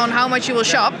 depending on how much you will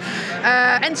shop.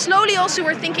 And slowly also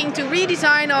we're thinking to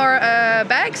redesign our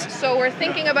bags, so we're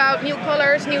thinking about new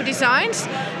colors, new designs.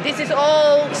 This is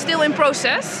all still in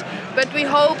process, but we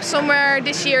hope somewhere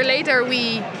this year later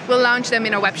we will launch them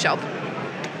in our web shop.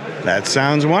 That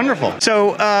sounds wonderful.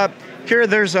 So, Kira,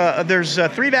 there's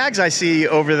 3 bags I see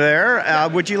over there.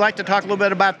 Would you like to talk a little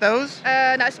bit about those?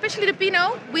 Now, especially the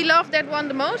Pinot, we love that one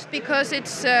the most because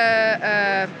it's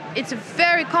a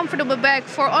very comfortable bag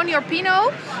for on your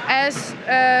Pinot, as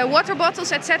water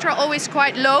bottles, etc., always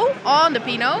quite low on the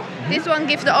Pinot. This one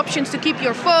gives the options to keep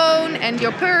your phone and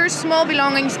your purse, small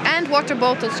belongings, and water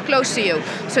bottles close to you.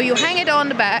 So you hang it on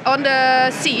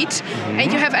the seat,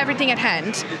 and you have everything at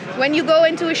hand. When you go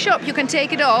into a shop, you can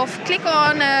take it off, click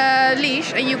on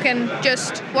leash, and you can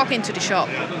just walk into the shop.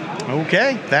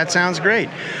 Okay, that sounds great.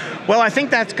 Well, I think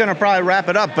that's going to probably wrap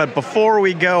it up, but before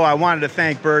we go, I wanted to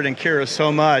thank Bert and Kira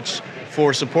so much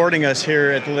for supporting us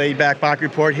here at the Laidback Bike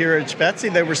Report here at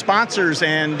Spezi. They were sponsors,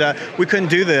 and we couldn't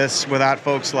do this without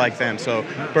folks like them. So,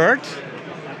 Bert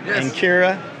and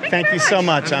Kira, thank you so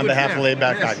much on behalf of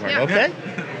Laidback Bike Report. Okay?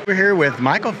 We're here with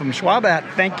Michael from Schwabat.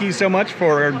 Thank you so much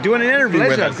for doing an interview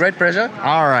with us. Great pleasure.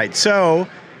 All right, so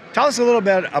tell us a little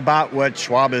bit about what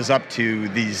Schwab is up to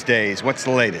these days. What's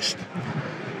the latest?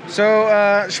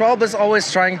 So Schwab is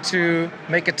always trying to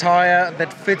make a tire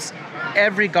that fits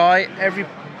every guy, every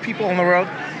people in the world,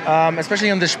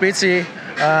 especially on the Spezi.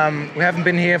 We haven't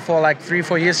been here for like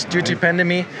 3-4 years due to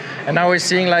pandemic, and now we're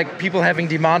seeing like people having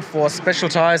demand for special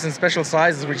tires and special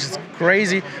sizes, which is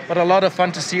crazy, but a lot of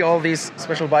fun to see all these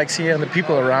special bikes here and the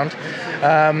people around.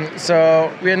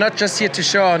 So we are not just here to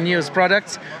show our newest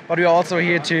products, but we are also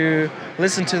here to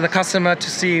listen to the customer to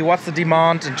see what's the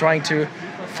demand and trying to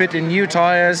fit in new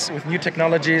tires with new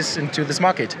technologies into this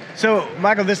market. So,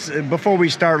 Michael, before we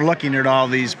start looking at all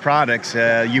these products,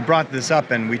 you brought this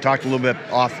up and we talked a little bit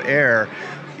off air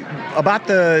about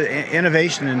the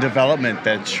innovation and development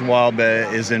that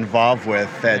Schwalbe is involved with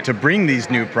to bring these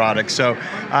new products. So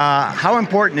how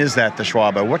important is that to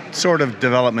Schwalbe? What sort of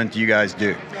development do you guys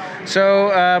do?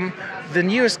 So the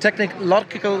newest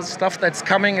technological stuff that's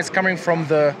coming is coming from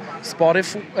the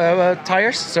sportive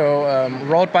tires, so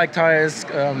road bike tires,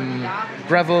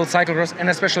 gravel, cyclocross, and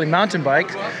especially mountain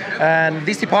bikes. And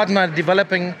these departments are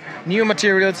developing new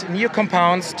materials, new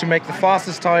compounds to make the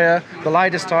fastest tire, the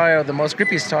lightest tire, the most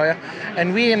grippiest tire.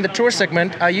 And we in the tour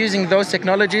segment are using those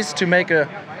technologies to make a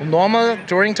normal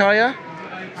touring tire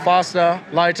faster,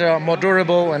 lighter, more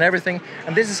durable, and everything.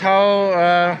 And this is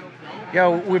how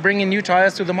we're bringing new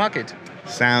tires to the market.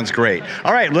 Sounds great.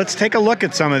 All right, let's take a look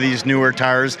at some of these newer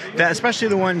tires, especially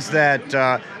the ones that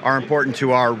are important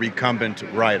to our recumbent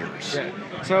riders. Yeah.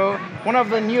 So one of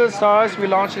the newest tires, we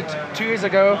launched it 2 years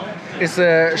ago, is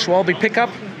the Schwalbe pickup.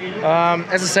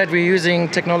 As I said, we're using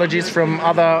technologies from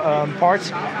other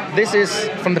parts. This is,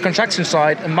 from the construction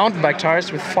side, a mountain bike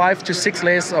tires with 5 to 6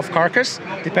 layers of carcass,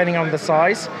 depending on the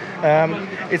size.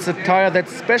 It's a tire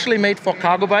that's specially made for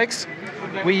cargo bikes.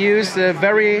 We use a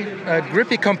very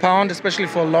grippy compound, especially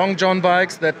for long john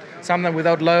bikes that sometimes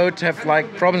without load have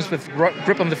like problems with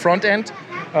grip on the front end.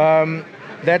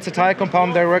 That's a tire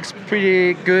compound that works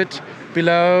pretty good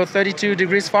below 32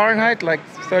 degrees Fahrenheit, like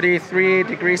 33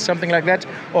 degrees, something like that,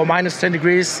 or minus 10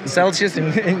 degrees Celsius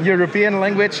in European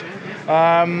language.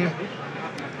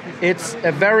 It's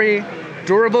a very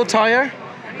durable tire,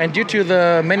 and due to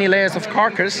the many layers of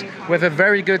carcass, we have a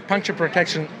very good puncture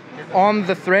protection on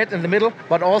the thread in the middle,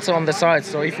 but also on the sides.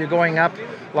 So if you're going up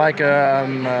like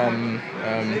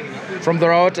from the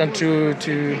road and to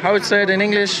how would say it in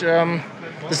English, the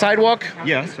sidewalk.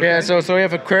 Yes. Okay. Yeah. So you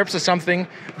have a curbs or something.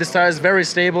 This tire is very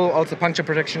stable. Also puncture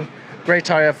protection. Great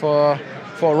tire for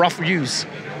rough use.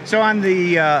 So on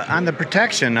the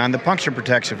protection, on the puncture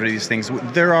protection for these things,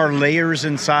 there are layers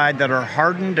inside that are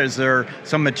hardened. Is there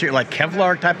some material like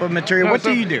Kevlar type of material? No, what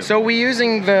do you do? So we're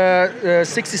using the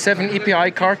 67 EPI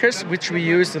carcass, which we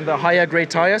use in the higher grade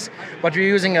tires, but we're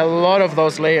using a lot of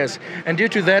those layers. And due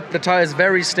to that, the tire is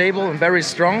very stable and very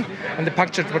strong, and the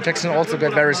puncture protection also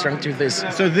got very strong to this.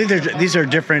 So these are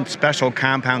different special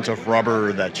compounds of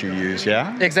rubber that you use,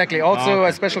 yeah? Exactly. Also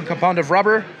a special compound of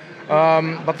rubber.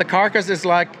 But the carcass is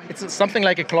it's something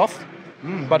like a cloth,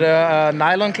 but a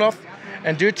nylon cloth.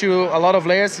 And due to a lot of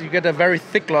layers, you get a very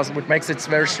thick cloth, which makes it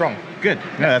very strong. Good.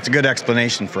 Yeah, that's a good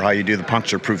explanation for how you do the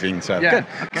puncture proofing. So yeah. Good.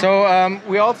 Okay. So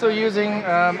we're also using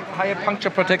higher puncture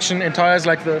protection in tires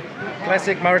like the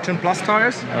classic Marathon Plus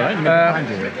tires. All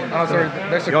right. Sorry,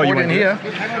 there's a cord in here.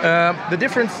 The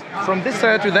difference from this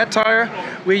tire to that tire,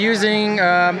 we're using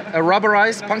a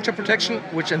rubberized puncture protection,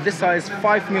 which in this tire is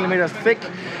 5 millimeters thick.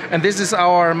 And this is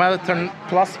our Marathon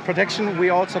Plus protection.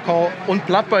 We also call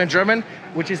unplattbar in German,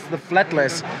 which is the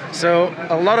flatless. So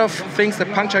a lot of things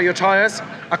that puncture your tires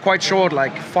are quite short,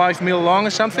 like 5 mil long or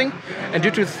something. And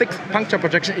due to thick puncture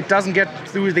protection, it doesn't get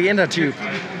through the inner tube.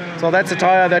 So that's a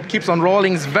tire that keeps on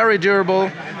rolling, it's very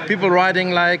durable. People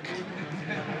riding like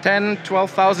 10,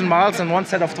 12,000 miles on one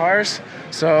set of tires.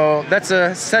 So that's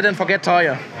a set and forget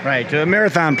tire. Right,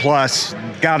 Marathon Plus,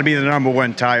 got to be the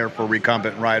 #1 tire for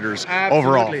recumbent riders.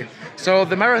 Absolutely. Overall. So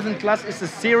the Marathon Plus is a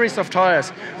series of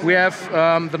tires. We have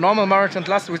the normal Marathon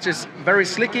Plus, which is very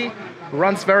slicky,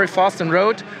 runs very fast on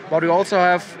road, but we also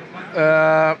have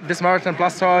this Marathon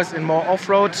Plus tires in more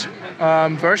off-road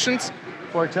versions.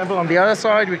 For example, on the other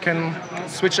side, we can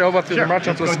switch over to the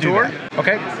Marathon Plus Tour.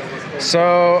 Okay.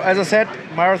 So as I said,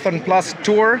 Marathon Plus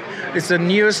Tour is the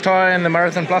newest tire in the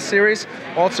Marathon Plus series.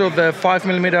 Also the 5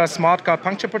 millimeter Smart Car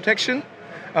puncture protection.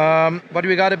 But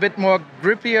we got a bit more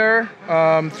grippier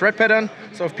thread pattern.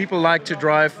 So if people like to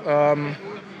drive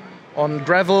on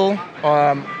gravel,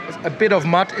 a bit of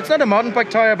mud, it's not a mountain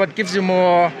bike tire, but gives you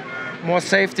more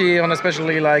safety on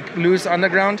especially like loose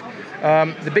underground.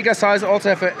 The bigger size also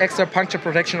have an extra puncture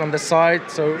protection on the side,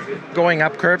 so going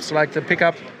up curbs like the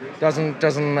pickup doesn't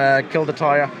kill the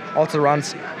tire. Also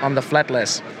runs on the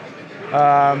flatless.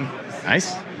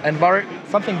 Nice. And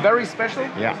something very special.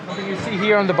 Yeah. Something you see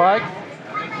here on the bike.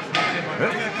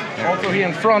 Also here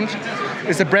in front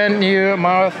is a brand new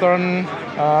Marathon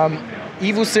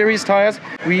Evo series tires.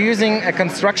 We're using a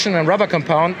construction and rubber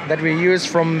compound that we use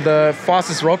from the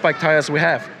fastest road bike tires we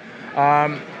have.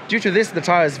 Due to this, the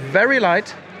tire is very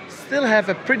light, still have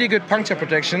a pretty good puncture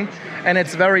protection, and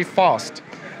it's very fast.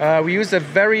 We use a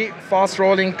very fast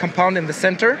rolling compound in the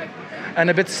center and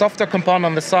a bit softer compound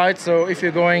on the side, so if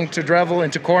you're going to travel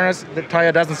into corners, the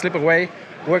tire doesn't slip away.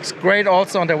 Works great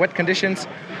also under wet conditions.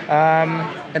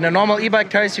 In the normal e-bike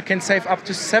tires, you can save up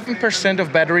to 7%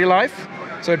 of battery life,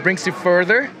 so it brings you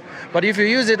further. But if you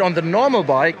use it on the normal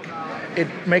bike, it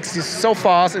makes you so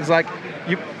fast. It's like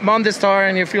you mount this tire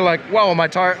and you feel like, wow,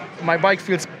 my bike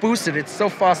feels boosted. It's so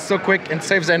fast, so quick, and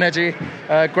saves energy.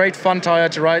 Great fun tire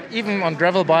to ride, even on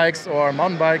gravel bikes or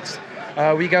mountain bikes.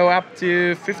 We go up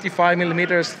to 55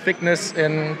 millimeters thickness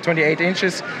in 28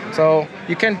 inches. So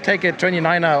you can take a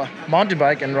 29er mountain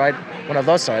bike and ride one of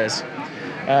those tires.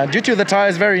 Due to the tire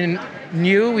is very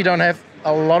new, we don't have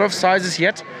a lot of sizes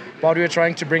yet, but we're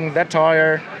trying to bring that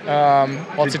tire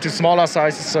also to smaller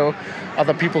sizes so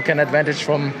other people can advantage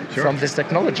from this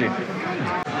technology.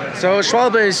 So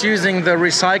Schwalbe is using the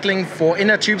recycling for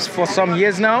inner tubes for some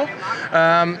years now,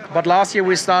 but last year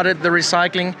we started the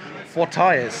recycling for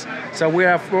tires. So we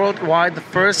are worldwide the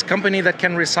first company that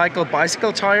can recycle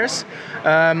bicycle tires,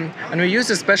 and we use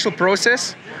a special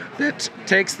process that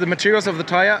takes the materials of the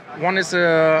tire. One is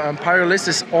a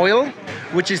pyrolysis oil,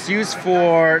 which is used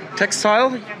for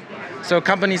textile. So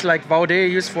companies like Vaude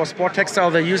use for sport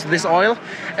textile, they use this oil,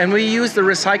 and we use the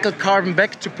recycled carbon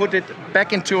back to put it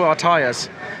back into our tires.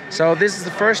 So this is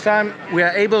the first time we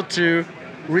are able to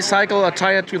recycle a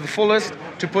tire to the fullest,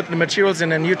 to put the materials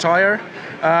in a new tire.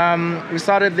 We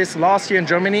started this last year in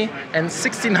Germany, and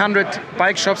 1,600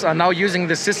 bike shops are now using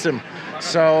this system.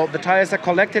 So the tires are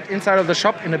collected inside of the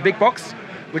shop in a big box,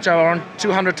 which are around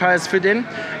 200 tires fit in,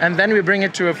 and then we bring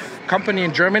it to a company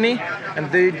in Germany,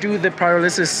 and they do the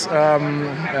pyrolysis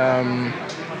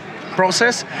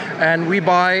process, and we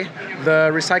buy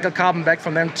the recycled carbon back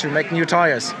from them to make new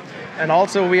tires. And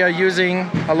also we are using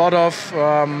a lot of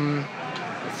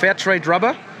fair trade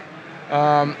rubber.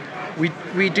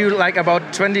 We do like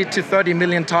about 20 to 30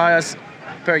 million tires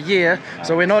per year,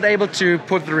 so we're not able to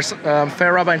put the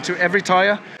fair rubber into every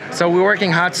tire. So we're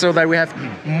working hard so that we have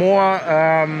more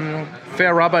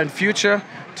fair rubber in future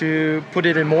to put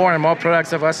it in more and more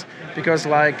products of us, because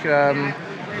we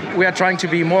are trying to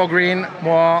be more green,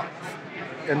 more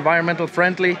environmental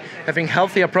friendly, having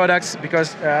healthier products,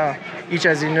 because each,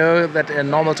 as you know, that a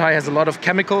normal tire has a lot of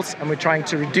chemicals, and we're trying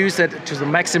to reduce it to the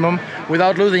maximum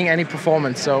without losing any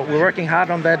performance. So we're working hard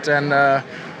on that, and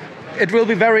it will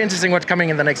be very interesting what's coming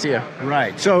in the next year.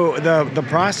 Right. So the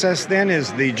process then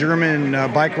is the German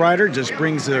bike rider just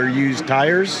brings their used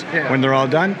tires when they're all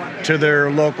done to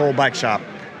their local bike shop,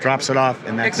 drops it off,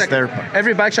 and that's their...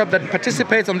 Every bike shop that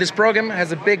participates on this program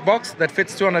has a big box that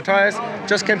fits 200 tires,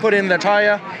 just can put in the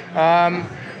tire.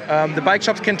 The bike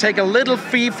shops can take a little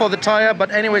fee for the tire,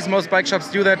 but anyways, most bike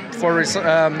shops do that for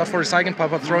not for recycling, but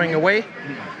for throwing away.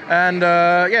 And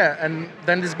and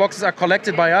then these boxes are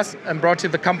collected by us and brought to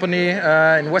the company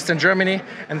in Western Germany,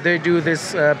 and they do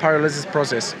this pyrolysis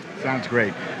process. Sounds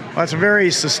great. Well, that's a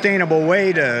very sustainable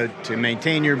way to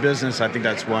maintain your business. I think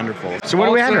that's wonderful. So what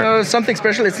do we have here? Something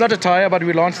special. It's not a tire, but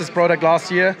we launched this product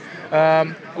last year. A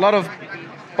lot of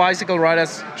bicycle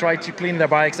riders try to clean their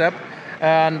bikes up.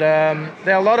 And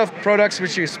there are a lot of products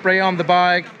which you spray on the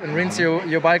bike and rinse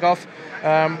your bike off.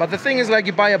 But the thing is, like,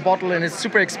 you buy a bottle and it's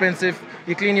super expensive.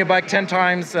 You clean your bike 10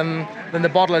 times and then the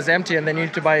bottle is empty, and then you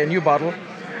need to buy a new bottle.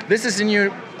 This is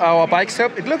our bike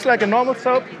soap. It looks like a normal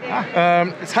soap.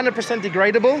 It's 100%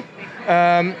 degradable.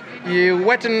 You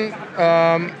wetten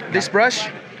this brush,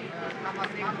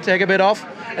 take a bit off,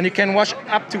 and you can wash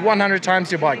up to 100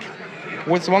 times your bike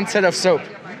with one set of soap.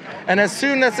 And as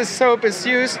soon as the soap is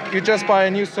used, you just buy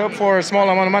a new soap for a small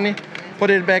amount of money, put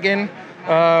it back in.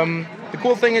 The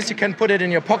cool thing is you can put it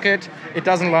in your pocket. It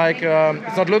doesn't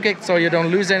it's not leaking, so you don't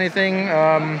lose anything.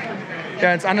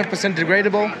 It's 100%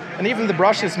 degradable. And even the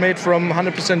brush is made from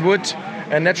 100% wood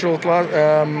and natural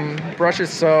brushes.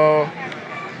 So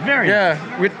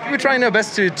we're trying our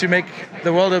best to make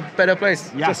the world a better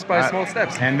place, just by small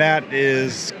steps. And that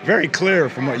is very clear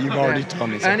from what you've already told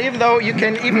me. And even though you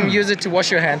can even use it to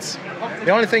wash your hands. The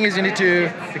only thing is you need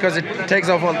to, because it takes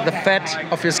off the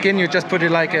fat of your skin, you just put it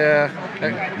like a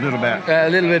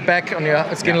little bit back on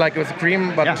your skin, like with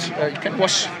cream, but you can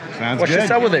wash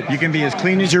yourself with it. You can be as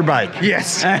clean as your bike.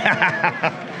 Yes.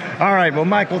 All right, well,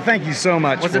 Michael, thank you so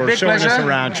much for showing us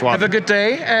around Schwalbe. Have a good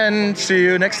day, and see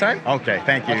you next time. Okay,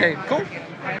 thank you. Okay, cool.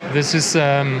 This is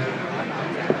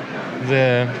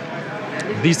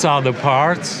these are the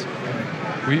parts.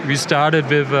 We started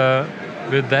with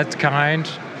that kind.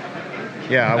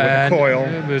 Yeah, with the coil.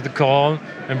 With the coil,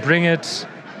 and bring it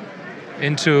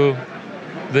into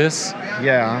this.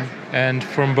 Yeah. And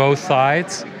from both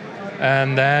sides.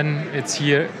 And then it's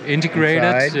here integrated.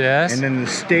 Inside. Yes. And then the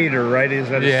stator, right? Is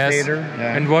that a stator?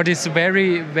 Yeah. And what is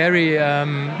very, very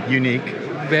unique.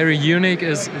 Very unique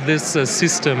is this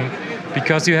system,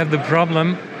 because you have the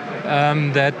problem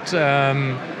that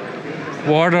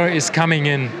water is coming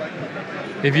in.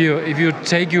 If you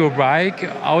take your bike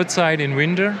outside in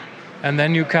winter and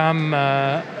then you come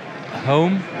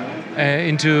home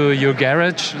into your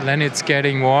garage, then it's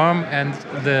getting warm and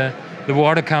the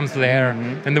water comes there.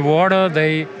 And the water,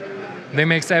 they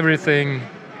mix everything.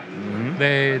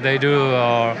 They do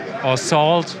or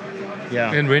salt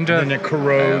in winter. And then it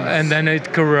corrodes. And then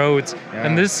it corrodes. Yeah.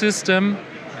 And this system,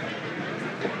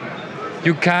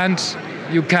 you can't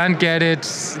get it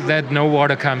that no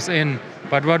water comes in.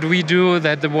 But what we do,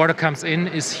 that the water comes in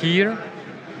is here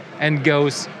and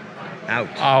goes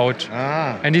out.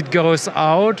 And it goes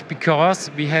out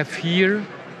because we have here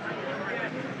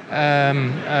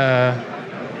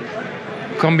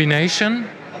combination.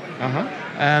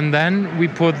 And then we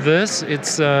put this,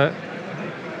 it's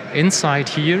inside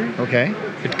here. Okay.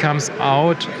 It comes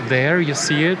out there, you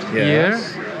see it here.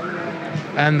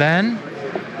 And then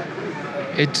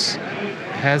it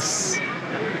has...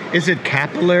 Is it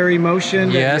capillary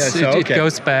motion? Yes, it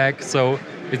goes back. So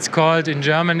it's called, in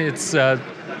German, it's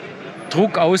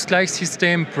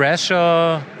Druckausgleichssystem,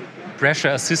 pressure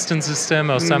assistance system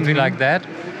or something like that.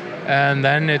 And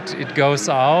then it goes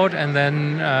out and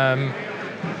then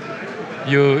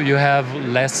you have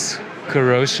less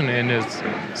corrosion in it.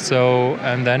 So,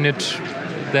 and then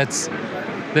that's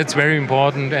very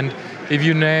important. And if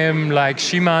you name like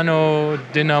Shimano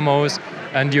dynamos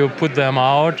and you put them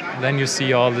out, then you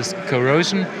see all this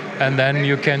corrosion, and then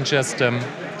you can just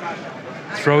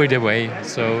throw it away.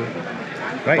 So,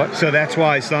 so that's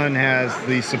why Sun has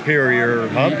the superior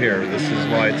hub here. This is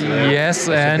why it's a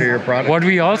superior product. What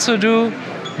we also do,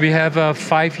 we have a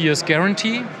 5 years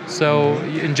guarantee. So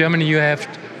in Germany you have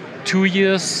 2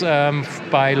 years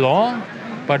by law,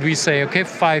 but we say, okay,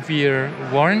 5-year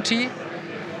warranty.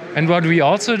 And what we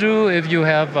also do, if you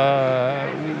have,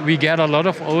 we get a lot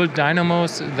of old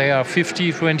dynamos, they are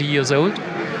 50, 20 years old,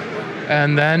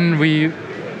 and then we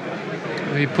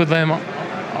put them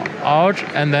out,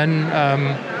 and then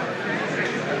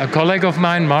a colleague of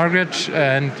mine, Margaret,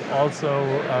 and also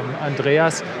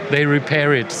Andreas, they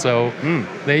repair it. So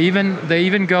they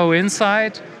even go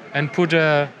inside and put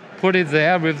it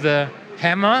there with the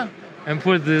hammer and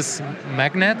put this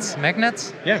magnets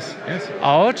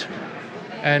out.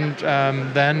 And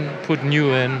then put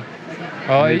new in,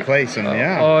 or replace them.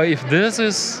 Or if this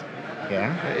is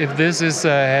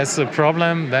has a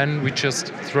problem, then we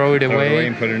just throw it away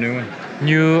and put a new one.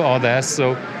 New or that.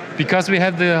 So because we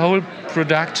have the whole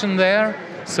production there,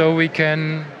 so we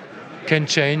can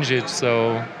change it.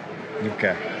 So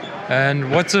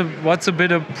And what's a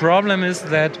bit of problem is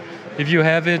that if you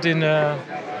have it in the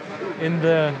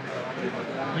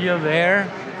here there,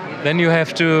 then you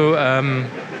have to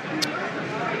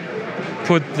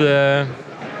put the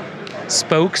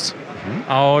spokes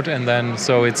out, and then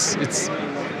so it's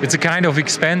a kind of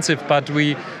expensive, but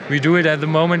we do it at the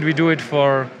moment. We do it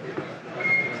for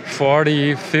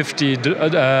 40, 50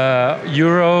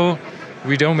 euro.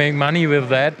 We don't make money with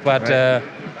that, but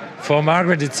for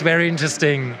Margaret it's very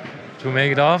interesting to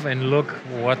make it off and look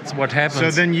what happens.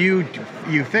 So then you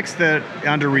fix that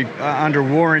under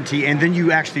warranty, and then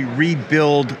you actually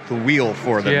rebuild the wheel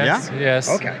for them. Yes.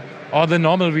 Okay. Or the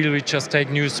normal wheel, we just take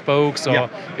new spokes, or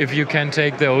if you can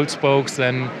take the old spokes,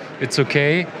 then it's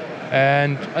okay.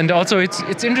 And also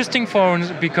it's interesting for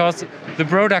us because the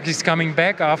product is coming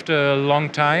back after a long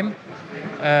time,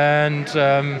 and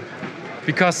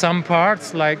because some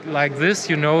parts like this,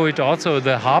 it also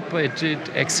the hub it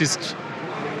exists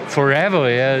forever.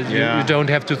 You don't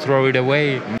have to throw it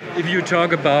away. If you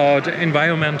talk about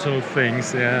environmental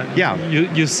things,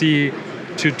 you see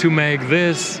to make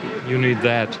this you need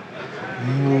that.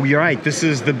 You're right. This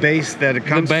is the base that it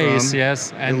comes from. The base,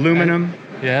 yes. And aluminum.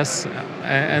 Yes.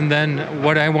 And then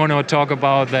what I want to talk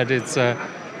about, that it's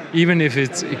even if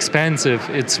it's expensive,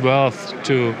 it's worth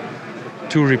to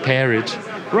repair it.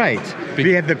 Right.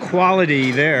 We have the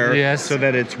quality there, so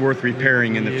that it's worth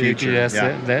repairing in the future. Yes,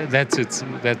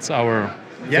 that's our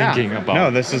thinking about.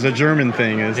 No, this is a German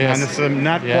thing. It's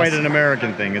not quite an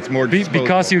American thing. It's more disposable.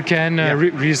 Because you can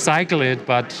recycle it,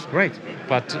 but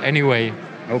anyway.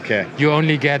 Okay. You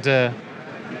only get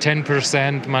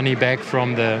 10% money back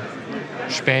from the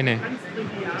Späne.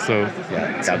 So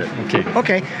got it.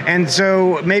 Okay. And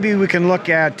so maybe we can look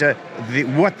at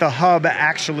what the hub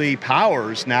actually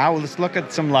powers now. Let's look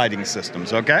at some lighting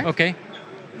systems. Okay. Okay.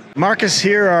 Marcus,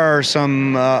 here are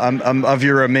some of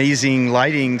your amazing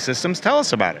lighting systems. Tell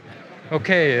us about it.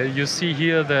 Okay. You see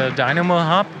here the dynamo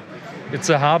hub. It's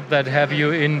a hub that have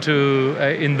you into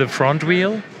in the front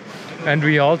wheel. And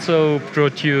we also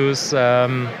produce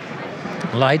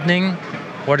lightning,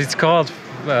 what it's called,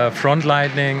 front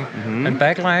lighting and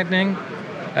back lighting,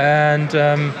 and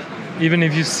even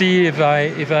if you see if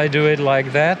I do it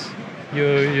like that,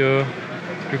 you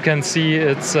can see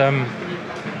it's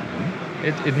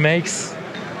it makes,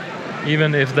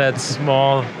 even if that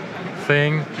small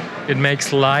thing, it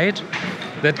makes light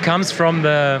that comes from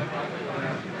the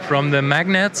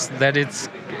magnets, that it's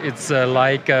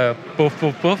like a poof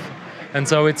poof poof, and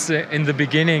so it's in the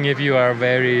beginning, if you are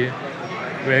very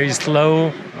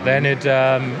slow, then it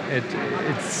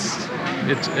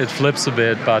flips a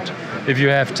bit, but if you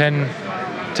have 10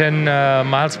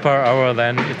 miles per hour,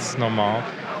 then it's normal.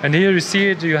 And here you see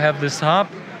it, you have this hub,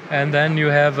 and then you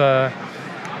have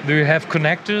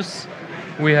connectors.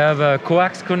 We have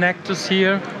coax connectors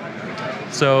here,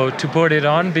 so to put it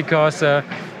on, because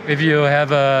if you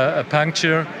have a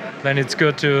puncture, then it's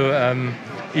good to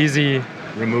easy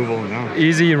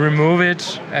remove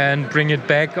it and bring it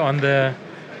back on the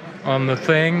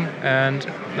thing, and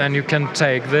then you can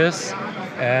take this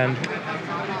and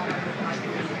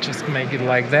just make it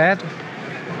like that.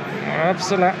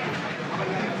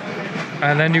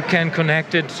 And then you can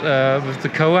connect it with the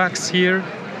coax here.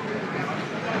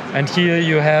 And here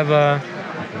you have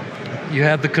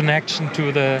the connection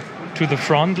to the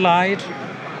front light,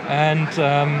 and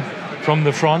from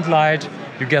the front light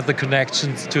you get the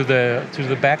connections to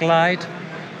the back light,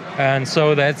 and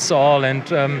so that's all. And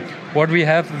what we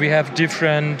have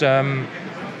different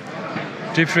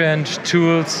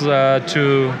tools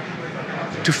to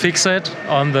fix it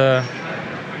on the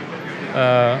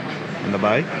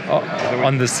bike,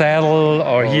 on the saddle,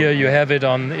 or here you have it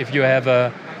on, if you have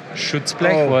a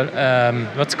Schutzblech,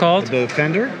 what's called? The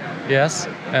fender? Yes,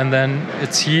 and then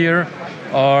it's here,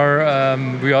 or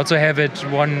we also have it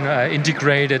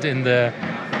integrated in the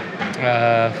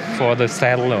for the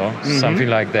saddle or something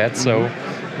like that. So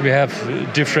we have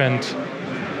different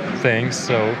things.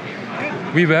 So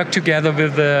we work together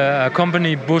with the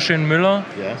company Busch & Müller,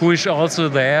 who is also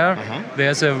there.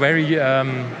 There's a very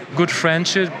good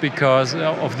friendship because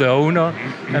of the owner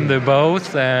and the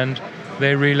both, and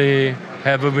they really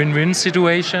have a win-win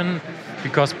situation,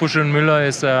 because Busch & Müller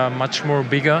is much more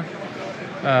bigger.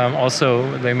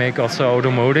 Also, they make also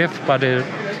automotive, but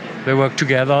they work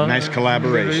together. Nice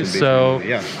collaboration. So,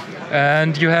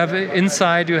 and you have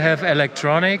inside, you have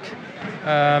electronic,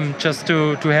 just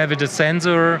to have it a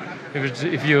sensor.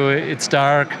 If it's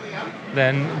dark,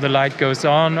 then the light goes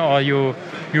on, or you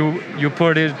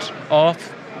put it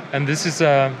off. And this is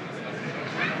I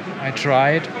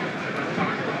tried.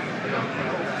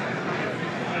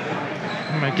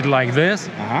 Make it like this.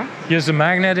 Here's a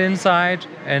magnet inside,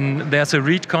 and there's a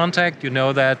reed contact. You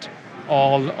know that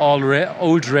old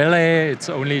relay, it's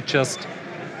only just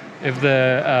if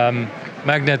the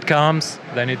magnet comes,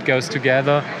 then it goes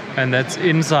together, and that's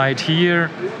inside here,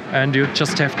 and you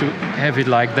just have to have it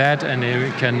like that, and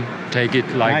you can take it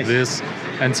like this.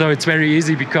 And so it's very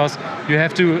easy, because you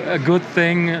have a good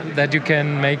thing that you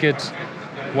can make it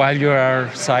while you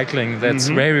are cycling. That's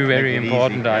very, very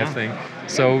important, I think.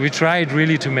 So we tried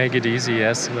really to make it easy,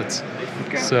 yes.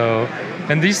 So,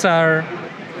 and these are,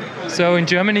 so in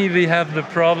Germany we have the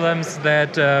problems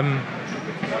that there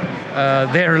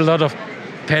are a lot of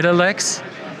pedelecs,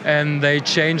 and they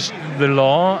changed the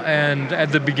law, and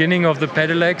at the beginning of the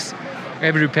pedelecs,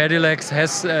 every pedelec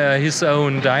has his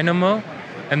own dynamo,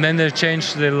 and then they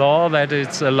changed the law that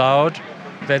it's allowed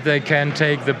that they can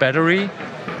take the battery.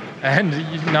 And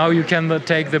now you can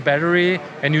take the battery,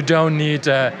 and you don't need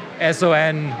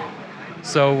SON.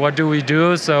 So what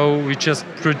do? So we just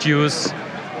produce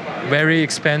very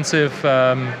expensive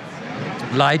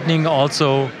lightning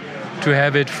also to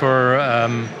have it for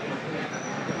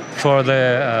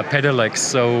the pedelecs.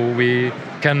 So we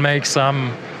can make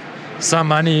some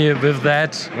money with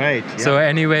that. Right. Yeah. So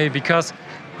anyway, because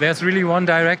there's really one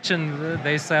direction,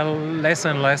 they sell less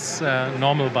and less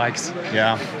normal bikes.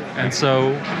 Yeah. And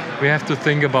so we have to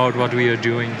think about what we are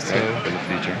doing. So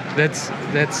that's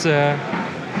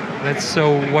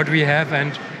so what we have,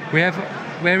 and we have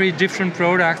very different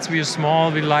products. We are small.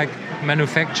 We like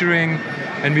manufacturing,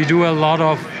 and we do a lot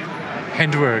of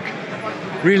handwork,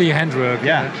 really handwork.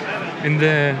 Yeah.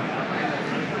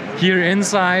 Here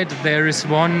inside there is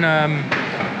one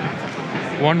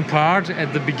part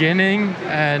at the beginning,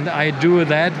 and I do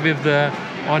that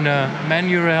on a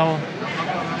manual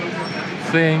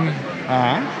thing.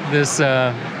 This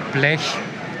blech,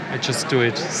 I just do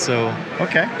it. So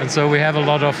and so we have a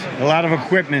lot of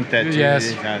equipment that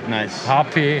nice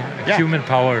happy human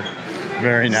power.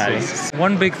 Very nice. So,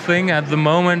 one big thing at the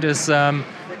moment is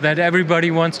that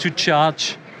everybody wants to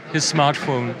charge his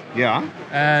smartphone. Yeah.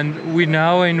 And we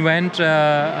now invent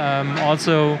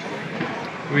also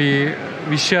we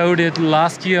we showed it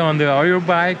last year on the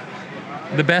Eurobike.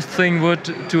 The best thing would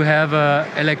to have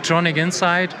electronic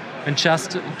inside and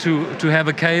just to have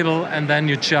a cable, and then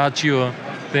you charge your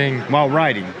thing while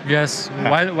riding. Yes,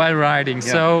 yeah. while riding.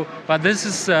 Yeah. So, but this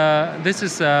is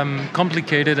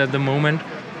complicated at the moment,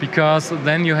 because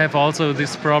then you have also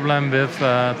this problem with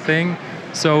thing.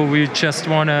 So we just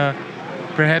want to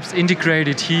perhaps integrate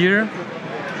it here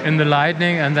in the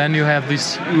Lightning, and then you have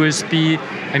this USB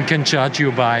and can charge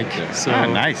your bike. So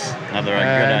nice, another good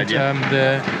idea.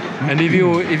 And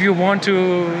if you want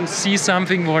to see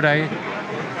something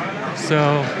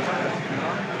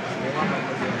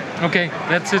okay,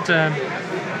 that's it.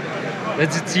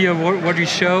 That's it here. What we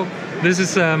show. This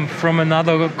is from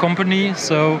another company.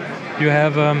 So you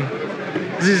have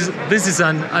this is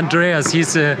Andreas.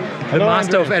 He's the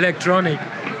master of electronic.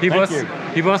 He was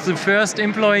the first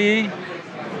employee.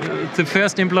 The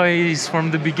first employee is from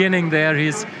the beginning there.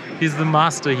 He's the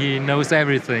master. He knows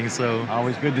everything. So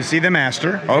always good to see the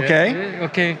master. Okay. Yeah,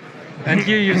 okay. And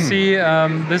here you see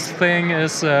this thing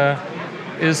is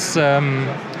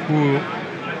who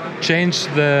changed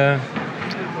the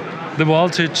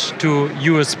voltage to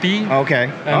USB. Okay.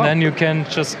 And then you can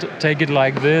just take it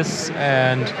like this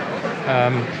and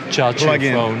charge your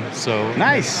phone. So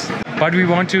nice. But we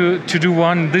want to do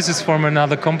one. This is from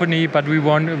another company, but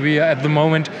we at the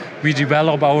moment we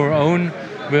develop our own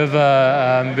with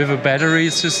a battery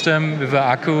system, with an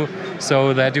accu,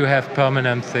 so that you have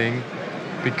permanent thing.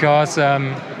 Because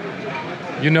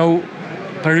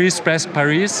Paris pressed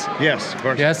Paris. Yes, of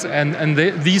course. Yes, and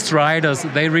these riders,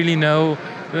 they really know.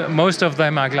 Most of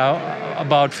them are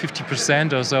about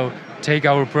 50% or so take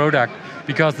our product,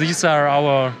 because these are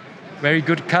our very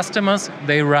good customers.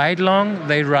 They ride long,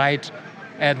 they ride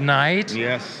at night.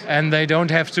 Yes. And they don't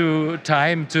have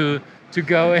time to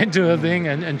go into a thing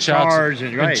and charge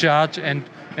and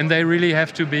they really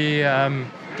have to be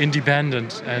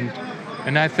independent. And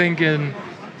I think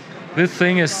this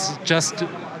thing is just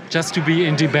to be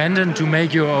independent, to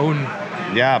make your own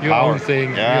own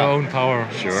thing, your own power.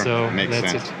 Sure, so makes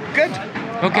that's sense. it. Good.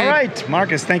 Okay. All right,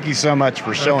 Marcus, thank you so much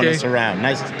for showing us around.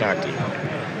 Nice to talk to you.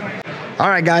 All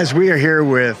right, guys, we are here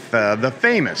with the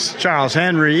famous Charles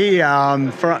Henry.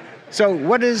 So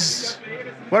what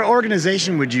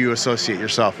organization would you associate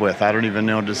yourself with? I don't even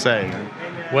know what to say.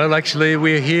 Well, actually,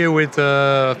 we're here with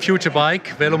Future Bike,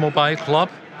 Velomobile Club.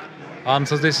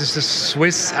 So this is the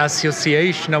Swiss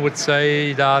association. I would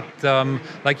say that,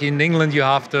 like in England, you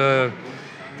have the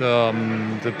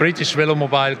British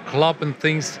Velomobile Club and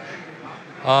things.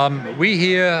 We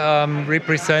here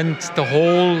represent the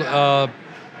whole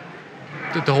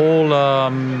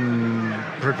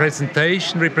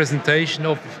representation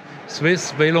of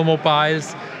Swiss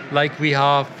velomobiles. Like we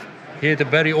have here the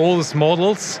very oldest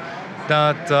models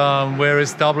that were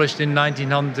established in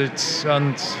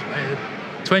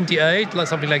 1928,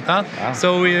 something like that. Wow.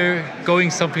 So we're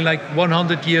going something like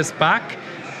 100 years back.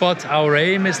 But our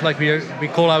aim is, like we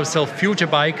call ourselves future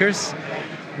bikers.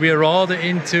 We are rather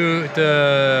into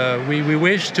we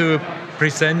wish to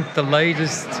present the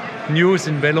latest news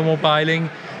in velomobiling.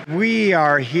 We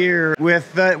are here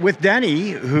with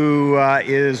Denny, who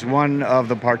is one of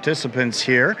the participants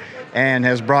here and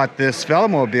has brought this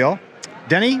velomobile.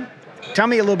 Denny, tell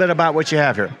me a little bit about what you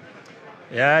have here.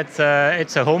 Yeah,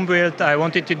 it's a home build. I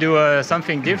wanted to do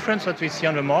something different, what we see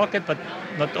on the market, but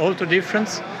not all too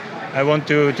different. I want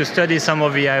to study some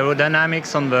of the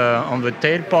aerodynamics on the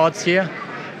tail parts here,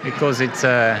 because it's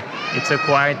a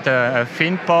quite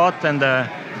thin part, and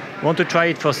want to try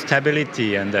it for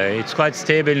stability, and it's quite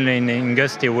stable in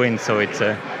gusty wind, so it's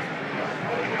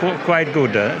quite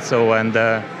good.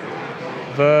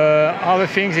 The other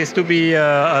things is to be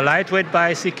a lightweight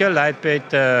bicycle, lightweight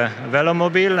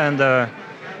velomobile, and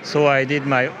so I did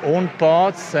my own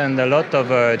parts and a lot of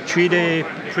 3D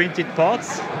printed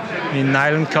parts in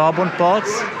nylon carbon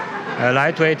parts,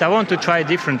 lightweight. I want to try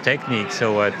different techniques,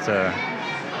 so it's.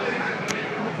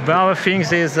 The other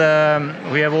things is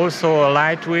we have also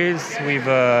light wheels with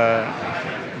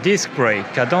disc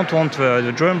brake. I don't want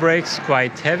the drum brakes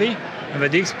quite heavy, and the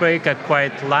disc brake are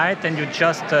quite light, and you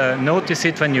just notice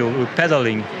it when you're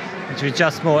pedaling. It's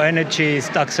just more energy,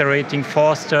 it's accelerating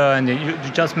faster, and you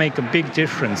just make a big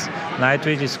difference.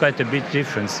 Lightweight is quite a big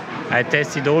difference. I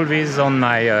tested all these on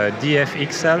my DF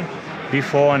XL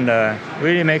before, and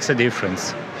really makes a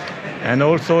difference. And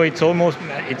also it's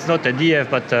not a DF,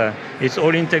 but it's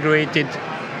all integrated,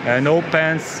 no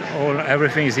pants,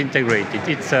 everything is integrated.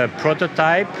 It's a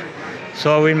prototype,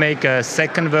 so I will make a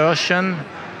second version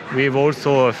with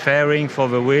also a fairing for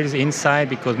the wheels inside,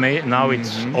 because now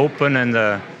it's open and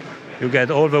you get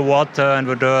all the water and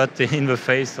the dirt in the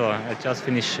face, so I just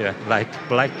finish light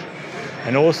black.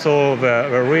 And also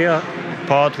the rear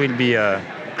part will be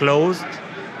closed.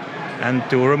 And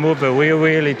to remove the rear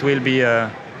wheel, it will be the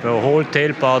whole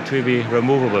tail part will be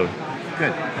removable.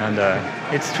 Good. And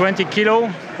it's 20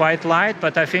 kilo, quite light,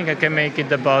 but I think I can make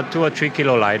it about 2 or 3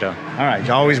 kilo lighter. All right,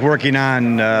 always working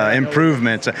on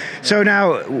improvements. So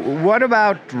now, what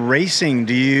about racing?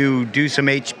 Do you do some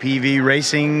HPV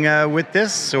racing with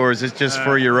this, or is it just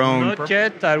for your own? Not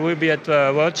yet. I will be at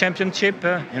the World Championship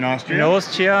in Austria. In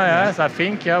Austria, yes, I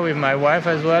think, yeah, with my wife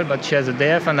as well. But she has a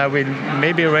DF, and I will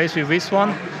maybe race with this one.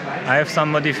 I have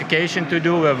some modification to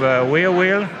do with the rear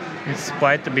wheel. It's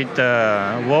quite a bit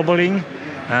wobbling,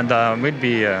 and will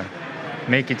be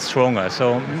make it stronger.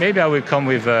 So maybe I will come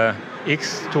with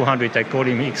X200. I call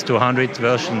him X200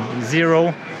 version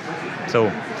 0.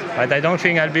 So, but I don't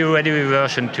think I'll be ready with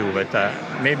version 2.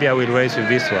 But maybe I will race with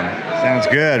this one. Sounds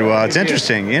good. Well, it's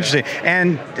interesting. Interesting.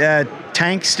 And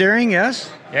tank steering,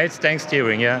 yes? Yeah, it's tank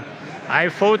steering. Yeah, I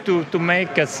thought to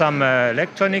make some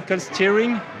electronical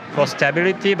steering for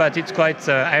stability, but it's quite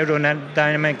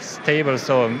aerodynamic stable,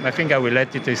 so I think I will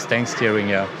let it as tank steering,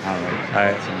 yeah. All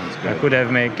right. I could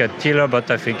have made a tiller, but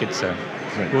I think it's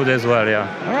good as well, yeah.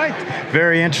 All right.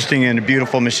 Very interesting and a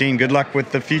beautiful machine. Good luck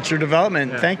with the future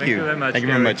development. Yeah, thank you. very much. Thank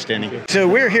you very much, Danny. So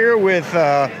we're here with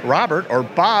Robert, or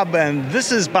Bob, and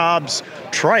this is Bob's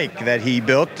trike that he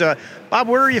built. Bob,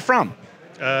 where are you from?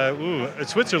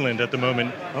 It's Switzerland at the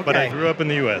moment, but I grew up in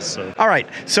the U.S. So. All right,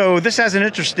 so this has an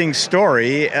interesting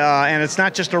story, and it's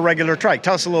not just a regular trike.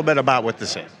 Tell us a little bit about what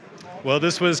this is. Well,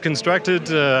 this was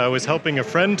constructed, I was helping a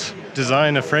friend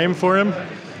design a frame for him.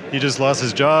 He just lost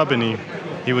his job, and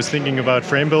he was thinking about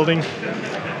frame building.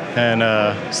 And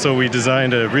so we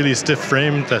designed a really stiff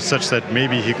frame such that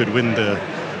maybe he could win the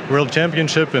World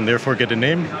Championship and therefore get a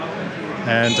name.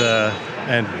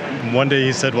 And one day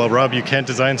he said, well, Rob, you can't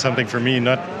design something for me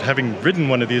not having ridden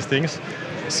one of these things.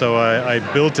 So I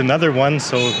built another one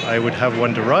so I would have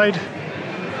one to ride,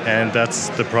 and that's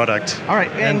the product. All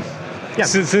right. And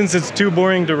since it's too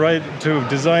boring to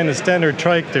design a standard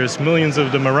trike, there's millions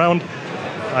of them around,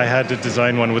 I had to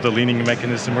design one with a leaning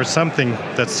mechanism or something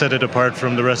that set it apart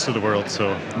from the rest of the world.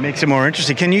 So it makes it more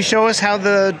interesting. Can you show us how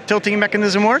the tilting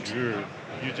mechanism works? Sure.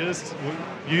 You just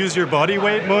use your body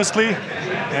weight mostly,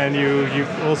 and you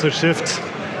also shift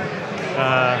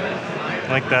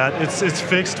like that. It's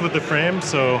fixed with the frame,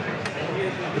 so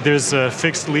there's a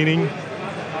fixed leaning.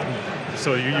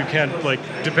 So you can't, like,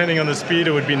 depending on the speed,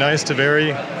 it would be nice to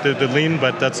vary the lean,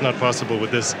 but that's not possible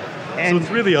with this. So it's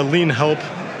really a lean help,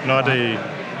 not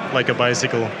like a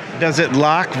bicycle. Does it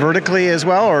lock vertically as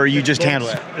well, or you just handle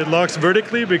it? It locks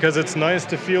vertically because it's nice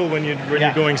to feel when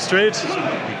you're going straight,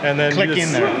 and then click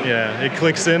in there. Yeah, it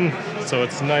clicks in, so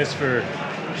it's nice for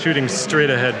shooting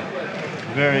straight ahead.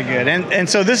 Very good. And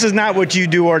so this is not what you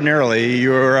do ordinarily.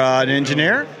 You're an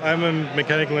engineer? I'm a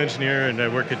mechanical engineer, and I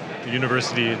work at the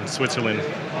university in Switzerland.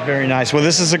 Very nice. Well,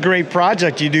 this is a great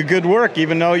project. You do good work,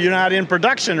 even though you're not in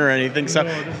production or anything. So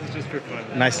no, this is just for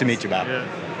fun. Nice to meet you, Bob. Yeah,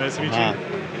 nice to meet you.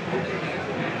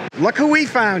 Look who we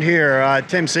found here,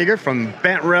 Tim Seeger from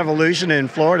Bent Revolution in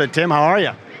Florida. Tim, how are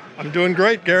you? I'm doing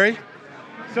great, Gary.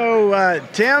 So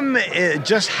Tim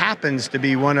just happens to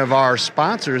be one of our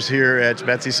sponsors here at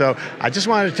Spezi. So I just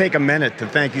wanted to take a minute to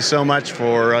thank you so much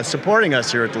for supporting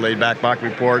us here at the Laidback Bike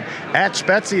Report at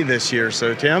Spezi this year.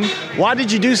 So Tim, why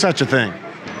did you do such a thing?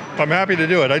 I'm happy to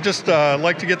do it. I just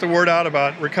like to get the word out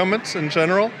about recumbents in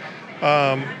general.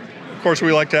 Of course,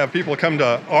 we like to have people come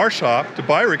to our shop to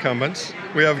buy recumbents.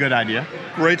 We have good idea,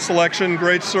 great selection,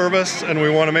 great service, and we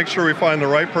want to make sure we find the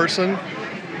right person,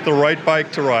 the right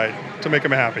bike to ride, to make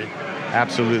them happy.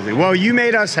 Absolutely. Well, you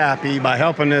made us happy by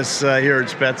helping us here at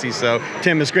Spezi. So,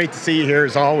 Tim, it's great to see you here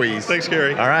as always. Thanks,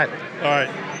 Gary. All right. All right.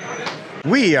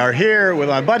 We are here with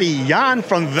my buddy Jan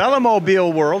from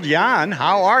Velomobile World. Jan,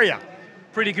 how are you?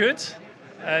 Pretty good.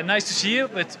 Nice to see you,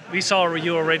 but we saw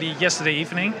you already yesterday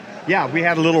evening. Yeah, we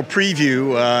had a little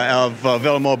preview of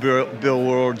Velomobile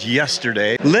World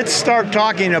yesterday. Let's start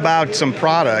talking about some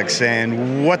products,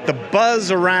 and what the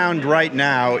buzz around right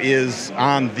now is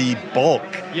on the bulk.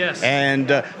 Yes.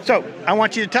 And so I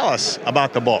want you to tell us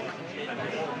about the bulk.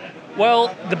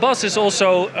 Well, the buzz is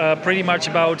also pretty much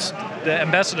about the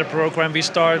ambassador program we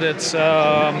started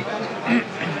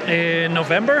in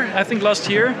November, I think, last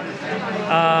year.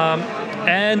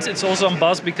 And it's also on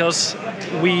buzz because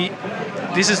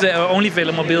this is the only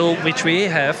Velomobile which we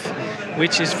have,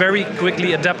 which is very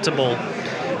quickly adaptable.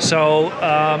 So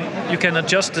you can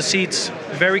adjust the seats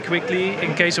very quickly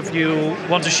in case of you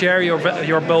want to share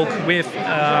your bulk with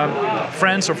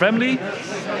friends or family.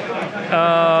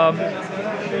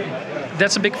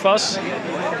 That's a big fuss.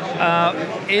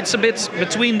 It's a bit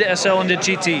between the SL and the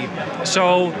GT.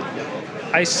 So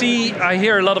I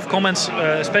hear a lot of comments,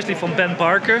 especially from Ben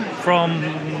Parker, from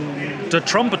the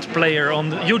trumpet player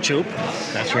on YouTube.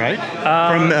 That's right.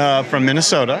 From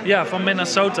Minnesota. Yeah, from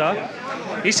Minnesota.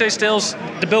 He says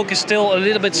the bulk is still a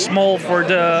little bit small for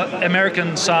the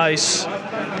American size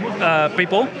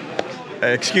people.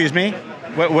 Excuse me?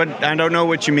 What? I don't know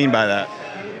what you mean by that.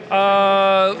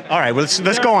 All right, well,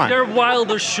 let's go on. They're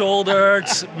wilder shouldered,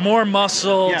 more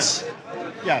muscled.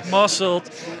 Yes. Muscled.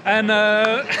 And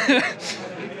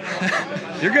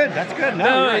you're good. That's good.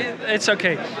 No, it's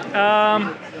okay.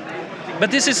 But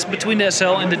this is between the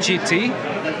SL and the GT,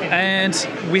 and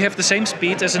we have the same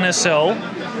speed as an SL,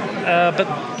 but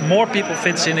more people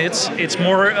fits in it. It's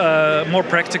more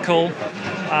practical.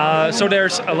 So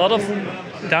there's a lot of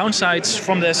downsides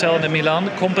from the SL and the Milan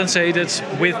compensated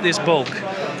with this bulk.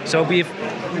 So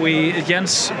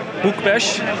Jens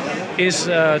Boekbesch is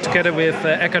together with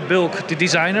Eckhard Bulk, the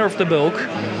designer of the bulk,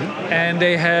 and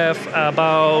they have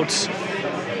about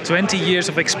 20 years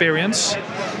of experience.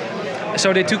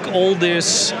 So they took all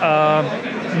this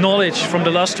knowledge from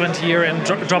the last 20 years and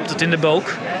dropped it in the bulk.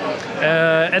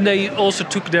 And they also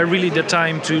took the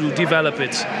time to develop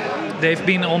it. They've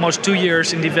been almost 2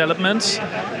 years in development.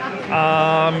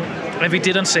 And we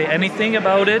didn't say anything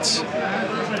about it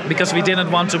because we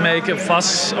didn't want to make a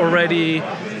fuss already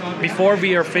before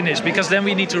we are finished, because then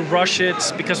we need to rush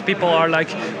it, because people are like,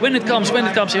 when it comes,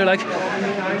 you're like,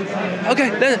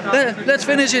 okay, let's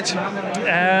finish it.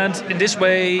 And in this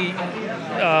way,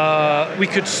 we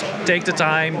could take the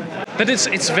time. But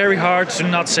it's very hard to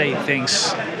not say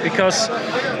things, because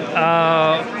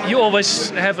you always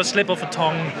have a slip of a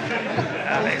tongue.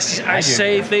 I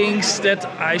say things that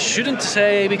I shouldn't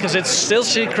say because it's still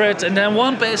secret, and then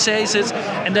one says it,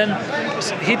 and then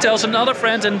he tells another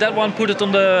friend, and that one put it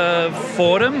on the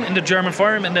forum, in the German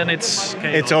forum, and then it's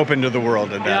open to the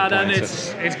world at that point. Yeah,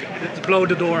 then it's blow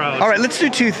the door out. All right, let's do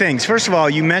two things. First of all,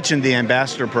 you mentioned the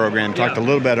ambassador program, talked a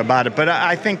little bit about it, but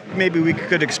I think maybe we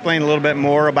could explain a little bit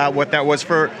more about what that was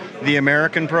for the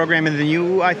American program, and then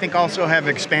you, I think, also have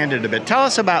expanded a bit. Tell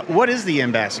us about what is the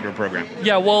ambassador program?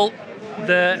 Yeah, well,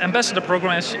 the ambassador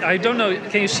program is, I don't know,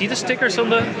 can you see the stickers on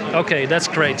the? Okay, that's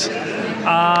great.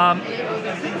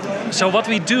 So what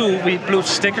we do, we put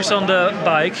stickers on the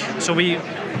bike, so we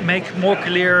make more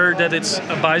clear that it's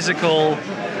a bicycle.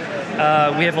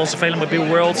 We have also Velomobile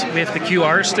World with the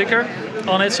QR sticker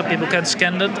on it, so people can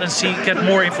scan it and get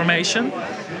more information.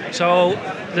 So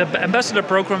the ambassador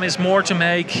program is more to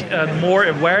make more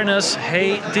awareness.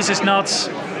 Hey, this is not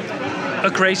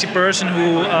a crazy person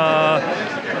who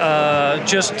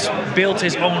just built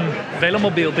his own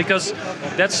Velomobile, because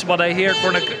that's what I hear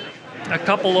from a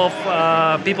couple of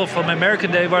people from America.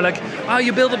 They were like, "Oh,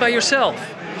 you built it by yourself."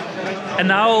 And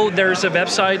now there's a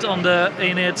website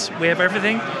in it. We have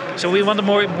everything. So we want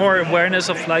more awareness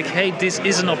of like, hey, this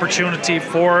is an opportunity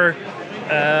for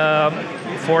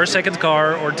a second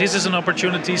car, or this is an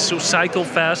opportunity to cycle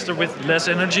faster with less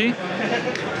energy.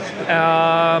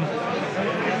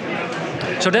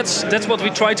 So that's what we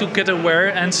try to get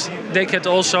aware, and they get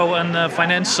also a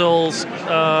financial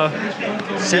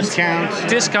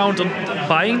discount on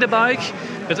buying the bike,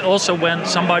 but also when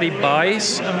somebody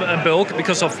buys a bulk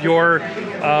because of your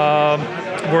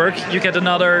work, you get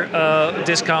another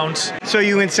discount. So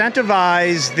you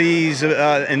incentivize these,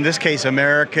 in this case,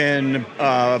 American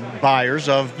buyers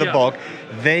of the bulk.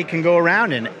 They can go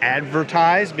around and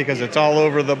advertise because it's all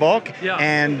over the bulk,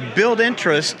 and build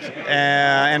interest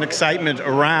and excitement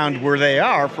around where they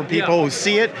are for people who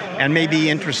see it and may be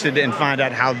interested and find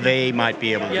out how they might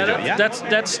be able to do it.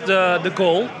 That's the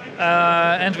goal,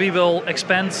 and we will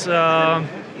expand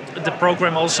the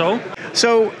program also.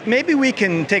 So maybe we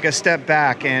can take a step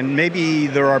back, and maybe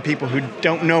there are people who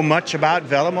don't know much about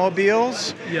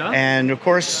velomobiles. And of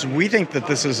course, we think that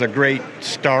this is a great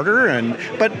starter.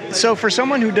 But so for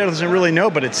someone who doesn't really know,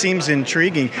 but it seems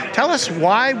intriguing, tell us,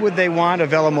 why would they want a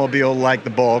velomobile like the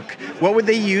Bulk? What would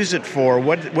they use it for?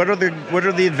 What are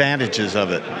the advantages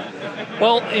of it?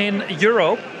 Well, in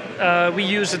Europe, we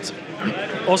use it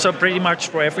also pretty much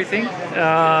for everything.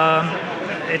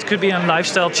 It could be a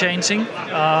lifestyle changing.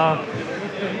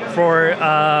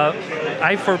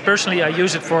 Personally, I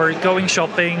use it for going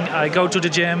shopping. I go to the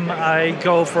gym. I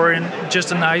go for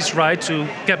just a nice ride to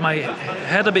get my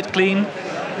head a bit clean,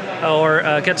 or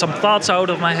get some thoughts out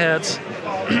of my head.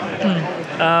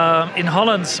 In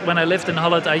Holland, when I lived in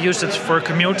Holland, I used it for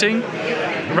commuting.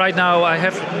 Right now, I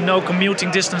have no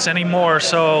commuting distance anymore,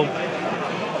 so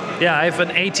yeah, I have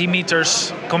an 80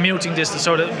 meters commuting distance,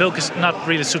 so the bulk is not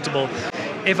really suitable.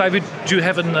 If I would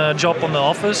have a job on the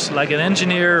office, like an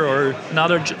engineer or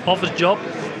another office job,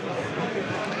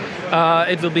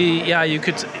 It will be, yeah, you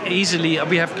could easily,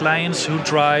 we have clients who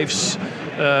drives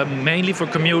mainly for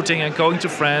commuting and going to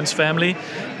friends, family.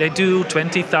 They do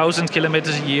 20,000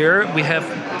 kilometers a year. We have,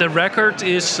 the record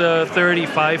is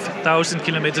 35,000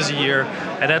 kilometers a year,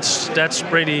 and that's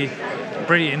pretty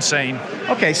insane.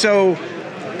 Okay, so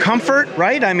comfort,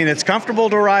 right? I mean, it's comfortable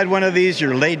to ride one of these.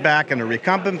 You're laid back in a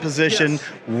recumbent position. Yes.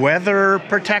 Weather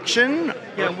protection?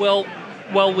 Yeah, well,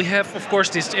 we have, of course,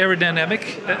 these aerodynamic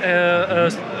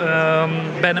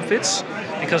benefits,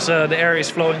 because the air is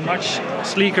flowing much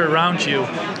sleeker around you.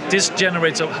 This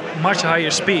generates a much higher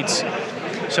speed.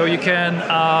 So you can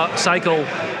cycle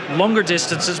longer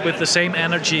distances with the same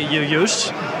energy you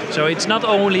use. So it's not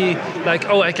only like,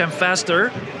 oh, I can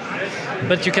faster,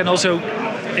 but you can also,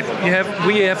 we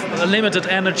have a limited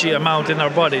energy amount in our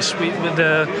bodies.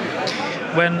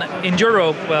 When in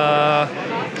Europe,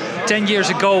 10 years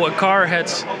ago, a car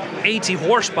had 80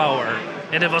 horsepower,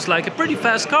 and it was like a pretty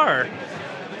fast car.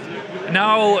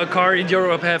 Now a car in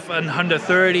Europe have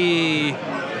 130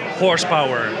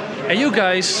 horsepower, and you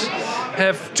guys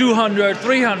have 200,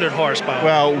 300 horsepower.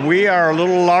 Well, we are a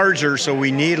little larger, so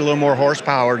we need a little more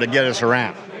horsepower to get us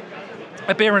around.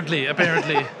 Apparently.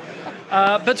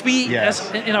 But we, yes,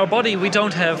 as in our body, we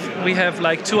have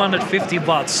like 250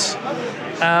 watts.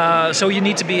 So you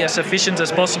need to be as efficient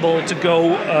as possible to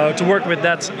go to work with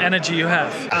that energy you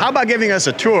have. How about giving us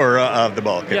a tour of the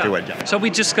bulk, if you would, John? So we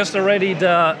discussed already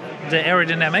the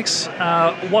aerodynamics.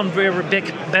 One very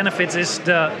big benefit is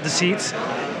the seats.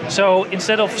 So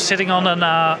instead of sitting on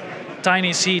a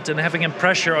tiny seat and having a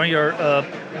pressure on your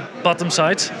bottom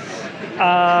side,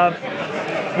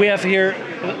 we have here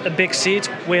a big seat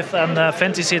with a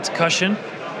fancy seat cushion.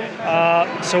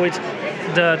 So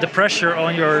the pressure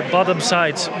on your bottom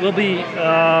sides will be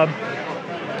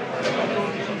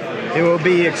it will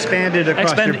be expanded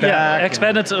across your back. Yeah,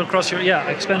 expanded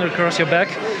across your back.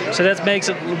 So that makes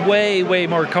it way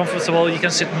more comfortable. You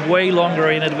can sit way longer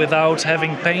in it without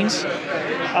having pains.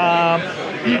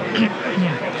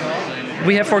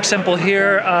 We have, for example,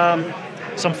 here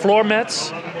some floor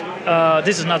mats.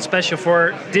 This is not special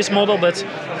for this model, but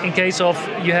in case of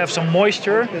you have some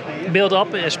moisture build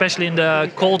up, especially in the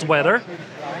cold weather,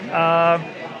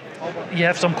 you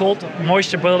have some cold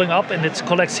moisture building up and it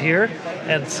collects here.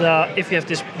 And if you have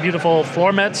this beautiful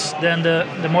floor mats, then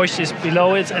the moisture is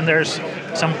below it and there's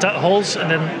some holes and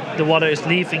then the water is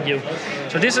leaving you.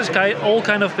 So this is all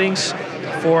kind of things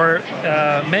for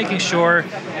making sure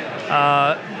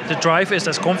the drive is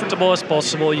as comfortable as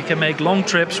possible. You can make long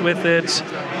trips with it.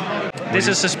 This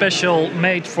is a special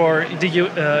made for the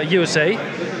USA.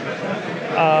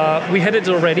 We had it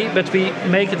already, but we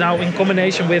make it now in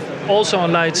combination with also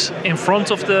lights in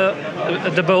front of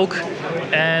the bulk.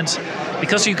 And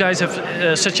because you guys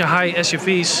have such a high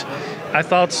SUVs, I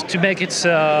thought to make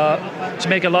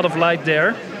a lot of light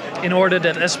there, in order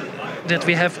that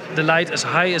we have the light as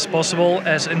high as possible,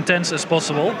 as intense as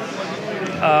possible.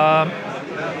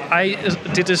 I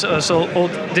did this.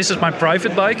 This is my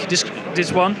private bike.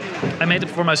 This one, I made it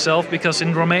for myself because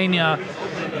in Romania,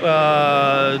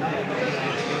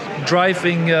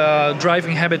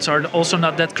 driving habits are also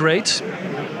not that great,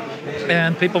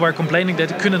 and people were complaining that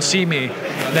they couldn't see me.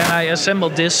 Then I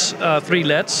assembled this 3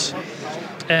 LEDs,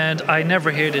 and I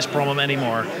never hear this problem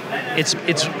anymore.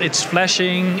 It's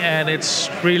flashing and it's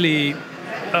really.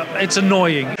 It's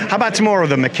annoying. How about some more of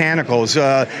the mechanicals?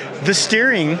 The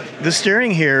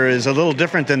steering here is a little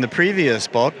different than the previous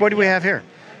bulk. What do we have here?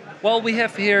 Well, we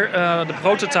have here the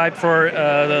prototype for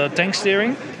the tank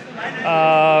steering.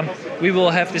 We will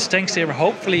have this tank steering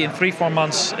hopefully in 3-4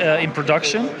 months in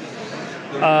production,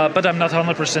 but I'm not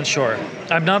 100% sure.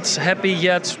 I'm not happy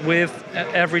yet with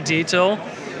every detail.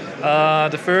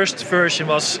 The first version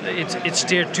was it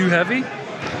steered too heavy.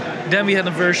 Then we had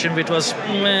a version which was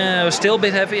still a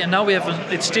bit heavy, and now we have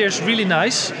it steers really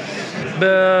nice.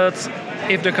 But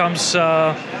if there comes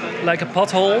like a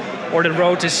pothole or the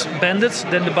road is bended,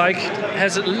 then the bike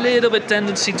has a little bit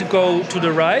tendency to go to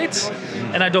the right,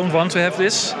 and I don't want to have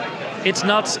this. It's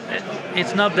not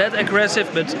that aggressive,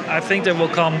 but I think there will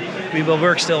come. We will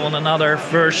work still on another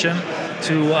version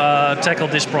to tackle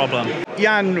this problem.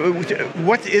 Jan,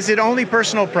 what is it? Only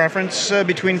personal preference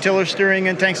between tiller steering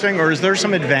and tank steering, or is there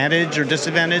some advantage or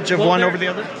disadvantage of one over the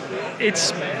other?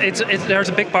 There's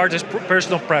a big part is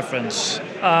personal preference.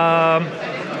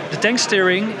 The tank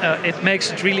steering, it makes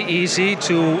it really easy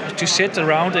to sit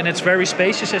around, and it's very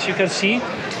spacious, as you can see.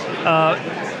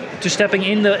 To stepping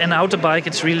in and out the bike,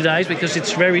 it's really nice because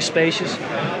it's very spacious.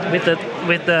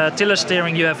 With the tiller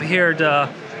steering, you have here the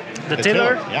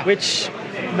tiller, yeah, which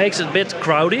makes it a bit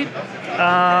crowded.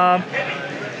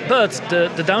 But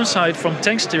the downside from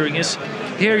tank steering is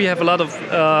here you have a lot of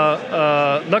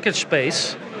luggage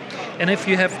space. And if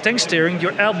you have tank steering,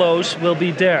 your elbows will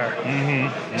be there.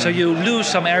 So you lose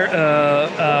some air,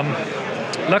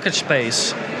 luggage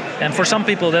space. And for some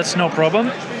people, that's no problem.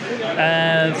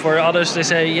 And for others, they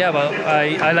say, yeah, well,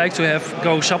 I like to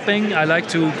go shopping. I like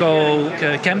to go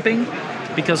camping.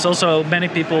 Because also many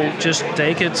people just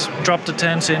take it, drop the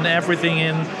tents in, everything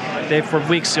in. For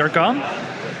weeks they're gone.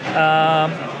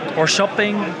 Or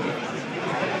shopping.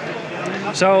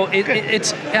 So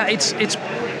it's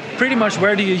pretty much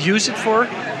where do you use it for.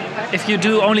 If you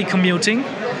do only commuting,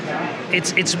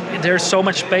 there's so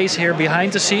much space here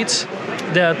behind the seats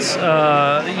that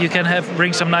you can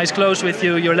bring some nice clothes with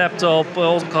you, your laptop,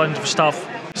 all kinds of stuff.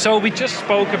 So we just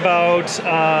spoke about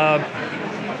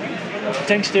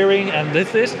tank steering and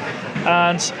this,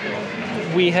 and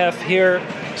we have here.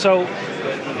 So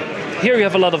here you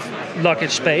have a lot of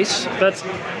luggage space, but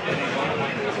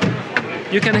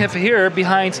you can have here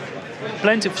behind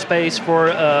plenty of space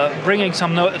for bringing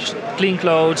some clean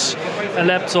clothes, a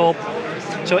laptop.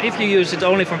 So if you use it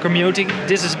only for commuting,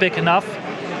 this is big enough.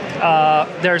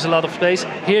 There's a lot of space.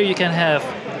 Here you can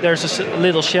there's a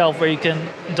little shelf where you can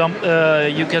dump,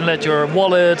 you can let your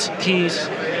wallet, keys,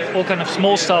 all kind of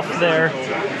small stuff there.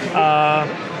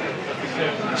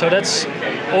 So that's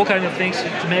all kind of things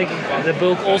to make the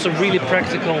bulk also really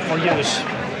practical for use.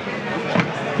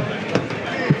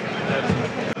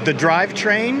 The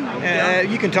drivetrain,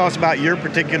 you can tell us about your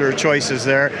particular choices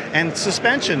there. And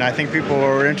suspension, I think people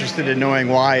are interested in knowing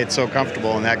why it's so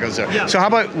comfortable, and that goes there. Yeah. So how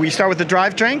about we start with the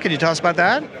drivetrain? Can you tell us about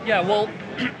that? Yeah, well,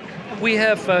 we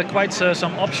have quite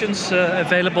some options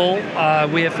available.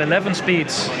 We have 11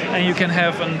 speeds, and you can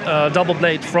have a double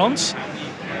blade front.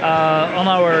 On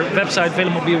our website,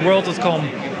 velomobielworld.com,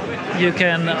 you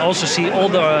can also see all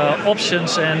the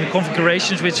options and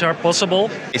configurations which are possible.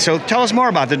 So tell us more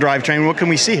about the drivetrain. What can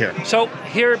we see here? So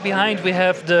here behind we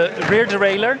have the rear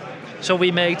derailleur. So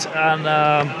we made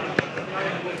a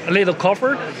little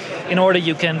cover in order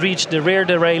you can reach the rear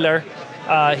derailleur.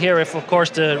 Here we have, of course,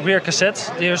 the rear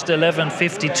cassette. There's the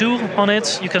 1152 on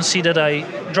it. You can see that I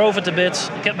drove it a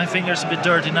bit. Get my fingers a bit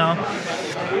dirty now.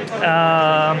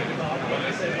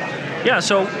 Yeah,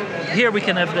 so here we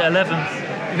can have the 11.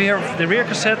 We have the rear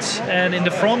cassette, and in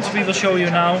the front we will show you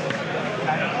now.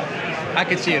 I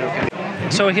can see it, okay.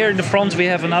 So here in the front we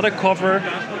have another cover.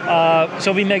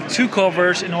 So we make two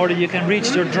covers in order you can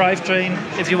reach your drivetrain.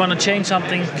 If you want to change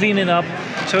something, clean it up.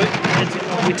 So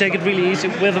we take it really easy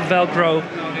with a Velcro.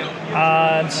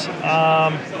 And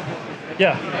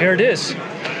yeah, here it is.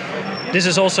 This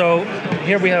is also,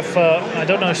 here we have, I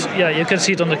don't know, yeah, you can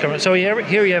see it on the camera. So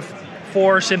here you have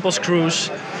 4 simple screws.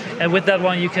 And with that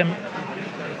one you can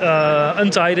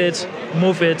untie it,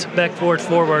 move it backward,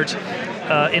 forward,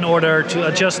 in order to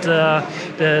adjust the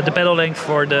pedal length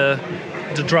for the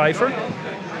driver.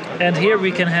 And here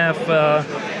we can have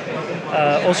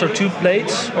also 2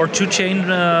 plates or 2 chain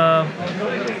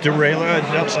derailleur,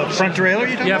 front derailleur.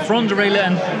 You yeah, front derailleur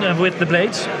and with the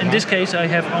blades. In this case, I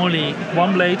have only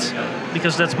 1 blade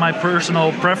because that's my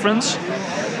personal preference.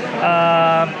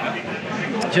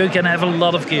 So you can have a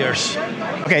lot of gears.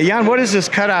 Okay, Jan, what is this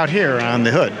cutout here on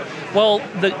the hood? Well,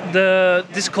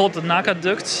 this is called the NACA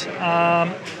duct.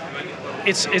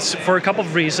 It's for a couple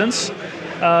of reasons.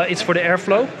 It's for the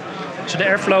airflow. So the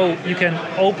airflow, you can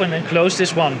open and close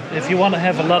this one. If you want to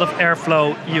have a lot of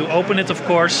airflow, you open it, of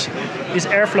course. This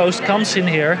airflow comes in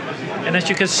here, and as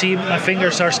you can see, my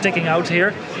fingers are sticking out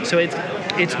here. So it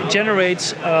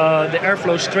generates the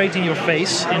airflow straight in your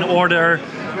face in order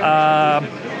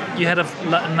you had a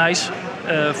nice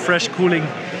fresh cooling.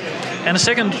 And the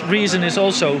second reason is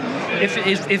also if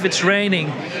it's raining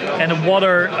and the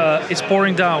water is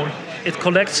pouring down, it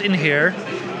collects in here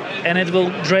and it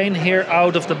will drain here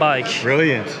out of the bike.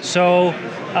 Brilliant. So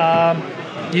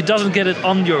you doesn't get it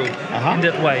on you in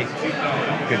that way.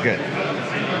 Good.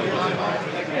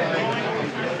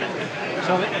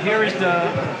 So here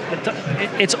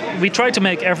is we try to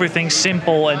make everything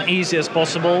simple and easy as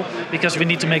possible because we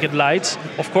need to make it light.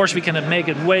 Of course, we can make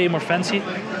it way more fancy,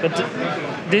 but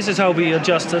this is how we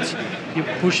adjust it. You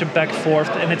push it back and forth,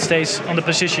 and it stays on the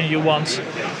position you want.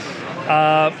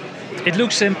 It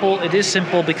looks simple. It is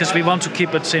simple because we want to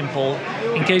keep it simple.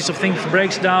 In case of things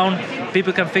breaks down,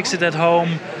 people can fix it at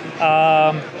home.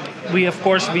 We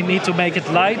need to make it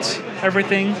light,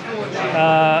 everything,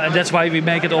 and that's why we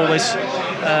make it always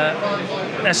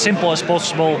as simple as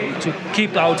possible to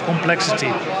keep out complexity.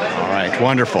 All right,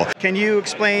 wonderful. Can you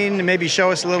explain, maybe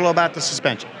show us a little about the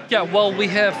suspension? Yeah, well, we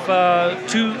have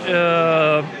 2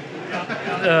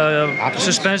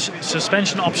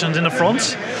 suspension options in the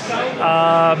front.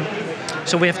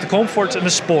 So we have the comfort and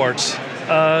the sport.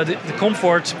 The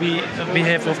comfort, we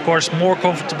have of course more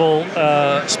comfortable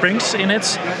springs in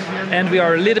it, and we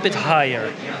are a little bit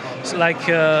higher. It's like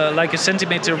a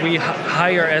centimeter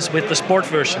higher as with the sport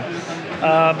version.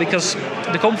 Because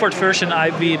the comfort version,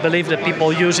 we believe that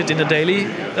people use it in the daily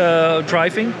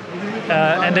driving,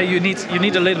 and then you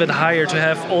need a little bit higher to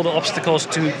have all the obstacles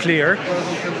to clear.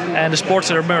 And the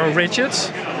sports are more rigid.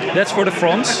 That's for the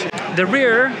fronts. The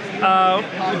rear,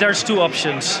 there's two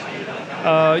options.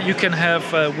 You can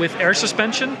have with air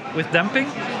suspension, with damping.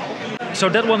 So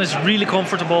that one is really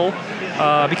comfortable.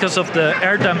 Because of the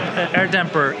air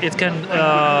damper, it can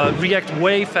react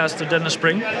way faster than the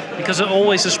spring. Because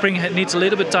the spring needs a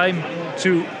little bit time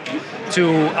to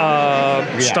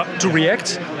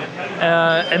react,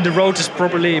 and the road is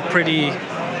probably pretty.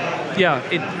 Yeah,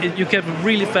 you get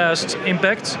really fast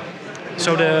impact,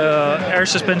 so the air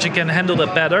suspension can handle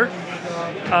that better,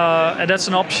 and that's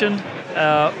an option.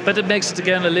 But it makes it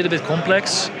again a little bit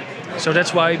complex. So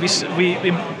that's why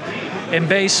in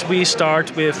base, we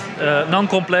start with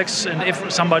non-complex, and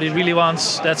if somebody really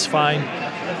wants, that's fine,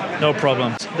 no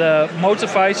problem. The motor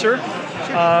visor,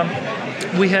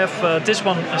 we have this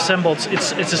one assembled.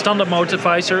 It's a standard motor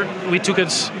visor. We took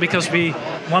it because we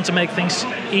want to make things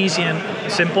easy and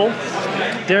simple.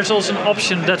 There's also an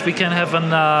option that we can have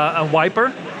a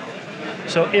wiper.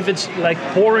 So if it's like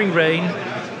pouring rain,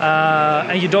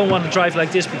 and you don't want to drive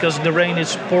like this because the rain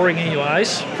is pouring in your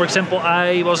eyes. For example,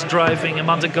 I was driving a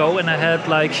month ago and I had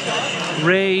like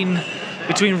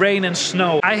between rain and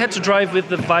snow. I had to drive with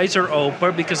the visor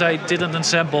open because I didn't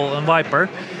assemble a wiper,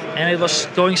 and it was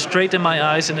going straight in my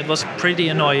eyes, and it was pretty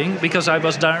annoying because I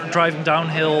was driving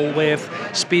downhill with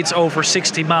speeds over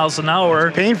 60 miles an hour.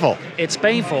 It's painful. It's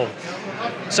painful.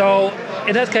 So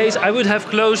in that case, I would have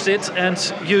closed it and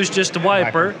used just the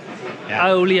wiper.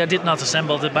 I did not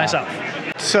assemble it myself.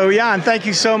 So Jan, thank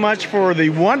you so much for the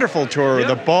wonderful tour of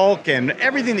the bulk and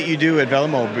everything that you do at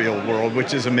Velomobile World,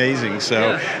 which is amazing.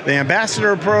 So the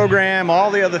ambassador program,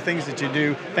 all the other things that you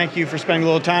do, thank you for spending a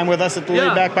little time with us at the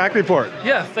Laidback Bike Report.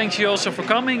 Yeah, thank you also for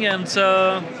coming, and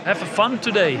have fun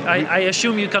today. I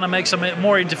assume you're going to make some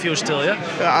more interviews still,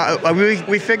 yeah?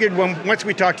 We figured once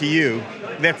we talk to you,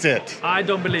 that's it. I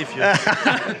don't believe you.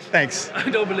 Thanks. I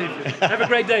don't believe you. Have a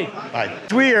great day. Bye.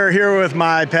 We are here with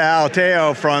my pal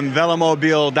Theo from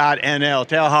velomobile.nl.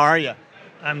 Theo, how are you?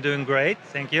 I'm doing great,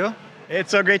 thank you.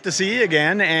 It's so great to see you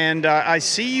again, and I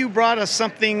see you brought us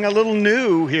something a little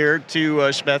new here to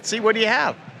Spezi. What do you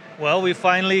have? Well, we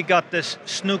finally got this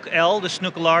Snook L, the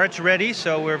Snook Large, ready,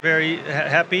 so we're very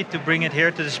happy to bring it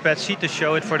here to the Spezi to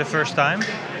show it for the first time.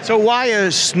 So why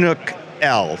a Snook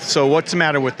L? So what's the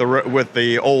matter with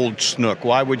the old Snook?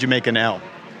 Why would you make an L?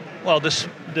 Well,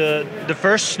 the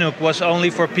first Snook was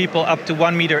only for people up to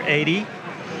 1.80 meters,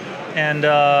 and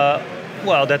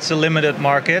well, that's a limited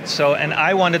market. So, and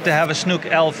I wanted to have a Snook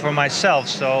L for myself.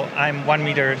 So I'm 1.96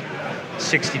 meters.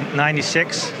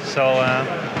 So.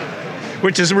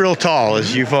 Which is real tall,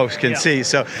 as you folks can see.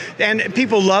 So, and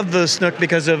people love the Snook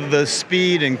because of the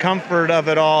speed and comfort of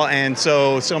it all, and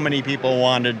so many people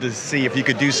wanted to see if you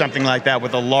could do something like that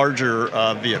with a larger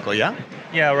vehicle, yeah?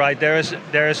 Yeah, right. There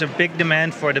is a big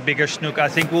demand for the bigger Snook. I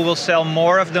think we will sell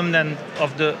more of them than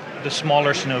of the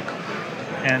smaller Snook.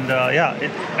 And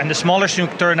and the smaller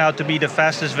Snook turned out to be the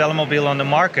fastest velomobile on the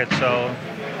market, so...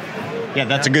 Yeah,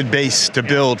 that's a good base to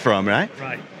build from, right?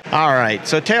 Right. All right,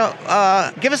 so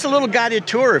give us a little guided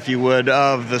tour, if you would,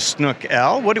 of the Snook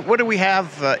L. What do we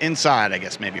have inside, I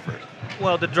guess, maybe first?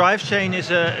 Well, the drive chain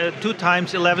is a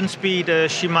 2x11-speed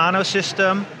Shimano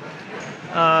system.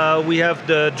 We have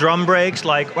the drum brakes,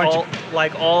 like all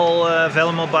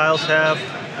velomobiles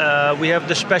have. We have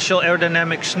the special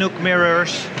aerodynamic Snook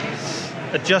mirrors,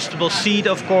 adjustable seat,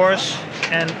 of course,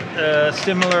 and a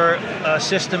similar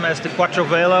system as the Quattro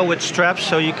Velo with straps,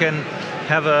 so you can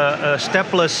have a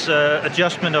stepless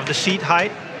adjustment of the seat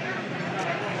height.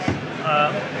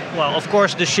 Well, of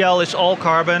course, the shell is all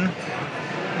carbon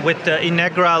with the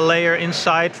Integra layer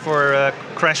inside for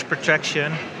crash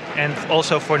protection and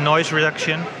also for noise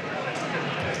reduction.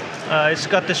 It's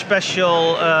got the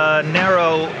special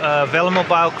narrow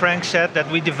velomobile crankset that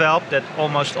we developed that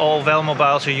almost all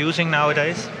velomobiles are using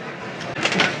nowadays.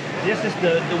 This is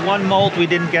the one mold we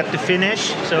didn't get to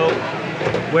finish. So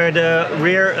where the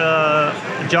rear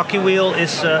jockey wheel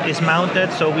is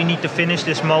mounted, so we need to finish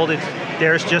this mold.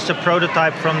 There's just a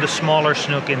prototype from the smaller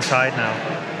Snook inside now.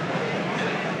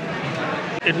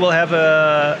 It will have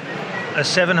a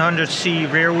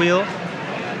 700C rear wheel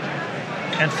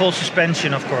and full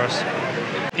suspension, of course.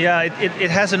 Yeah,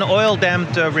 it has an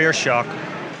oil-damped rear shock.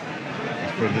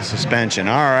 For the suspension,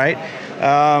 all right.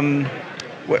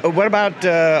 What about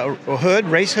hood,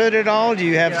 race hood at all? Do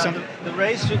you have some? The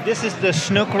race hood. This is the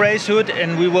Snook race hood,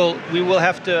 and we will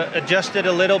have to adjust it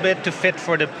a little bit to fit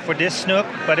for this Snook,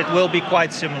 but it will be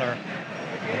quite similar.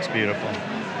 That's beautiful.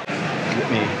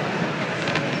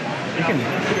 You can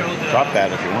drop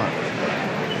that if you want.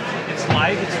 It's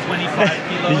light. It's 25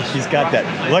 kilos. He's got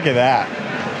that. Look at that.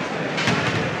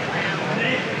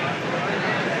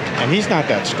 And he's not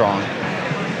that strong.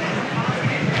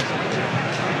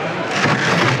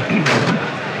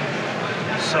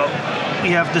 So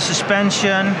we have the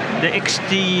suspension, the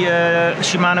XT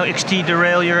Shimano XT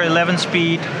derailleur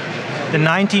 11-speed, the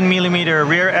 19mm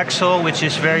rear axle, which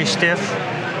is very stiff,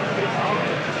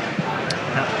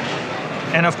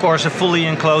 and of course a fully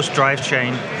enclosed drive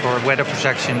chain for weather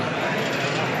protection.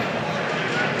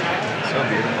 So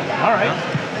beautiful. All right.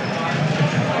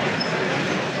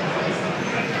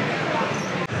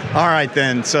 All right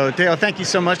then, so Theo, thank you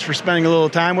so much for spending a little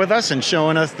time with us and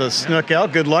showing us the Snook L.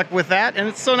 Good luck with that, and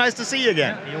it's so nice to see you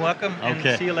again. You're welcome, okay.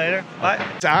 And see you later. Bye.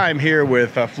 I'm here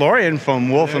with Florian from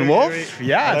Wolf & Wolf.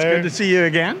 Yeah, it's good to see you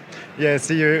again. Yeah,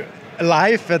 see you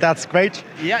live, that's great.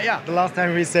 Yeah. The last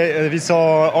time we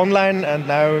saw online, and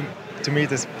now to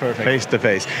meet is perfect. Face to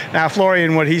face. Now,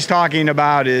 Florian, what he's talking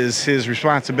about is his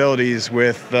responsibilities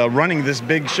with running this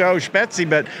big show, Spezi,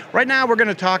 but right now we're going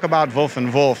to talk about Wolf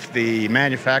 & Wolf, the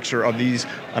manufacturer of these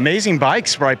amazing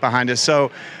bikes right behind us. So,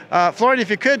 Florian,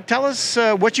 if you could, tell us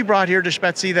what you brought here to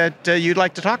Spezi that you'd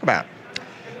like to talk about.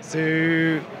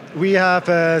 So, we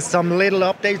have some little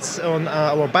updates on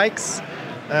our bikes,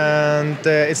 and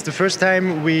it's the first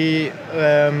time we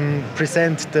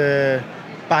present the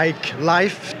bike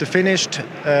live, the finished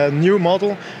new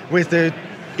model with the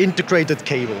integrated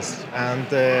cables, and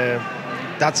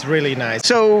that's really nice.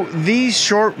 So these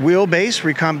short wheelbase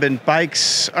recumbent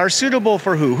bikes are suitable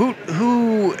for who?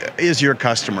 Who is your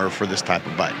customer for this type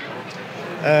of bike?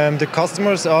 The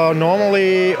customers are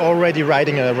normally already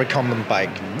riding a recumbent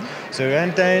bike. So,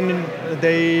 and then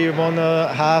they want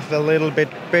to have a little bit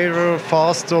better,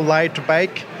 faster, lighter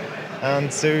bike,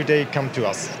 and so they come to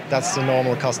us. That's the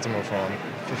normal customer for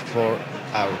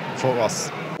us.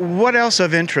 What else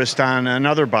of interest on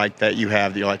another bike that you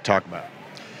have that you like to talk about?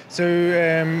 So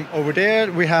over there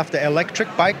we have the electric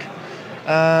bike,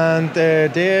 and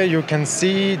there you can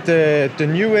see the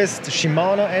newest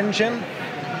Shimano engine,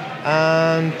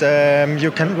 and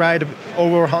you can ride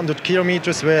over 100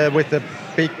 kilometers with the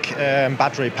big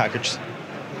battery package.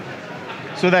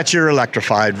 So that's your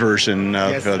electrified version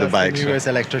of the bike. Yes, the newest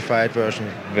electrified version.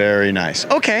 Very nice.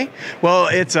 Okay. Well,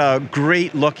 it's a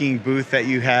great looking booth that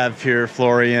you have here,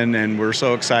 Florian, and we're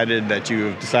so excited that you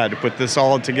have decided to put this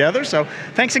all together. So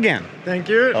thanks again. Thank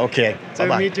you. Okay. So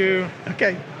bye-bye. Me too.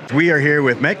 Okay. We are here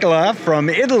with Mikola from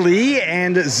Italy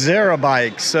and Zera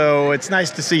Bikes. So it's nice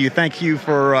to see you. Thank you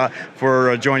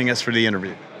for joining us for the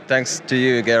interview. Thanks to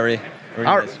you, Gary.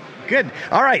 Nice. Good.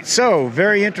 All right, so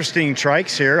very interesting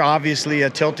trikes here, obviously a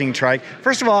tilting trike.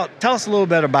 First of all, tell us a little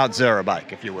bit about Zera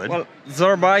Bike, if you would. Well,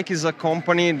 Zera Bike is a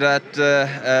company that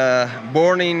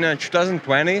born in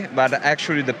 2020, but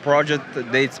actually the project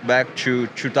dates back to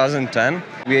 2010.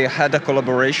 We had a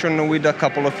collaboration with a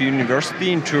couple of universities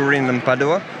in Turin and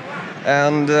Padua.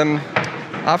 And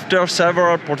after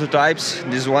several prototypes,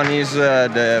 this one is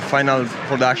the final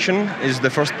production, is the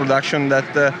first production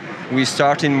that we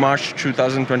start in March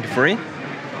 2023.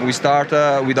 We start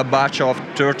with a batch of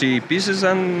 30 pieces,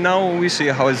 and now we see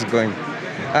how it's going.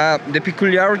 The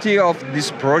peculiarity of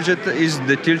this project is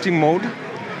the tilting mode.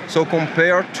 So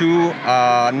compared to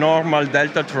a normal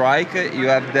Delta trike, you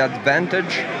have the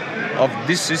advantage of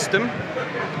this system.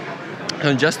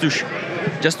 And just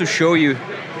to show you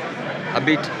a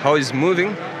bit how it's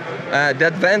moving, the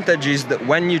advantage is that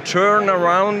when you turn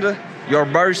around, your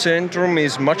barycentrum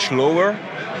is much lower.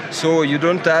 So you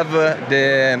don't have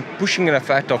the pushing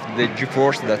effect of the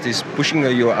G-force that is pushing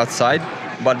you outside,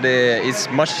 but it's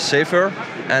much safer,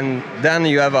 and then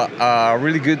you have a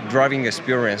really good driving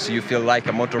experience. You feel like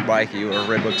a motorbike. You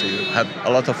are able to have a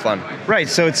lot of fun. Right,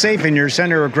 so it's safe, and your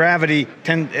center of gravity,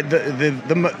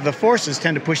 the forces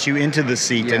tend to push you into the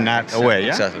seat and not away,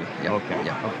 yeah? Exactly, yeah. Okay,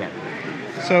 yeah. Okay.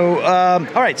 So,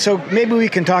 all right, so maybe we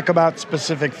can talk about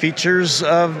specific features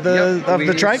of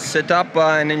the trike? We set up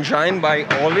an engine by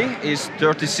Oli, is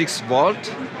 36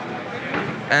 volt,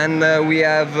 and we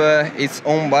have its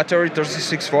own battery,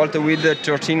 36 volt with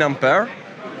 13 ampere,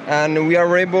 and we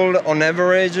are able, on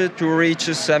average, to reach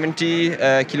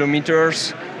 70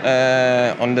 kilometers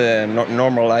on the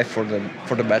normal life for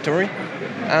the battery,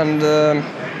 and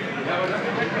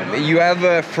you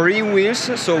have free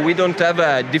wheels, so we don't have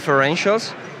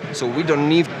differentials, so we don't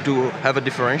need to have a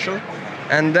differential.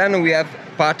 And then we have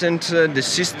patent the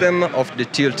system of the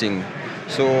tilting.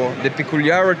 So the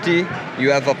peculiarity, you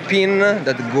have a pin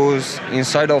that goes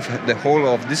inside of the hole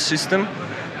of this system,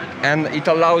 and it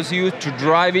allows you to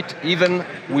drive it even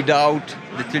without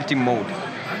the tilting mode.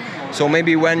 So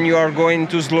maybe when you are going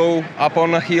too slow up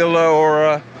on a hill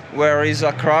or where is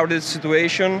a crowded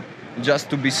situation, just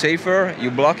to be safer,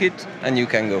 you block it and you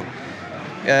can go.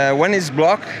 When it's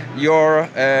blocked, your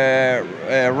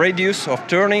radius of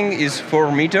turning is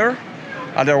 4 meters,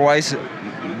 otherwise a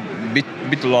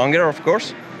bit longer, of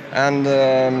course. And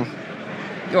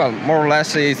well, more or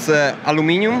less it's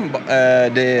aluminium.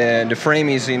 The frame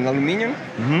is in aluminium,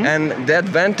 and the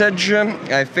advantage,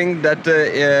 I think that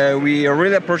we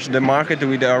really approach the market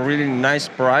with a really nice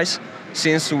price,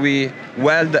 since we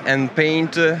weld and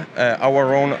paint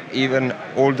our own, even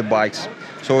all the bikes.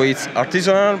 So it's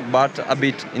artisanal, but a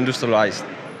bit industrialized.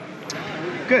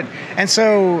 Good. And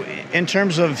so, in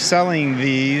terms of selling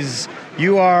these,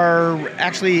 you are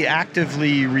actually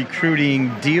actively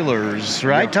recruiting dealers,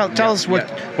 right? Yeah, Tell us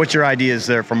what your idea is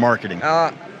there for marketing.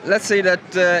 Let's say that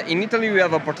in Italy we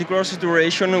have a particular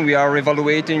situation. We are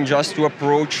evaluating just to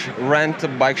approach rent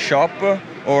bike shop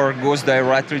or goes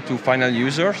directly to final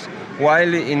users.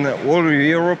 While in all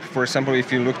Europe, for example,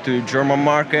 if you look to German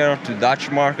market, to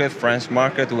Dutch market, French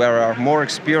market, where are more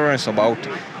experienced about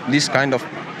this kind of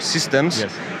systems,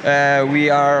 yes.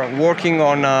 We are working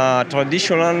on a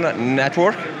traditional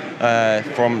network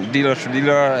from dealer to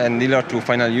dealer and dealer to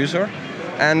final user,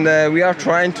 and we are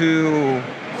trying to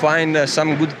find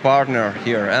some good partner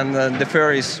here. And the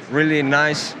fair is really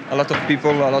nice. A lot of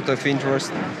people, a lot of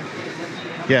interest.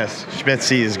 Yes,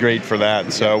 Spezi is great for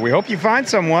that. So we hope you find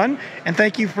someone, and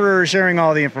thank you for sharing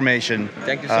all the information.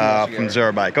 Thank you so much, from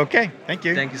Zerobike. Okay, thank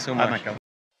you. Thank you so much. Bye, Michael.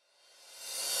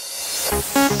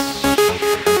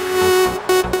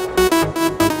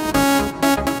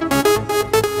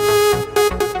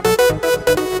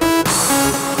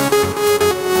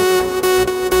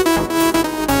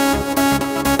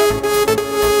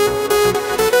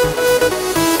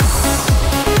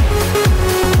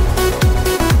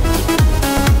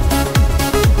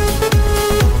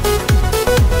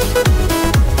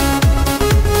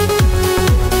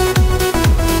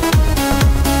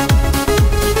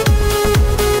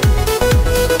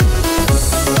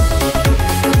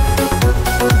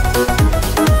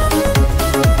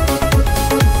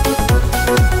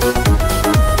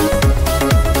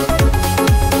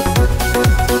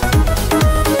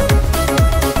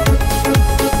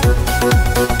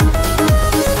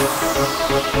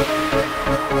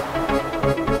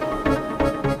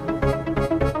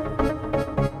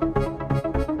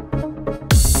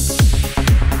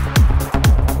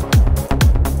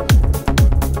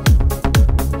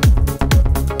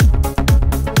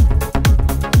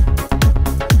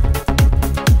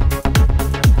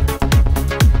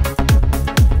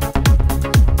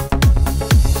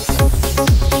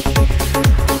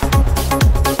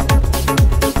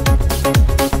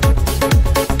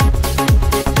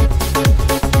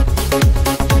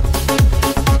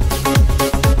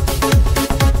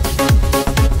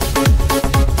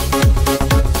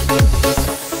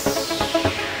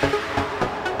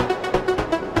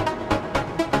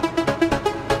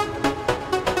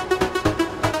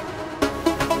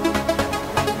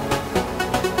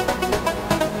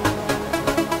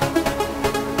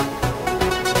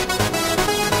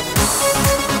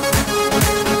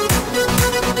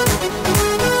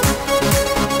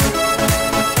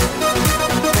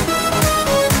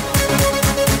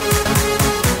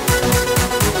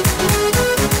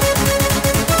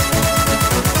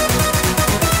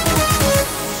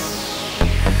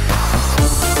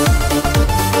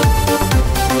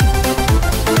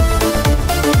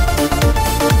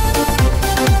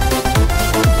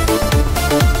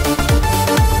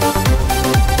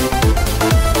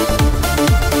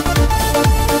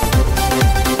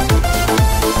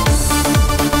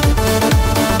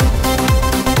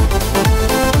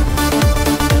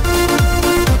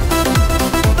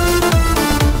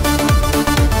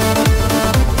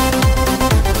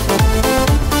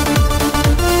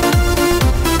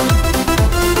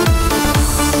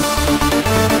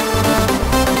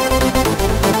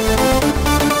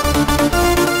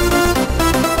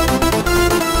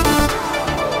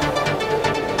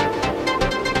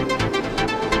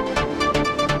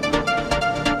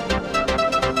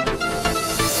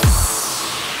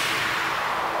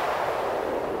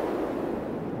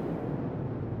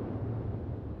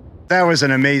 That was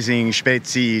an amazing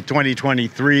Spezi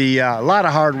 2023. A lot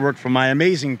of hard work from my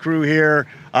amazing crew here,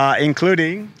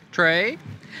 including Trey,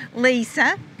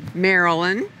 Lisa,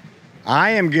 Marilyn.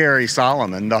 I am Gary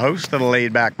Solomon, the host of the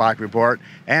Laidback Bike Report,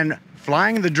 and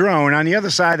flying the drone on the other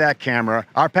side of that camera,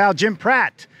 our pal Jimm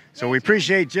Pratt. So we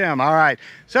appreciate Jimm. All right.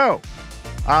 So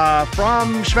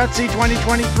from Spezi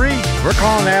 2023, we're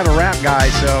calling that a wrap,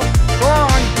 guys. So so long.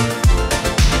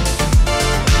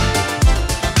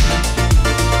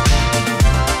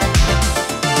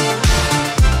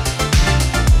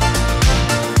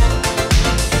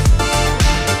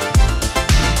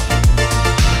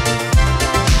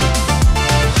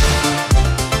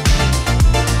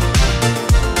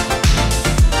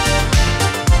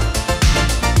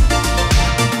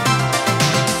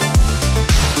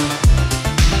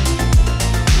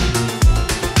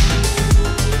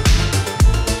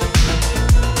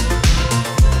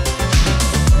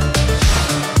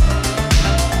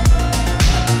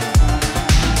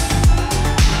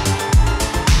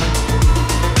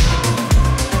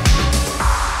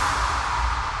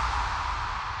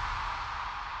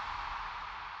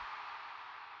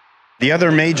 The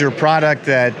other major product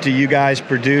that you guys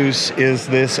produce is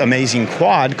this amazing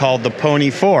quad called the Pony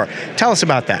 4. Tell us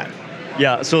about that.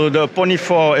 Yeah, so the Pony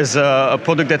 4 is a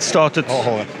product that started... Oh,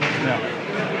 hold on.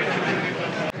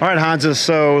 All right, Hansa,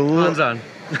 so... Hans on.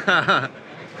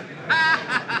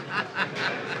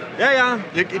 Yeah.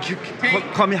 You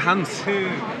call me Hans.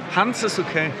 Hans is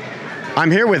okay.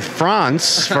 I'm here with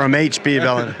Franz from HP.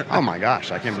 Oh my gosh,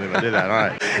 I can't believe I did that. All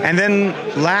right. And then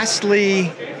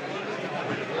lastly...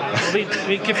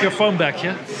 We give your phone back,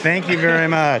 yeah? Thank you very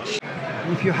much.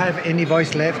 If you have any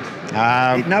voice left,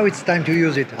 now it's time to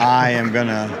use it. I'm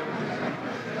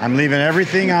leaving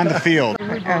everything on the field. All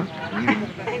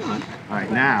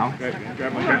right, now.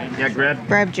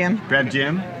 Grab Jimm. Grab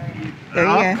Jimm. There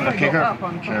you go. Okay,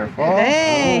 careful.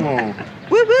 Hey. Oh.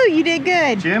 Woo woo, you did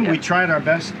good. Jimm, we tried our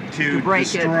best to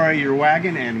destroy your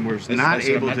wagon and we're not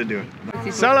able to do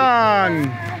it. So long.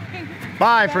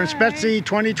 Bye from Spezi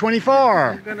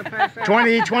 2024,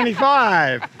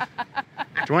 2025,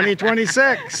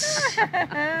 2026.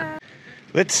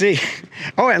 Let's see.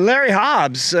 Oh, and Larry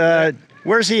Hobbs,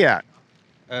 where's he at?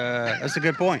 That's a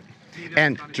good point.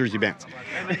 And Jersey Benz.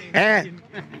 And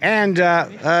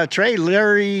Trey,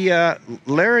 Larry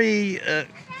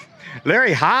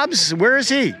Hobbs, where is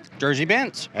he? Jersey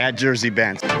Benz. At Jersey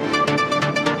Benz.